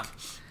already. Like, yeah.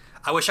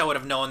 I wish I would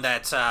have known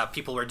that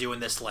people were doing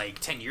this like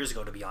 10 years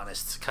ago, to be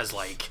honest. Because,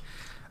 like,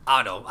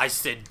 I don't know.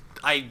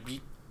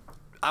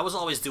 I was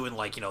always doing,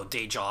 like,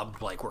 day job,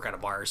 like work at a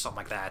bar or something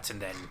like that.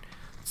 And then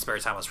spare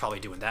time I was probably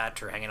doing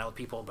that or hanging out with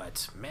people.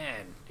 But,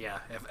 man, yeah,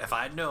 if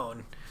I had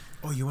known.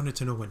 Oh, you wanted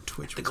to know when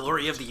Twitch was the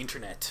glory of the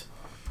internet.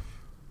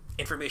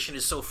 Information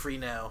is so free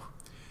now.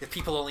 If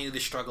people only knew the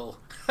struggle.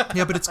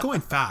 Yeah, but it's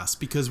going fast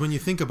because when you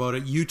think about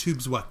it,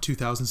 YouTube's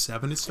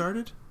 2007 it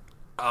started?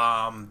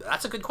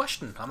 That's a good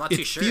question. I'm not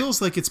too sure. It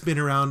feels like it's been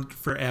around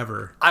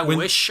forever. I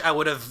wish I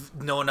would have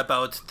known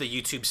about the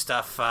YouTube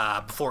stuff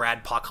before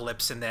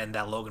Adpocalypse and then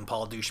that Logan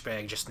Paul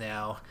douchebag just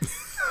now.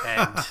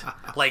 And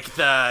like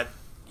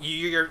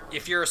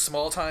if you're a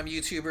small time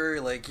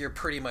YouTuber, like you're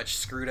pretty much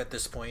screwed at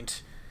this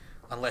point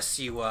unless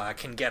you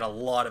can get a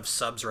lot of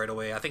subs right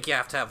away. I think you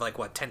have to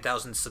have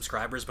 10,000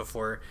 subscribers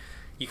before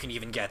you can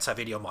even get a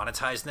video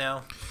monetized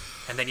now.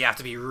 And then you have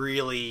to be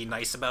really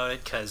nice about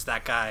it because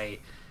that guy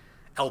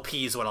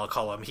LP is what I'll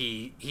call him.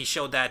 He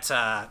showed that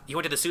he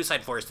went to the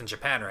suicide forest in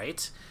Japan,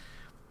 right?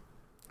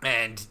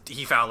 And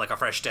he found like a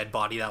fresh dead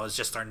body that was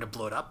just starting to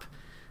bloat up,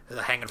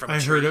 hanging from a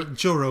tree. I heard it.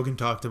 Joe Rogan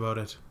talked about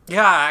it.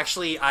 Yeah,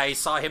 actually, I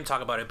saw him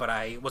talk about it, but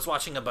I was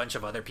watching a bunch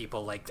of other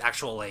people, like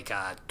actual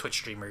Twitch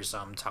streamers,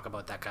 talk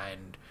about that guy,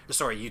 and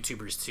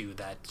YouTubers too,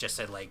 that just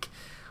said like,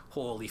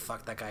 "Holy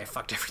fuck, that guy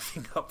fucked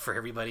everything up for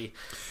everybody."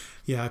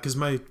 Yeah, because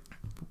my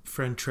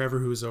friend Trevor,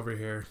 who's over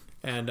here.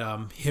 And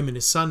him and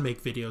his son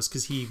make videos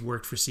because he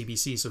worked for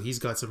CBC, so he's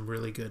got some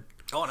really good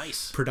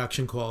nice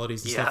production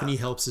qualities and stuff. And he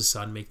helps his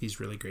son make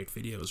these really great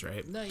videos,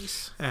 right?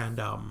 Nice.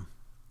 And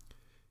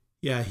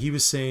he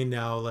was saying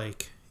now,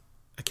 like,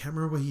 I can't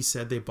remember what he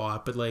said they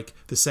bought, but like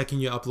the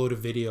second you upload a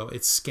video,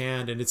 it's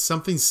scanned, and it's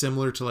something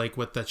similar to like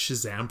what that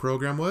Shazam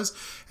program was,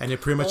 and it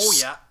pretty much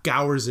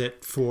scours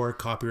it for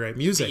copyright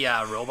music.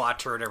 Yeah,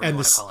 robot or whatever you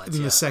want to call it.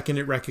 And the second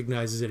it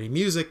recognizes any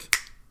music,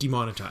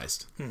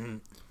 demonetized. Mm-hmm.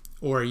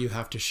 Or you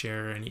have to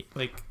share any,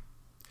 like,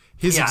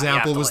 his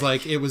example was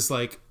like, it was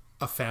like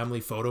a family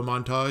photo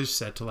montage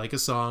set to like a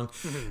song.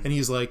 Mm-hmm. And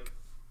he's like,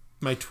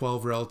 my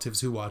 12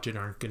 relatives who watch it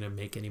aren't going to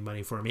make any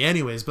money for me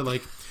anyways. But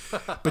like,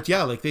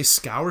 like they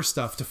scour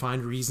stuff to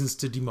find reasons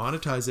to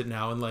demonetize it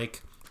now. And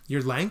like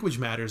your language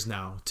matters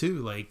now too.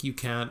 Like you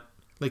can't,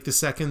 like the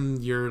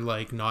second you're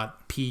like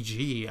not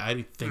PG,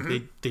 I think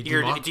they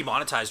you're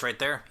demonetized right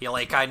there. Yeah.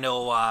 Like I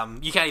know,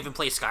 you can't even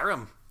play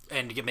Skyrim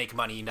and you can make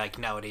money like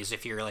nowadays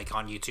if you're like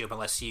on YouTube,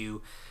 unless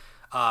you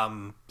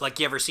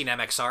you ever seen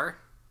MXR?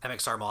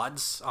 MXR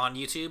Mods on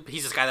YouTube.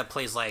 He's this guy that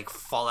plays like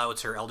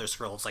Fallout or Elder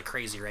Scrolls like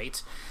crazy,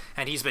 right?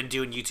 And he's been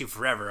doing YouTube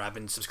forever. I've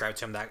been subscribed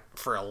to him that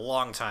for a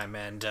long time,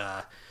 and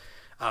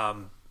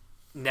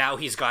now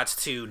he's got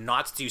to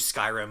not do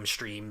Skyrim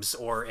streams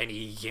or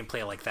any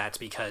gameplay like that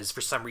because for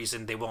some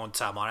reason they won't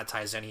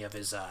monetize any of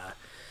his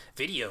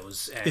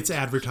videos. And it's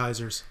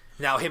advertisers.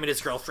 Now him and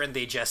his girlfriend,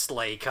 they just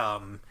like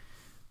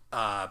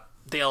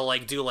they'll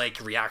like do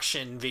like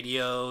reaction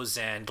videos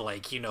and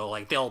like, you know,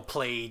 like they'll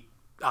play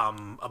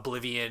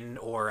Oblivion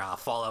or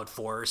Fallout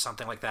 4 or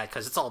something like that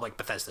because it's all like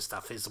Bethesda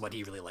stuff is what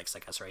he really likes, I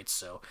guess, right?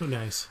 So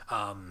nice.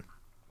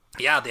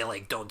 Yeah, they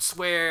like don't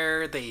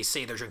swear. They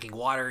say they're drinking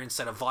water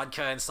instead of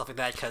vodka and stuff like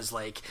that. Because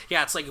like,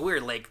 yeah, it's like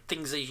weird. Like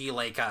things that you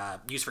like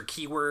use for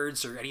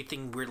keywords or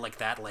anything weird like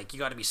that. Like you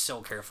got to be so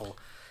careful,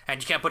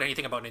 and you can't put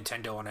anything about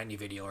Nintendo on any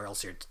video, or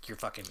else you're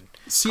fucking.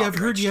 See, I've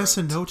heard yes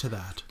and no to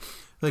that.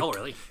 Like, oh,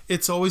 really?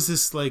 It's always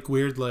this like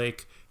weird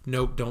like.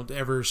 Nope, don't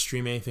ever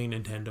stream anything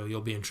Nintendo.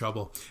 You'll be in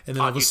trouble. And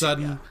then all of a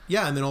sudden,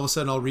 and then all of a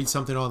sudden I'll read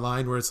something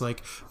online where it's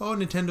like, oh,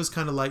 Nintendo's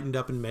kind of lightened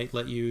up and might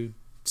let you.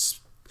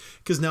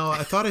 Because now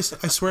I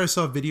swear I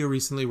saw a video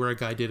recently where a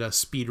guy did a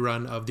speed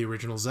run of the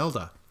original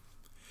Zelda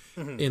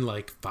in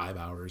like 5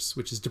 hours,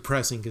 which is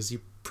depressing because you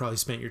probably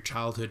spent your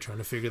childhood trying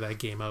to figure that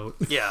game out.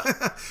 Yeah.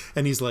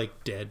 And he's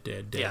like dead.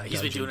 Yeah,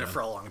 he's been doing it for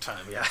a long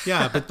time. Yeah.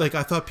 Yeah, but like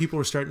I thought people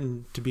were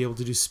starting to be able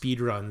to do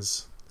speed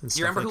runs. And do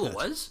you remember like who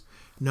it was?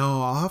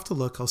 No, I'll have to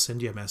look. I'll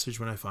send you a message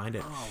when I find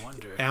it. Oh, I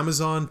wonder.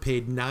 Amazon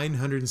paid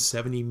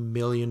 $970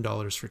 million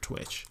for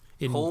Twitch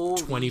in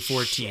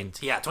 2014.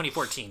 Shit. Yeah,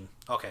 2014.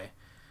 Okay.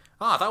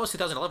 Oh, I thought it was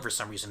 2011 for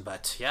some reason,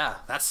 but yeah,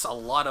 that's a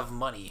lot of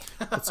money.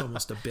 That's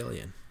almost $1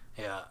 billion.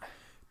 Yeah.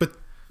 But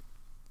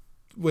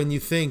when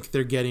you think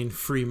they're getting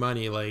free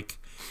money, like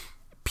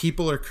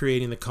people are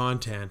creating the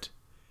content,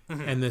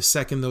 and the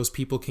second those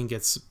people can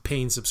get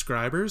paying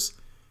subscribers,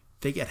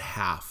 they get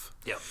half.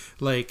 Yeah.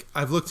 Like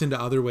I've looked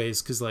into other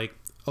ways because like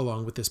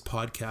along with this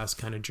podcast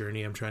kind of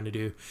journey I'm trying to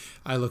do,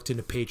 I looked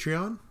into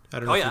Patreon. I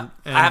don't know. Oh yeah,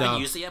 I haven't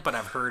used it yet, but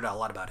I've heard a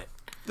lot about it.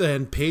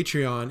 Then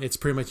Patreon, it's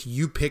pretty much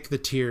you pick the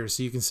tier,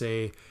 so you can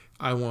say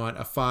I want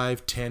a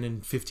 $5, $10,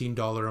 and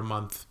 $15 a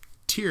month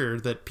tier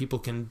that people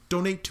can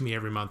donate to me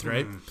every month,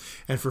 right?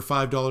 And for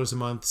 $5 a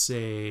month,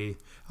 say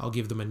I'll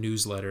give them a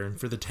newsletter, and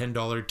for the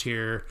 $10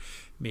 tier,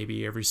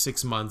 maybe every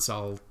 6 months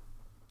I'll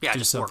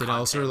do something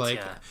else, or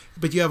like,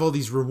 but you have all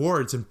these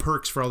rewards and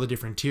perks for all the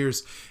different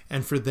tiers,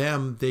 and for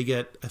them they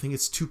get, I think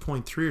it's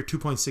 2.3 or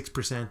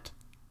 2.6%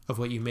 of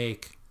what you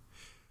make.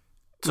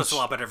 So it's a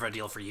lot better of a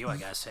deal for you, I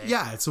guess. Hey?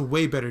 Yeah, it's a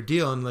way better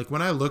deal. And like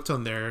when I looked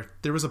on there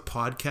was a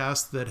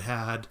podcast that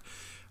had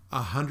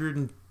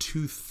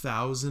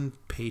 102,000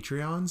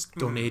 Patreons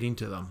donating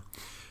to them.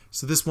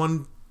 So this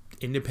one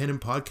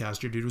independent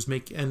podcaster dude was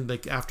making, and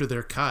like after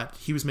their cut,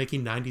 he was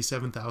making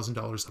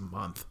 $97,000 a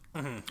month.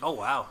 Oh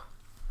wow.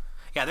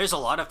 Yeah, there's a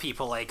lot of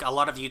people, like a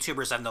lot of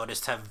YouTubers I've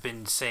noticed have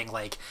been saying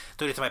like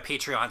donate to my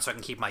Patreon so I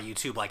can keep my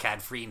YouTube like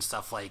ad free and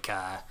stuff. Like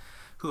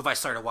who have I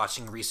started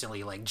watching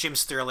recently? Like Jim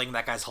Sterling,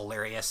 that guy's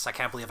hilarious. I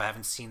can't believe I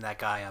haven't seen that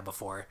guy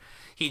before.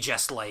 He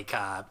just like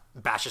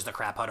bashes the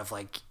crap out of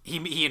like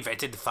he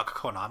invented fuck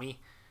Konami,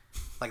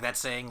 like that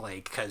saying,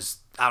 like because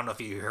I don't know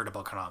if you heard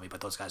about Konami, but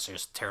those guys are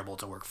just terrible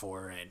to work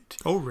for. And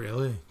oh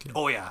really?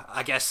 Oh yeah,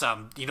 I guess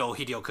you know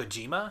Hideo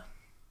Kojima.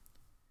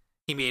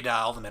 He made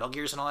all the Metal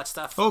Gears and all that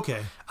stuff.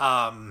 Okay.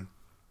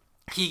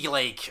 He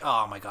like,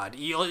 oh my god,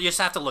 you just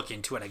have to look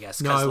into it, I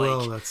guess. No, I like,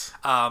 will. That's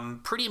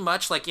pretty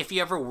much like if you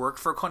ever work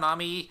for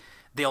Konami,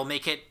 they'll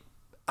make it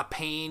a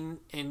pain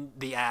in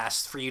the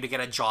ass for you to get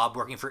a job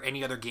working for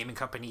any other gaming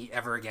company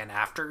ever again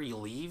after you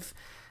leave.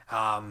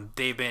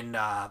 They've been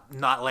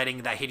not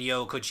letting that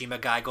Hideo Kojima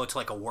guy go to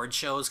like award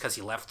shows because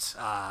he left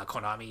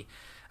Konami.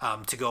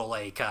 To go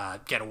like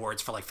get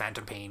awards for like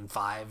Phantom Pain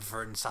 5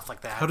 and stuff like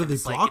that. How do they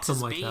block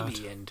them like that?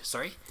 And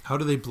sorry, how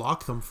do they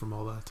block them from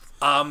all that?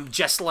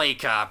 Just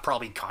like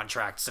probably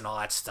contracts and all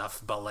that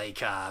stuff. But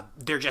like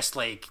they're just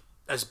like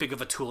as big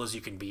of a tool as you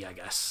can be, I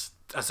guess,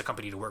 as a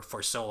company to work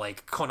for. So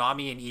like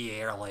Konami and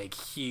EA are like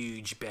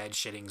huge bad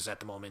shittings at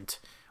the moment.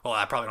 Well,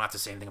 I probably don't have to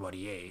say anything about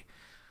EA.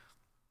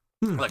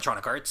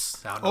 Electronic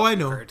Arts. I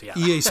know. Yeah.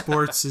 EA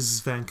Sports is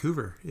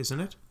Vancouver,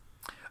 isn't it?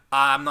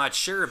 I'm not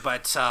sure,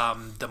 but the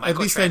microtransactions. At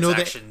least I know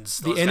that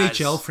the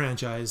NHL guys,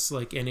 franchise,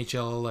 like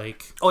NHL,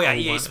 like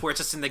EA Sports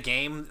is in the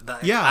game. I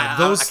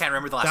can't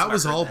remember the last. That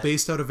was all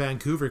based out of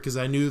Vancouver because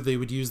I knew they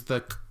would use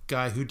the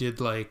guy who did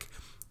like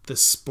the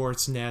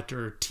Sportsnet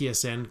or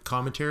TSN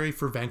commentary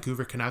for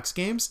Vancouver Canucks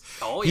games.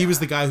 Oh yeah, he was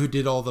the guy who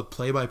did all the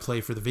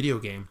play-by-play for the video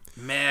game.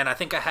 Man, I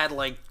think I had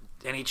like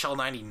NHL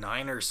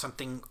 99 or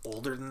something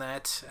older than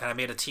that, and I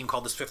made a team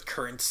called the Swift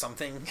Current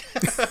something.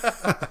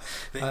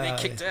 they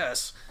kicked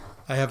ass.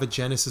 I have a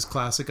Genesis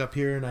Classic up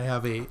here, and I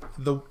have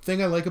the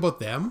thing I like about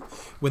them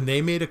when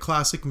they made a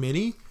Classic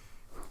Mini.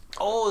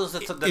 Oh, the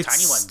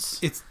tiny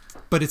ones.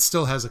 But it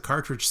still has a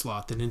cartridge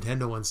slot. The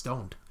Nintendo ones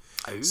don't.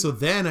 Ooh. So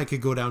then I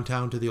could go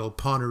downtown to the old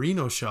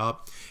Ponerino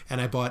shop, and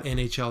I bought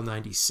NHL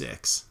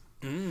 96.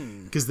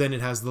 Because then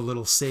it has the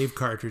little save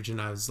cartridge,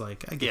 and I was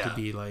like, I get to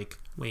be like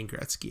Wayne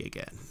Gretzky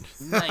again.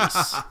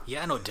 Nice.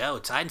 Yeah, no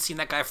doubt. I hadn't seen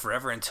that guy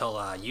forever until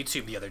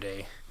YouTube the other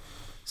day.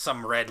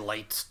 Some red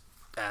light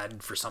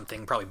ad for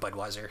something, probably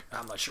Budweiser.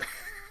 I'm not sure.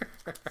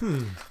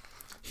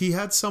 He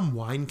had some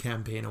wine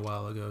campaign a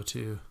while ago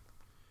too.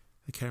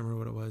 I can't remember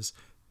what it was.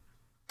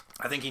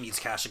 I think he needs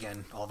cash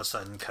again all of a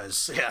sudden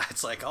because,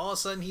 it's like all of a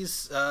sudden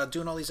he's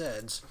doing all these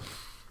ads.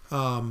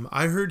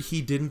 I heard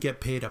he didn't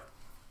get paid up.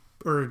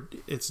 Or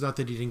it's not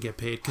that he didn't get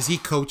paid, because he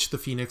coached the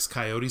Phoenix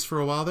Coyotes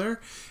for a while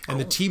there, and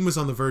the team was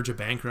on the verge of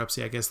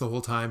bankruptcy, I guess, the whole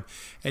time.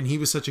 And he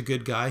was such a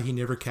good guy, he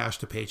never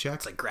cashed a paycheck.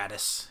 It's like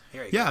gratis.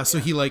 Here you go. So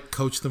he like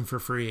coached them for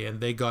free, and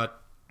they got,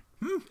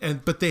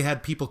 but they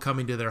had people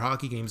coming to their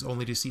hockey games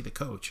only to see the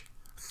coach.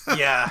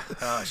 Yeah.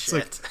 Oh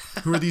shit. It's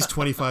like, who are these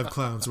 25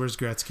 clowns? Where's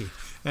Gretzky?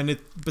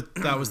 But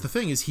that was the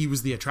thing, is he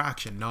was the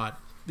attraction,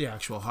 not the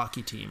actual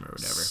hockey team or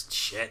whatever.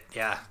 Shit,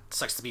 yeah.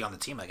 Sucks to be on the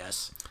team, I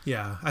guess.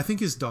 Yeah, I think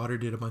his daughter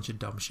did a bunch of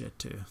dumb shit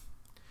too.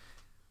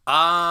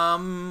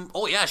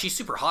 Oh yeah, she's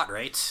super hot,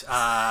 right?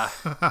 I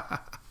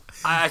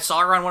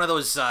saw her on one of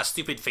those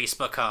stupid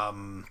Facebook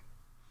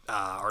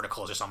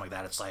articles or something like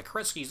that. It's like,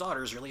 Gretzky's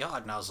daughter is really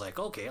hot, and I was like,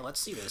 okay, let's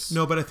see this.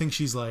 No, but I think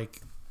she's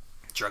like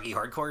druggy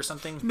hardcore or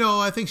something. No,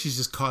 I think she's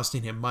just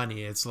costing him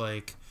money. It's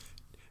like,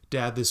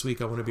 Dad, this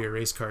week I want to be a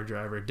race car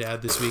driver.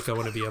 Dad, this week I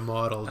want to be a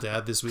model.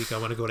 Dad, this week I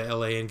want to go to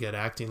LA and get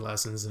acting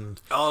lessons. And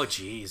oh,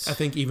 jeez. I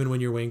think even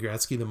when you're Wayne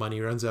Gretzky, the money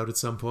runs out at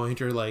some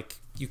point, or like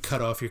you cut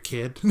off your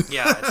kid.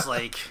 Yeah, it's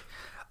like,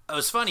 it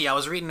was funny. I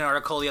was reading an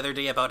article the other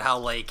day about how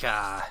like,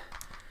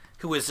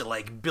 who is it?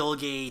 Like Bill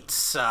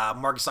Gates,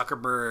 Mark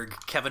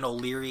Zuckerberg, Kevin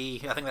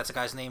O'Leary. I think that's a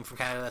guy's name from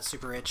Canada that's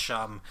super rich.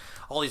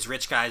 All these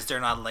rich guys, they're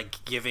not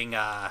like giving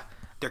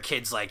their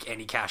kids like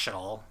any cash at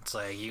all. It's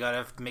like, you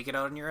gotta make it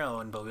out on your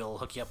own, but we'll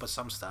hook you up with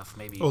some stuff.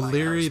 Maybe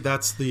O'Leary,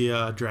 that's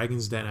the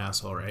Dragon's Den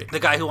asshole, right? The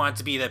guy who wanted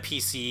to be the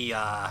PC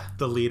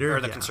the leader,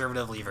 or the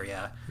conservative leader,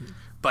 yeah.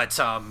 But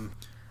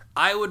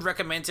I would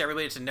recommend to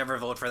everybody to never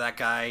vote for that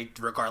guy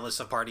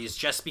regardless of parties,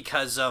 just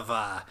because of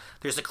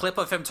there's a clip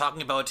of him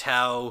talking about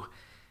how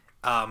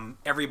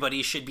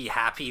everybody should be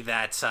happy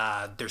that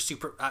they're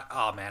super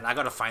oh man, I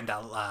gotta find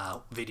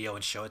that video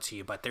and show it to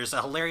you. But there's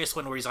a hilarious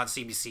one where he's on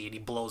CBC and he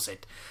blows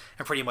it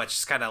and pretty much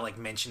just kind of like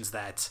mentions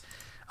that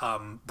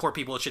poor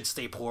people should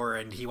stay poor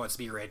and he wants to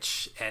be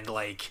rich, and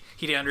like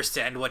he didn't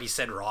understand what he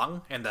said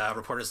wrong, and the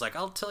reporter's like,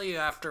 I'll tell you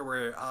after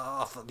we're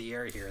off of the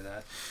air here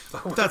that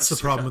that's the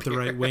problem with the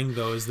right wing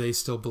though, is they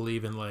still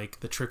believe in like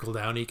the trickle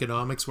down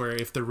economics, where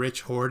if the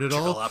rich hoard it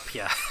all up,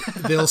 yeah.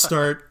 they'll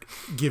start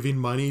giving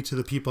money to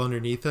the people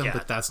underneath them,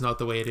 but that's not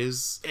the way it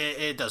is.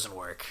 It doesn't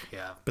work.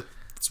 But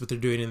that's what they're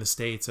doing in the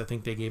States. I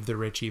think they gave the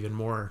rich even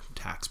more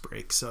tax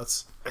breaks. So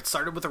it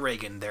started with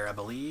Reagan there, I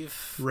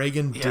believe.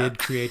 Reagan did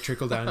create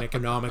trickle down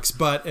economics,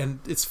 and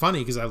it's funny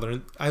because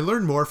I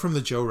learned more from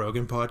the Joe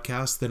Rogan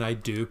podcast than I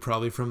do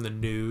probably from the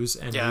news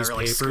and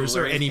newspapers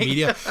or any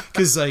media,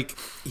 because like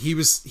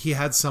he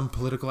had some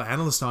political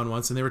analyst on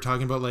once, and they were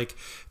talking about like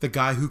the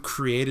guy who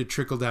created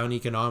trickle down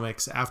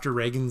economics after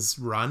Reagan's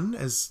run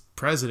as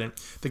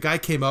president. The guy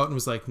came out and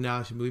was like,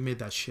 "Nah, we made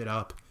that shit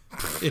up.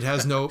 It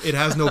has no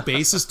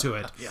basis to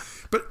it." Yeah.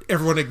 But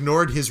everyone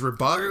ignored his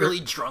rebuttal. We were really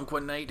drunk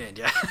one night, and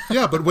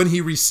yeah, but when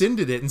he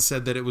rescinded it and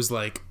said that it was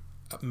like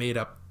made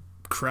up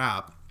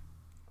crap,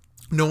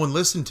 no one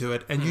listened to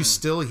it, and you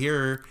still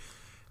hear,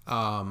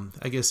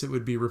 I guess it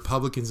would be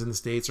Republicans in the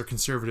States or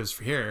conservatives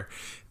for here,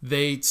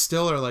 they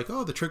still are like,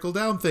 oh, the trickle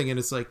down thing, and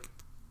it's like,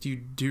 do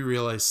you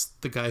realize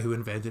the guy who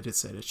invented it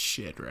said it's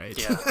shit, right?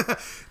 Yeah.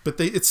 But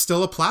it's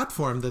still a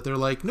platform that they're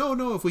like,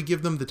 no, if we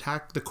give them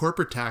the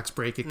corporate tax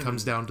break, it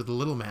comes down to the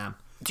little man.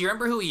 Do you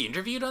remember who he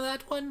interviewed on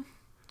that one?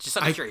 Just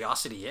out of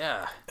curiosity,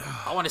 yeah.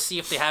 I want to see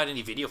if they had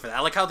any video for that. I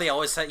like how they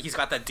always said he's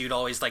got that dude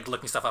always like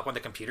looking stuff up on the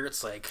computer.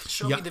 It's like,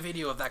 show me the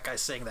video of that guy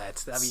saying that.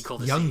 That'd be cool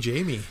to see. Young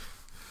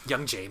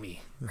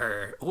Jamie.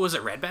 Or who was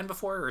it, Red Band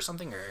before or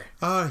something?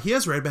 Or he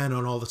has Red Band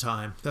on all the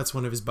time. That's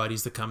one of his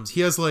buddies that comes.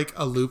 He has like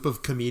a loop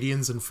of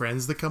comedians and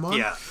friends that come on.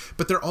 Yeah.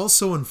 But they're all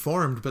so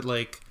informed, but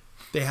like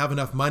they have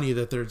enough money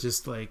that they're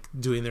just like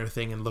doing their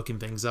thing and looking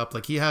things up.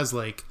 Like he has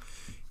like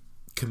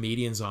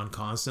comedians on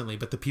constantly,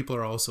 but the people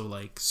are also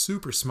like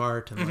super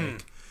smart and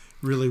like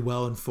really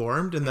well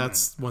informed, and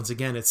that's once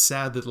again, it's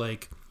sad that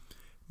like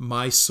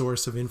my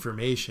source of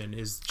information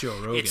is Joe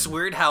Rogan. It's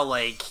weird how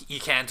like you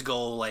can't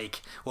go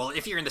like, well,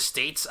 if you're in the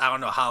States, I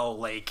don't know how,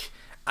 like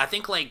I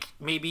think like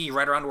maybe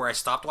right around where I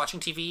stopped watching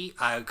TV,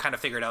 I kind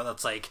of figured out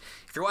that's like,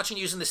 if you're watching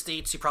news in the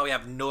States, you probably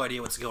have no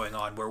idea what's going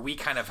on, where we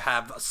kind of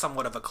have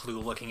somewhat of a clue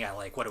looking at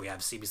like, what do we have,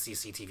 CBC,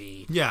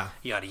 CTV,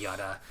 yada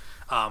yada.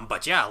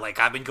 But yeah, like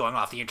I've been going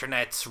off the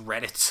internet,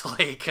 Reddit,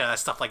 like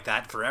stuff like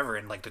that forever,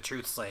 and like the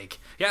truth's like,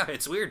 yeah,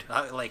 it's weird.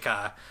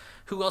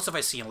 Who else have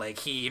I seen? Like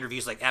he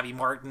interviews like Abby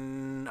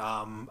Martin.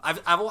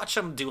 I've watched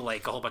him do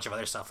like a whole bunch of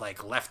other stuff, like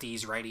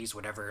lefties, righties,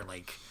 whatever.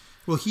 Like,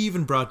 well, he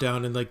even brought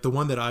down, and like the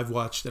one that I've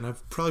watched, and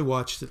I've probably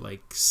watched it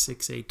like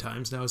 6-8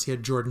 times now, is he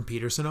had Jordan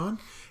Peterson on,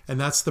 and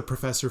that's the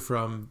professor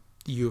from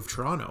U of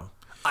Toronto.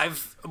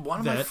 One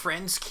of my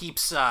friends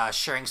keeps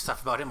sharing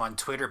stuff about him on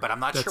Twitter, but I'm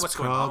not sure what's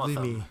going on with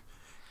him.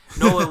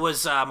 No, it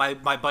was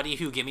my buddy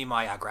who gave me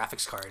my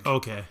graphics card.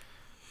 Okay.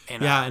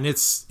 And, and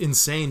it's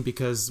insane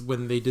because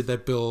when they did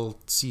that Bill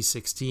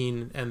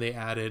C-16 and they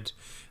added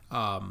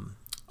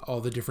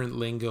all the different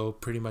lingo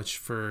pretty much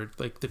for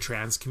like the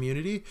trans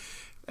community,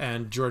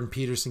 and Jordan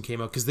Peterson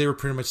came out because they were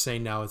pretty much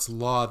saying now it's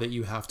law that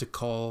you have to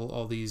call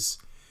all these.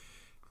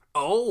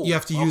 Oh, you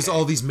have to use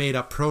all these made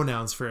up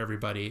pronouns for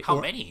everybody.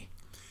 How many?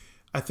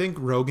 I think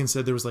Rogan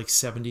said there was like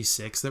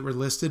 76 that were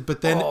listed,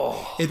 but then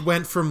it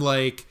went from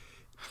like,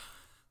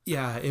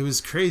 it was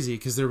crazy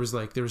because there was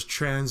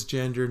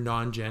transgender,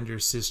 non-gender,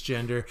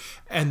 cisgender,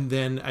 and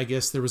then I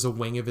guess there was a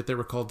wing of it that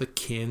were called the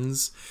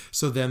kins.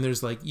 So then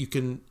there's like, you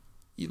can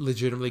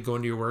legitimately go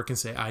into your work and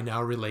say, I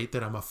now relate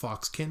that I'm a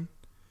foxkin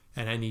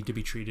and I need to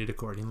be treated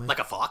accordingly. Like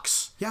a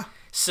fox? Yeah.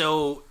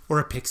 So... Or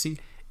a pixie.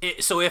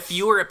 So if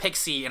you were a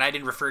pixie and I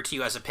didn't refer to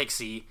you as a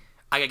pixie,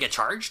 I could get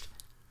charged?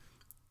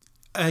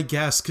 I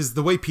guess, because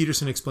the way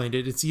Peterson explained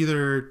it, it's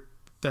either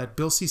that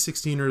Bill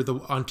C-16 or the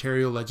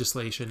Ontario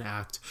Legislation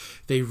Act,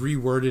 they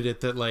reworded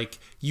it that like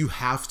you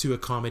have to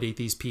accommodate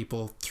these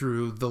people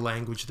through the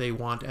language they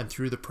want and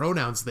through the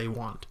pronouns they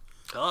want.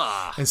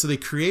 And so they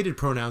created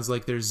pronouns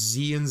like there's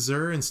Z and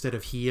Zer instead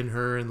of he and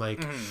her, and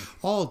like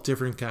all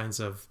different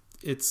kinds of...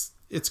 It's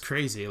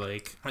crazy.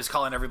 Like, I'm just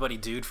calling everybody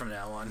dude from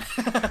now on.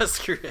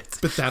 Screw it.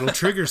 But that'll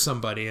trigger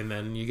somebody and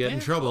then you get in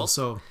trouble. Cool.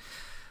 So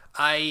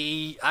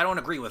I don't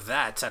agree with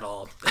that at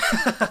all.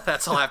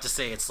 That's all I have to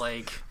say. It's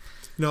like,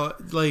 no,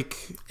 like,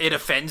 it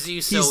offends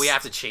you, so we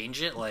have to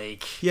change it.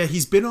 Like, yeah,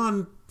 he's been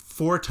on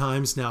 4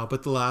 times now,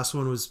 but the last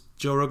one was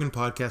Joe Rogan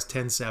Podcast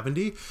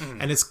 1070,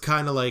 and it's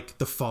kind of like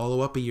the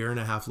follow-up a year and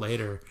a half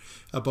later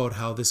about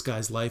how this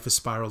guy's life has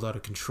spiraled out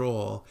of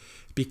control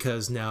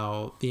because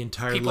now the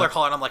entire... People are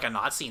calling him like a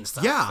Nazi and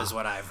stuff, is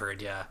what I've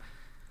heard,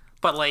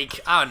 But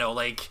like, I don't know,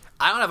 like,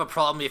 I don't have a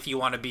problem if you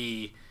want to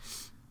be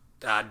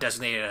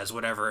designated as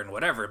whatever and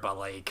whatever, but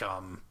like,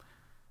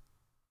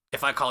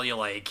 if I call you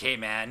like, hey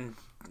man,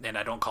 and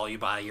I don't call you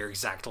by your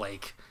exact,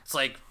 like, it's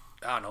like,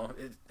 I don't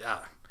know,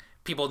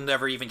 people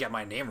never even get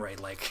my name right,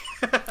 like.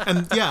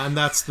 and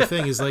that's the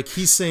thing, is like,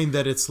 he's saying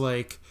that it's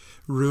like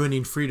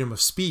ruining freedom of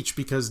speech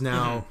because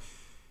now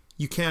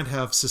you can't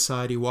have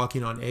society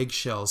walking on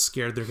eggshells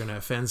scared they're going to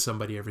offend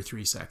somebody every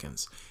 3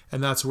 seconds.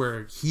 And that's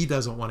where he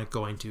doesn't want it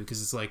going to,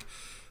 because it's like,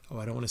 oh,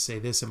 I don't want to say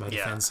this, it might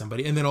offend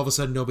somebody. And then all of a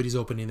sudden nobody's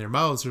opening their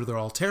mouths or they're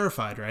all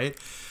terrified, right?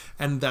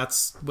 And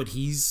that's what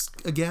he's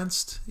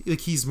against.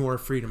 Like, he's more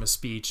freedom of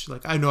speech.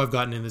 Like, I know I've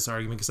gotten in this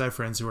argument because I have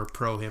friends who are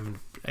pro him and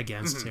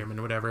against him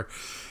and whatever.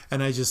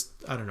 And I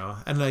don't know.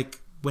 And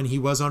like, when he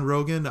was on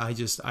Rogan, I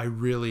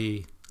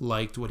really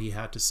liked what he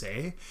had to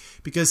say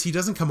because he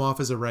doesn't come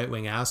off as a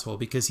right-wing asshole,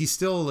 because he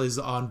still is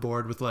on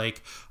board with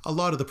like a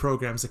lot of the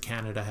programs that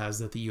Canada has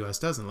that the US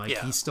doesn't. Like,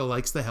 he still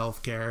likes the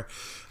healthcare.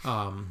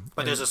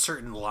 But there's a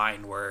certain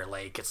line where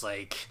like, it's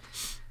like,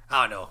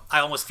 I don't know, I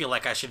almost feel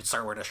like I should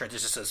start wearing a shirt that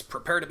just says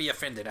prepare to be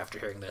offended after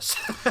hearing this.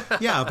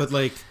 Yeah, but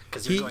like,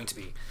 because you're going to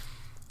be.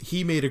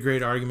 He made a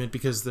great argument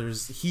because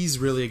he's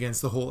really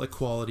against the whole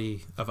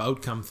equality of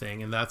outcome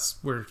thing, and that's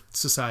where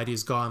society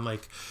has gone.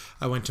 Like,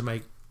 I went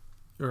to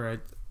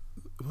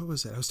what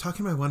was it? I was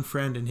talking to my one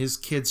friend and his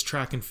kids'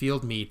 track and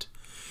field meet.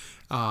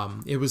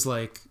 It was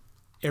like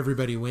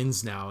everybody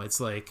wins now. It's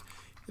like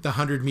the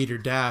 100-meter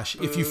dash.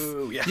 If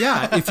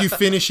you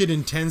finish it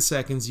in 10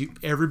 seconds,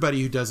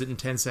 everybody who does it in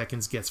 10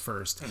 seconds gets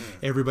first.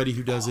 Everybody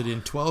who does it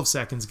in 12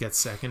 seconds gets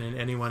second, and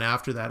anyone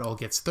after that all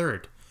gets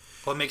third.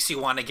 What makes you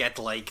want to get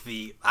like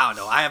I don't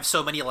know, I have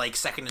so many like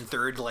second and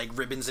third like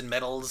ribbons and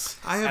medals.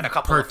 I have and a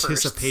couple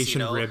participation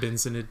of firsts,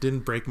 ribbons, and it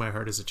didn't break my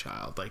heart as a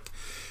child. Like,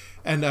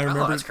 and I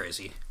remember, that's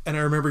crazy. And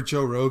I remember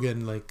Joe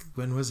Rogan, like,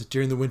 when was it?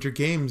 During the Winter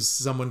Games,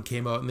 someone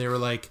came out and they were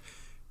like,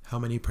 how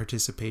many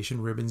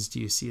participation ribbons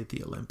do you see at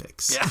the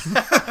Olympics?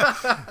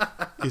 Yeah.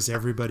 Is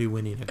everybody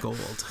winning a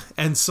gold?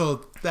 And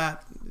so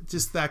that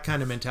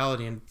kind of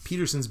mentality, and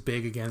Peterson's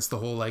big against the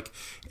whole, like,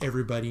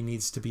 everybody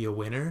needs to be a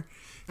winner.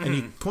 And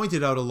he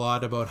pointed out a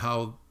lot about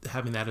how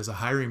having that as a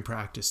hiring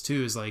practice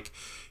too is like,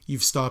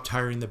 you've stopped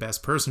hiring the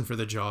best person for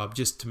the job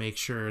just to make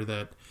sure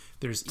that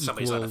there's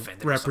equal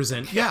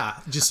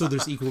just so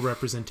there's equal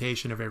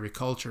representation of every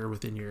culture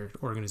within your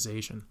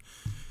organization.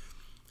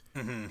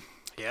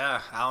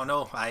 Yeah, I don't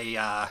know.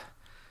 I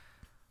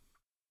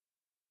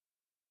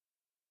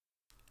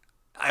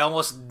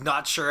almost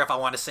not sure if I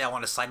want to say I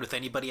want to side with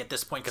anybody at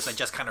this point because I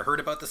just kind of heard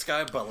about this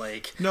guy, but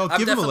like, no,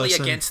 I'm definitely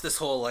against this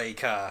whole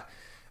like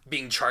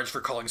being charged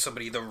for calling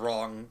somebody the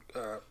wrong.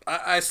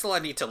 I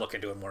need to look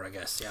into it more, I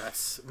guess. Yeah,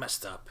 that's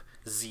messed up.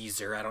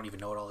 Zer, I don't even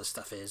know what all this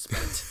stuff is,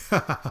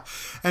 but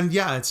and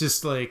yeah, it's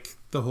just like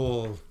the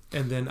whole,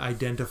 and then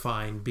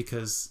identifying,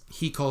 because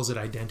he calls it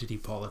identity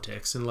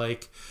politics, and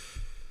like,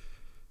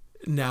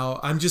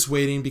 now I'm just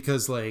waiting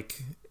because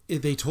like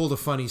they told a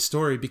funny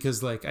story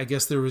because like I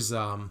guess there was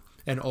an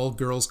all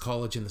girls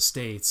college in the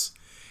States,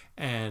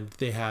 and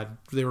they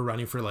were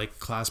running for like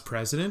class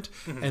president,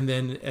 and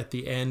then at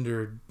the end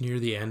or near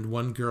the end,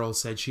 one girl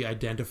said she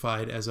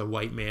identified as a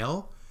white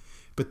male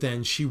but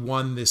then she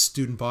won this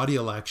student body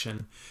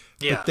election.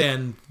 Yeah. But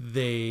then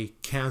they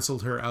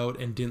canceled her out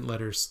and didn't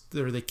let her,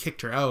 or they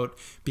kicked her out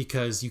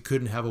because you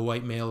couldn't have a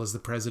white male as the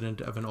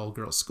president of an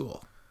all-girls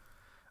school.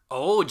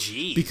 Oh,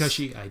 geez. Because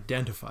she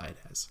identified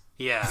as.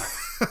 Yeah.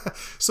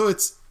 So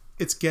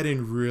it's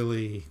getting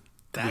really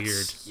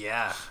weird.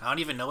 Yeah. I don't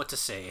even know what to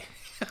say.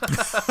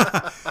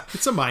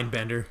 It's a mind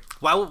bender.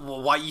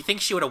 Why you think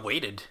she would have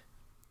waited?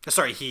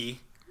 Sorry,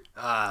 he.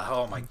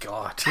 Oh my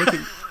god.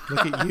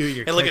 Look at you.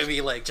 You're and look at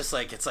me like, just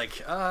like, it's like,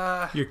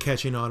 You're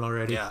catching on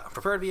already. Yeah,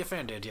 prepare to be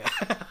offended, yeah.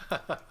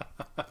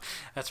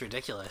 That's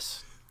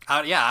ridiculous.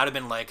 I'd have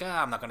been like,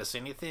 I'm not going to say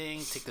anything,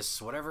 take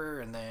this whatever,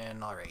 and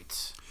then, all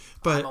right.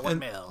 But I'm a white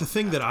male. the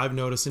thing that I've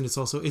noticed, and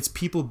it's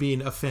people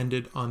being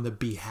offended on the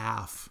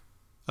behalf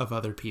of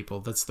other people.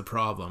 That's the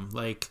problem.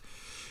 Like,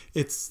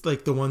 it's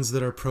like the ones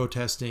that are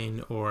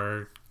protesting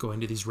or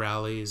going to these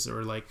rallies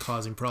or like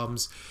causing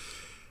problems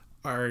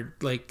are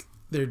like,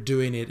 they're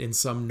doing it in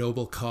some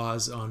noble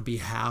cause on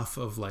behalf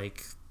of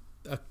like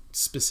a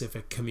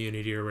specific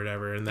community or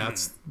whatever, and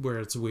that's where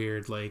it's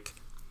weird. Like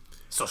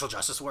social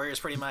justice warriors,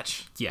 pretty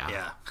much.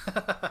 Yeah.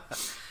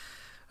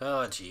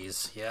 Oh,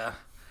 jeez. Yeah.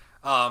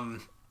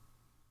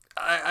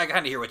 I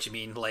kind of hear what you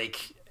mean.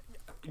 Like,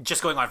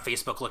 just going on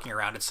Facebook, looking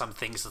around at some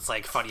things, it's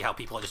like funny how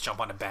people just jump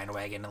on a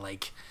bandwagon and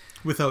like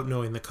without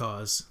knowing the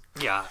cause.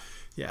 Yeah.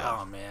 Yeah.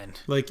 Oh, man.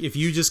 Like, if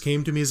you just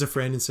came to me as a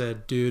friend and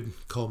said, dude,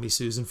 call me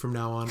Susan from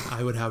now on,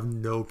 I would have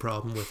no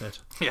problem with it.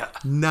 Yeah.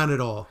 None at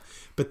all.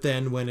 But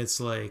then when it's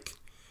like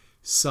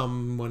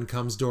someone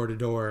comes door to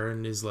door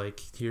and is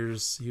like,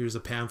 here's a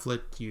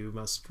pamphlet, you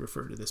must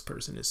refer to this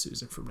person as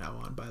Susan from now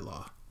on by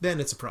law, then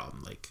it's a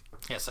problem. Like,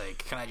 yeah, it's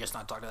like, can I just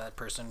not talk to that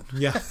person?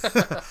 Yeah. I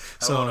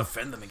don't want to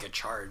offend them and get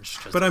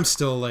charged. But I'm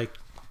still like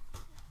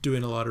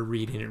doing a lot of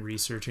reading and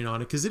researching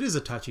on it because it is a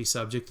touchy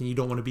subject and you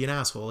don't want to be an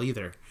asshole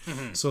either.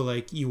 Mm-hmm. So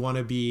like, you want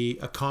to be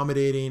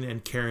accommodating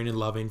and caring and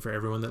loving for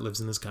everyone that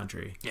lives in this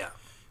country. Yeah.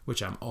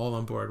 Which I'm all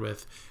on board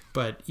with.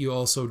 But you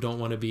also don't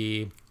want to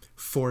be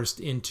forced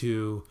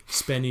into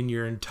spending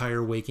your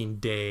entire waking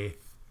day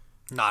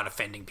not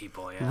offending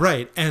people. Yeah.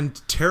 Right.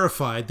 And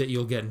terrified that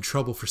you'll get in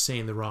trouble for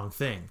saying the wrong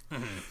thing.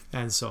 Mm-hmm.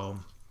 And so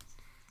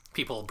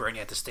people burn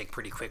you at the stake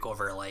pretty quick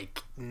over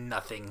like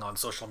nothing on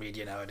social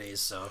media nowadays.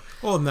 So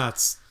well, and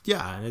that's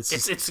and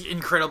it's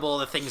incredible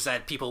the things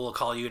that people will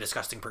call you a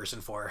disgusting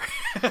person for.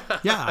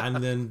 Yeah, and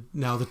then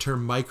now the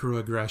term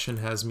microaggression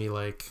has me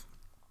like,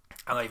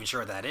 I'm not even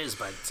sure what that is,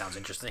 but it sounds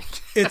interesting.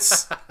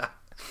 It's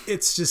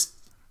just,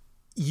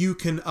 you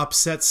can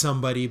upset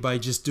somebody by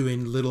just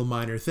doing little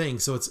minor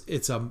things. So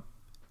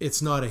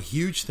it's not a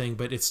huge thing,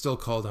 but it's still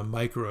called a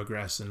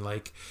microaggression.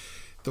 Like,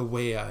 the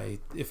way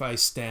if I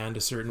stand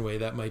a certain way,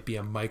 that might be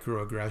a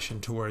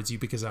microaggression towards you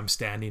because I'm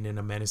standing in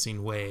a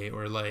menacing way,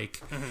 or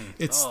like,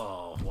 it's,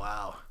 oh,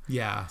 wow.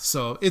 Yeah.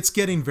 So it's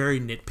getting very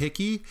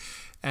nitpicky,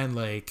 and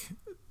like,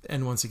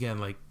 and once again,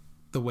 like,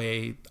 the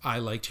way I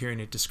liked hearing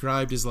it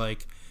described is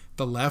like,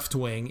 the left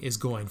wing is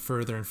going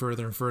further and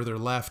further and further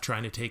left,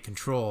 trying to take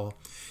control,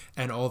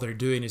 and all they're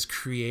doing is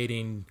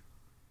creating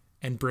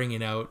and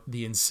bringing out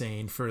the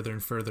insane further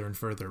and further and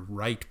further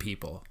right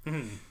people.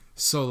 Mm-hmm.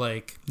 So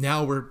like,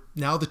 now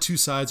the two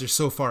sides are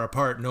so far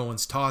apart, no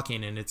one's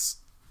talking, and it's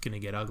gonna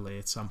get ugly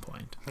at some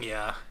point.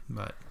 Yeah.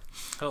 But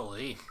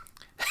holy.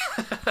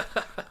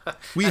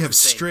 We have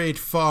strayed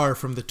far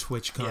from the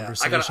Twitch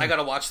conversation. I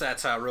gotta watch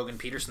that Rogan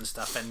Peterson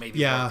stuff and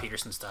maybe more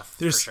Peterson stuff.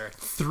 There's for sure.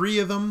 3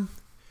 of them.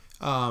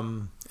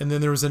 And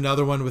then there was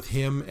another one with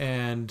him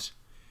and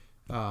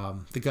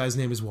the guy's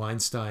name is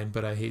Weinstein,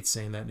 but I hate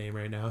saying that name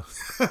right now.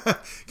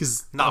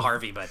 Cause, not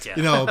Harvey, but yeah.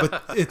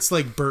 But it's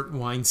like Bert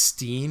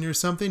Weinstein or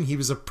something. He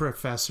was a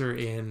professor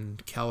in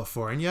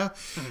California,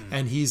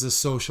 and he's a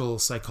social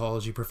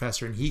psychology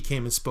professor, and he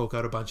came and spoke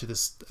out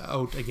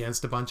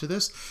against a bunch of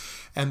this.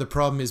 And the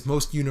problem is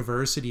most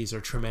universities are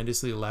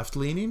tremendously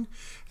left-leaning,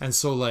 and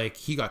so like,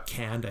 he got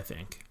canned, I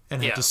think,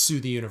 and had to sue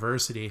the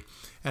university.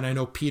 And I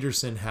know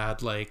Peterson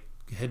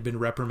had been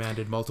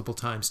reprimanded multiple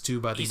times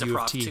too by the He's U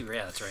a of T. prop too,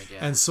 yeah, that's right.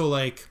 Yeah. And so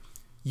like,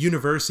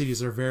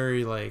 universities are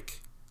very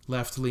like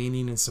left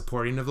leaning and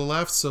supporting of the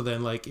left. So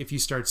then like, if you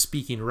start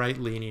speaking right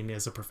leaning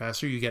as a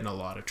professor, you get in a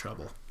lot of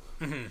trouble.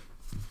 Mm-hmm.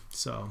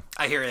 So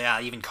I hear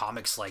even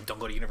comics like don't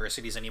go to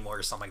universities anymore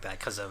or something like that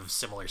because of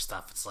similar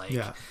stuff. It's like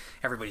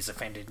everybody's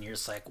offended, and you're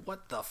just like,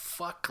 what the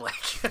fuck?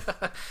 Like,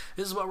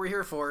 this is what we're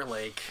here for.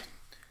 Like,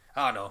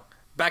 I don't know.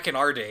 Back in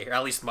our day, or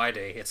at least my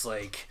day, it's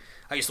like,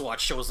 I used to watch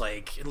shows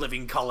like In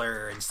Living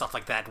Color and stuff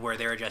like that, where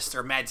they're just,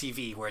 or Mad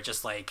TV, where it's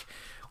just like,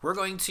 we're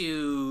going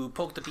to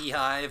poke the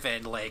beehive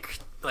and like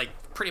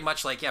pretty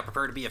much like,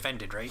 prepare to be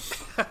offended, right?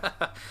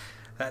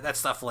 that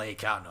stuff,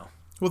 like, I don't know.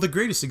 Well, the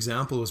greatest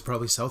example was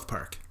probably South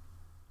Park.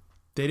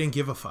 They didn't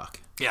give a fuck.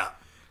 Yeah.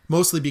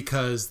 Mostly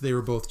because they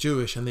were both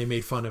Jewish and they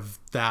made fun of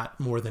that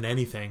more than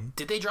anything.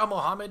 Did they draw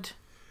Mohammed?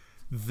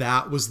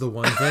 That was the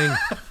one thing.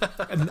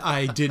 And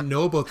I didn't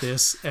know about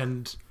this,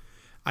 and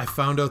I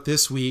found out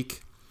this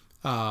week.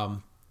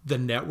 The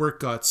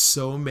network got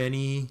so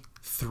many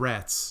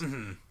threats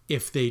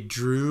if they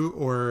drew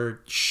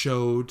or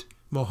showed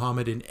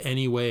Mohammed in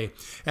any way.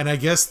 And I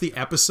guess the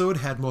episode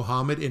had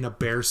Mohammed in a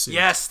bear suit.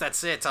 Yes,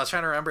 that's it. I was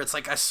trying to remember. It's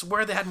like, I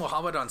swear they had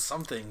Mohammed on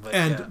something.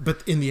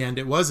 But in the end,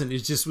 it wasn't. It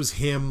just was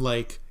him,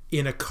 like,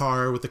 in a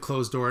car with a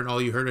closed door, and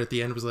all you heard at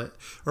the end was like,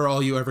 or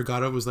all you ever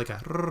got was like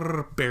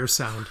a bear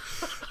sound.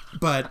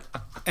 But,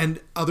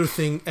 and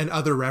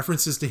other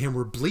references to him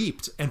were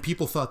bleeped, and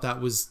people thought that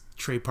was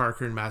Trey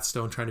Parker and Matt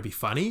Stone trying to be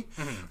funny,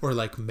 or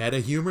like meta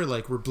humor,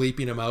 like we're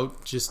bleeping him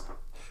out, just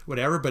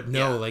whatever. But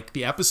no, like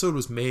the episode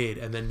was made,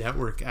 and the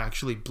network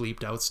actually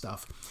bleeped out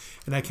stuff.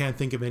 And I can't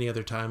think of any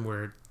other time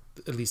where,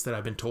 at least that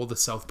I've been told, that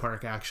South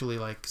Park actually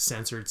like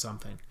censored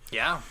something.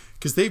 Yeah.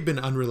 Because they've been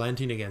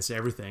unrelenting against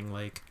everything,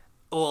 like...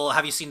 Well,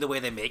 have you seen the way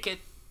they make it?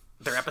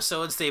 Their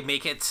episodes, they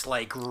make it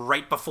like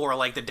right before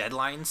like the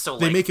deadline, so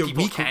like they make it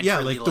people week, can't yeah,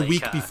 really, like the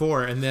week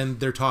before, and then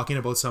they're talking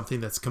about something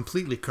that's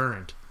completely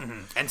current.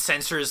 And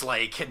censors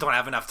like don't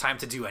have enough time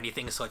to do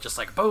anything, so it's just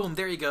like boom,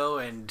 there you go,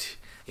 and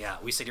yeah,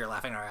 we sit here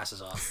laughing our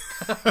asses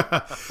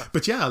off.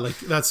 But yeah, like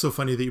that's so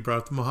funny that you brought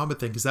up the Muhammad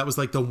thing, because that was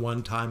like the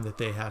one time that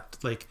they had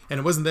like, and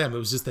it wasn't them, it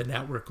was just the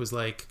network was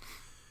like,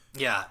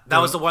 yeah, that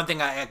was the one thing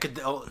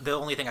the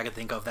only thing I could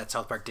think of that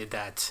South Park did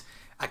that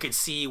I could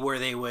see where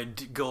they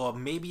would go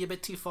maybe a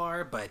bit too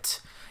far, but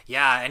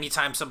yeah,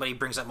 anytime somebody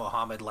brings up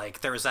Mohammed,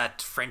 like there was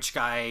that French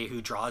guy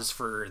who draws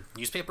for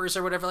newspapers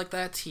or whatever like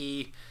that.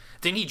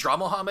 Didn't he draw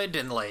Mohammed,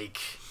 and like,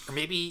 or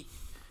maybe...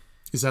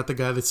 Is that the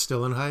guy that's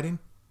still in hiding?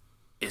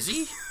 Is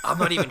he? I'm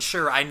not even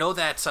sure. I know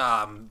that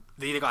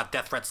they either got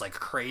death threats like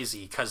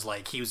crazy because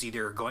like he was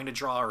either going to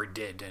draw or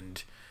did,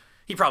 and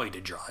he probably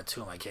did draw it.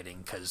 Who am I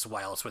kidding? Because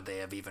why else would they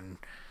have even...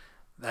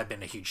 That'd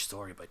been a huge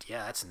story, but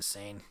yeah, that's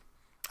insane.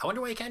 I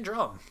wonder why you can't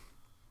draw him.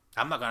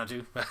 I'm not gonna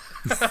do.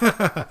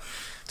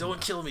 Don't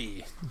kill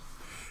me.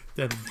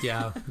 Then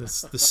yeah,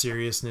 that's the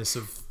seriousness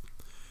of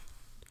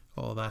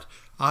all that.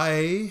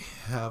 I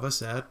have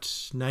us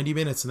at 90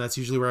 minutes, and that's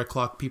usually where I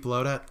clock people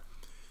out at.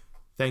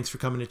 Thanks for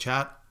coming to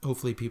chat.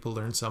 Hopefully people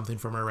learned something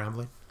from our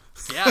rambling.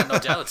 Yeah, no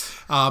doubt.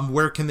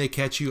 Where can they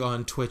catch you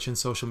on Twitch and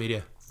social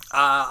media?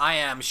 I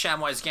am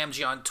Shamwise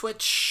Gamgee on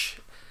Twitch.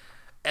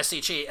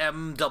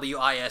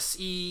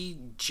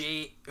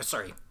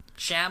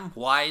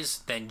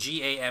 Shamwise, then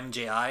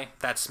Gamji.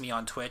 That's me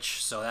on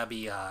Twitch. So that'd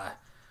be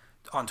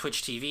on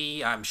Twitch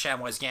TV. I'm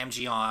Shamwise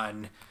Gamgee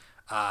on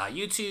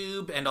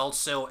YouTube, and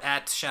also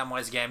at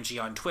Shamwise Gamgee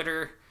on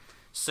Twitter.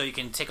 So you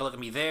can take a look at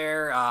me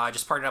there. I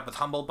just partnered up with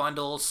Humble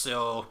Bundle.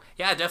 So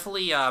yeah,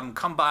 definitely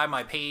come by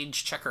my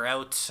page, check her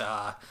out.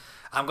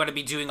 I'm going to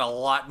be doing a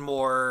lot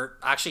more.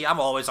 Actually, I'm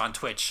always on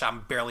Twitch.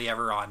 I'm barely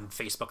ever on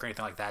Facebook or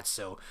anything like that.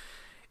 So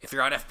if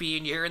you're on FB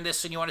and you're hearing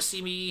this and you want to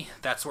see me,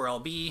 that's where I'll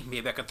be.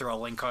 Maybe I can throw a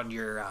link on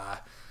your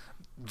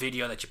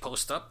video that you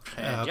post up.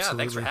 And yeah,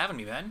 thanks for having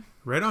me, man.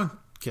 Right on.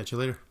 Catch you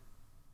later.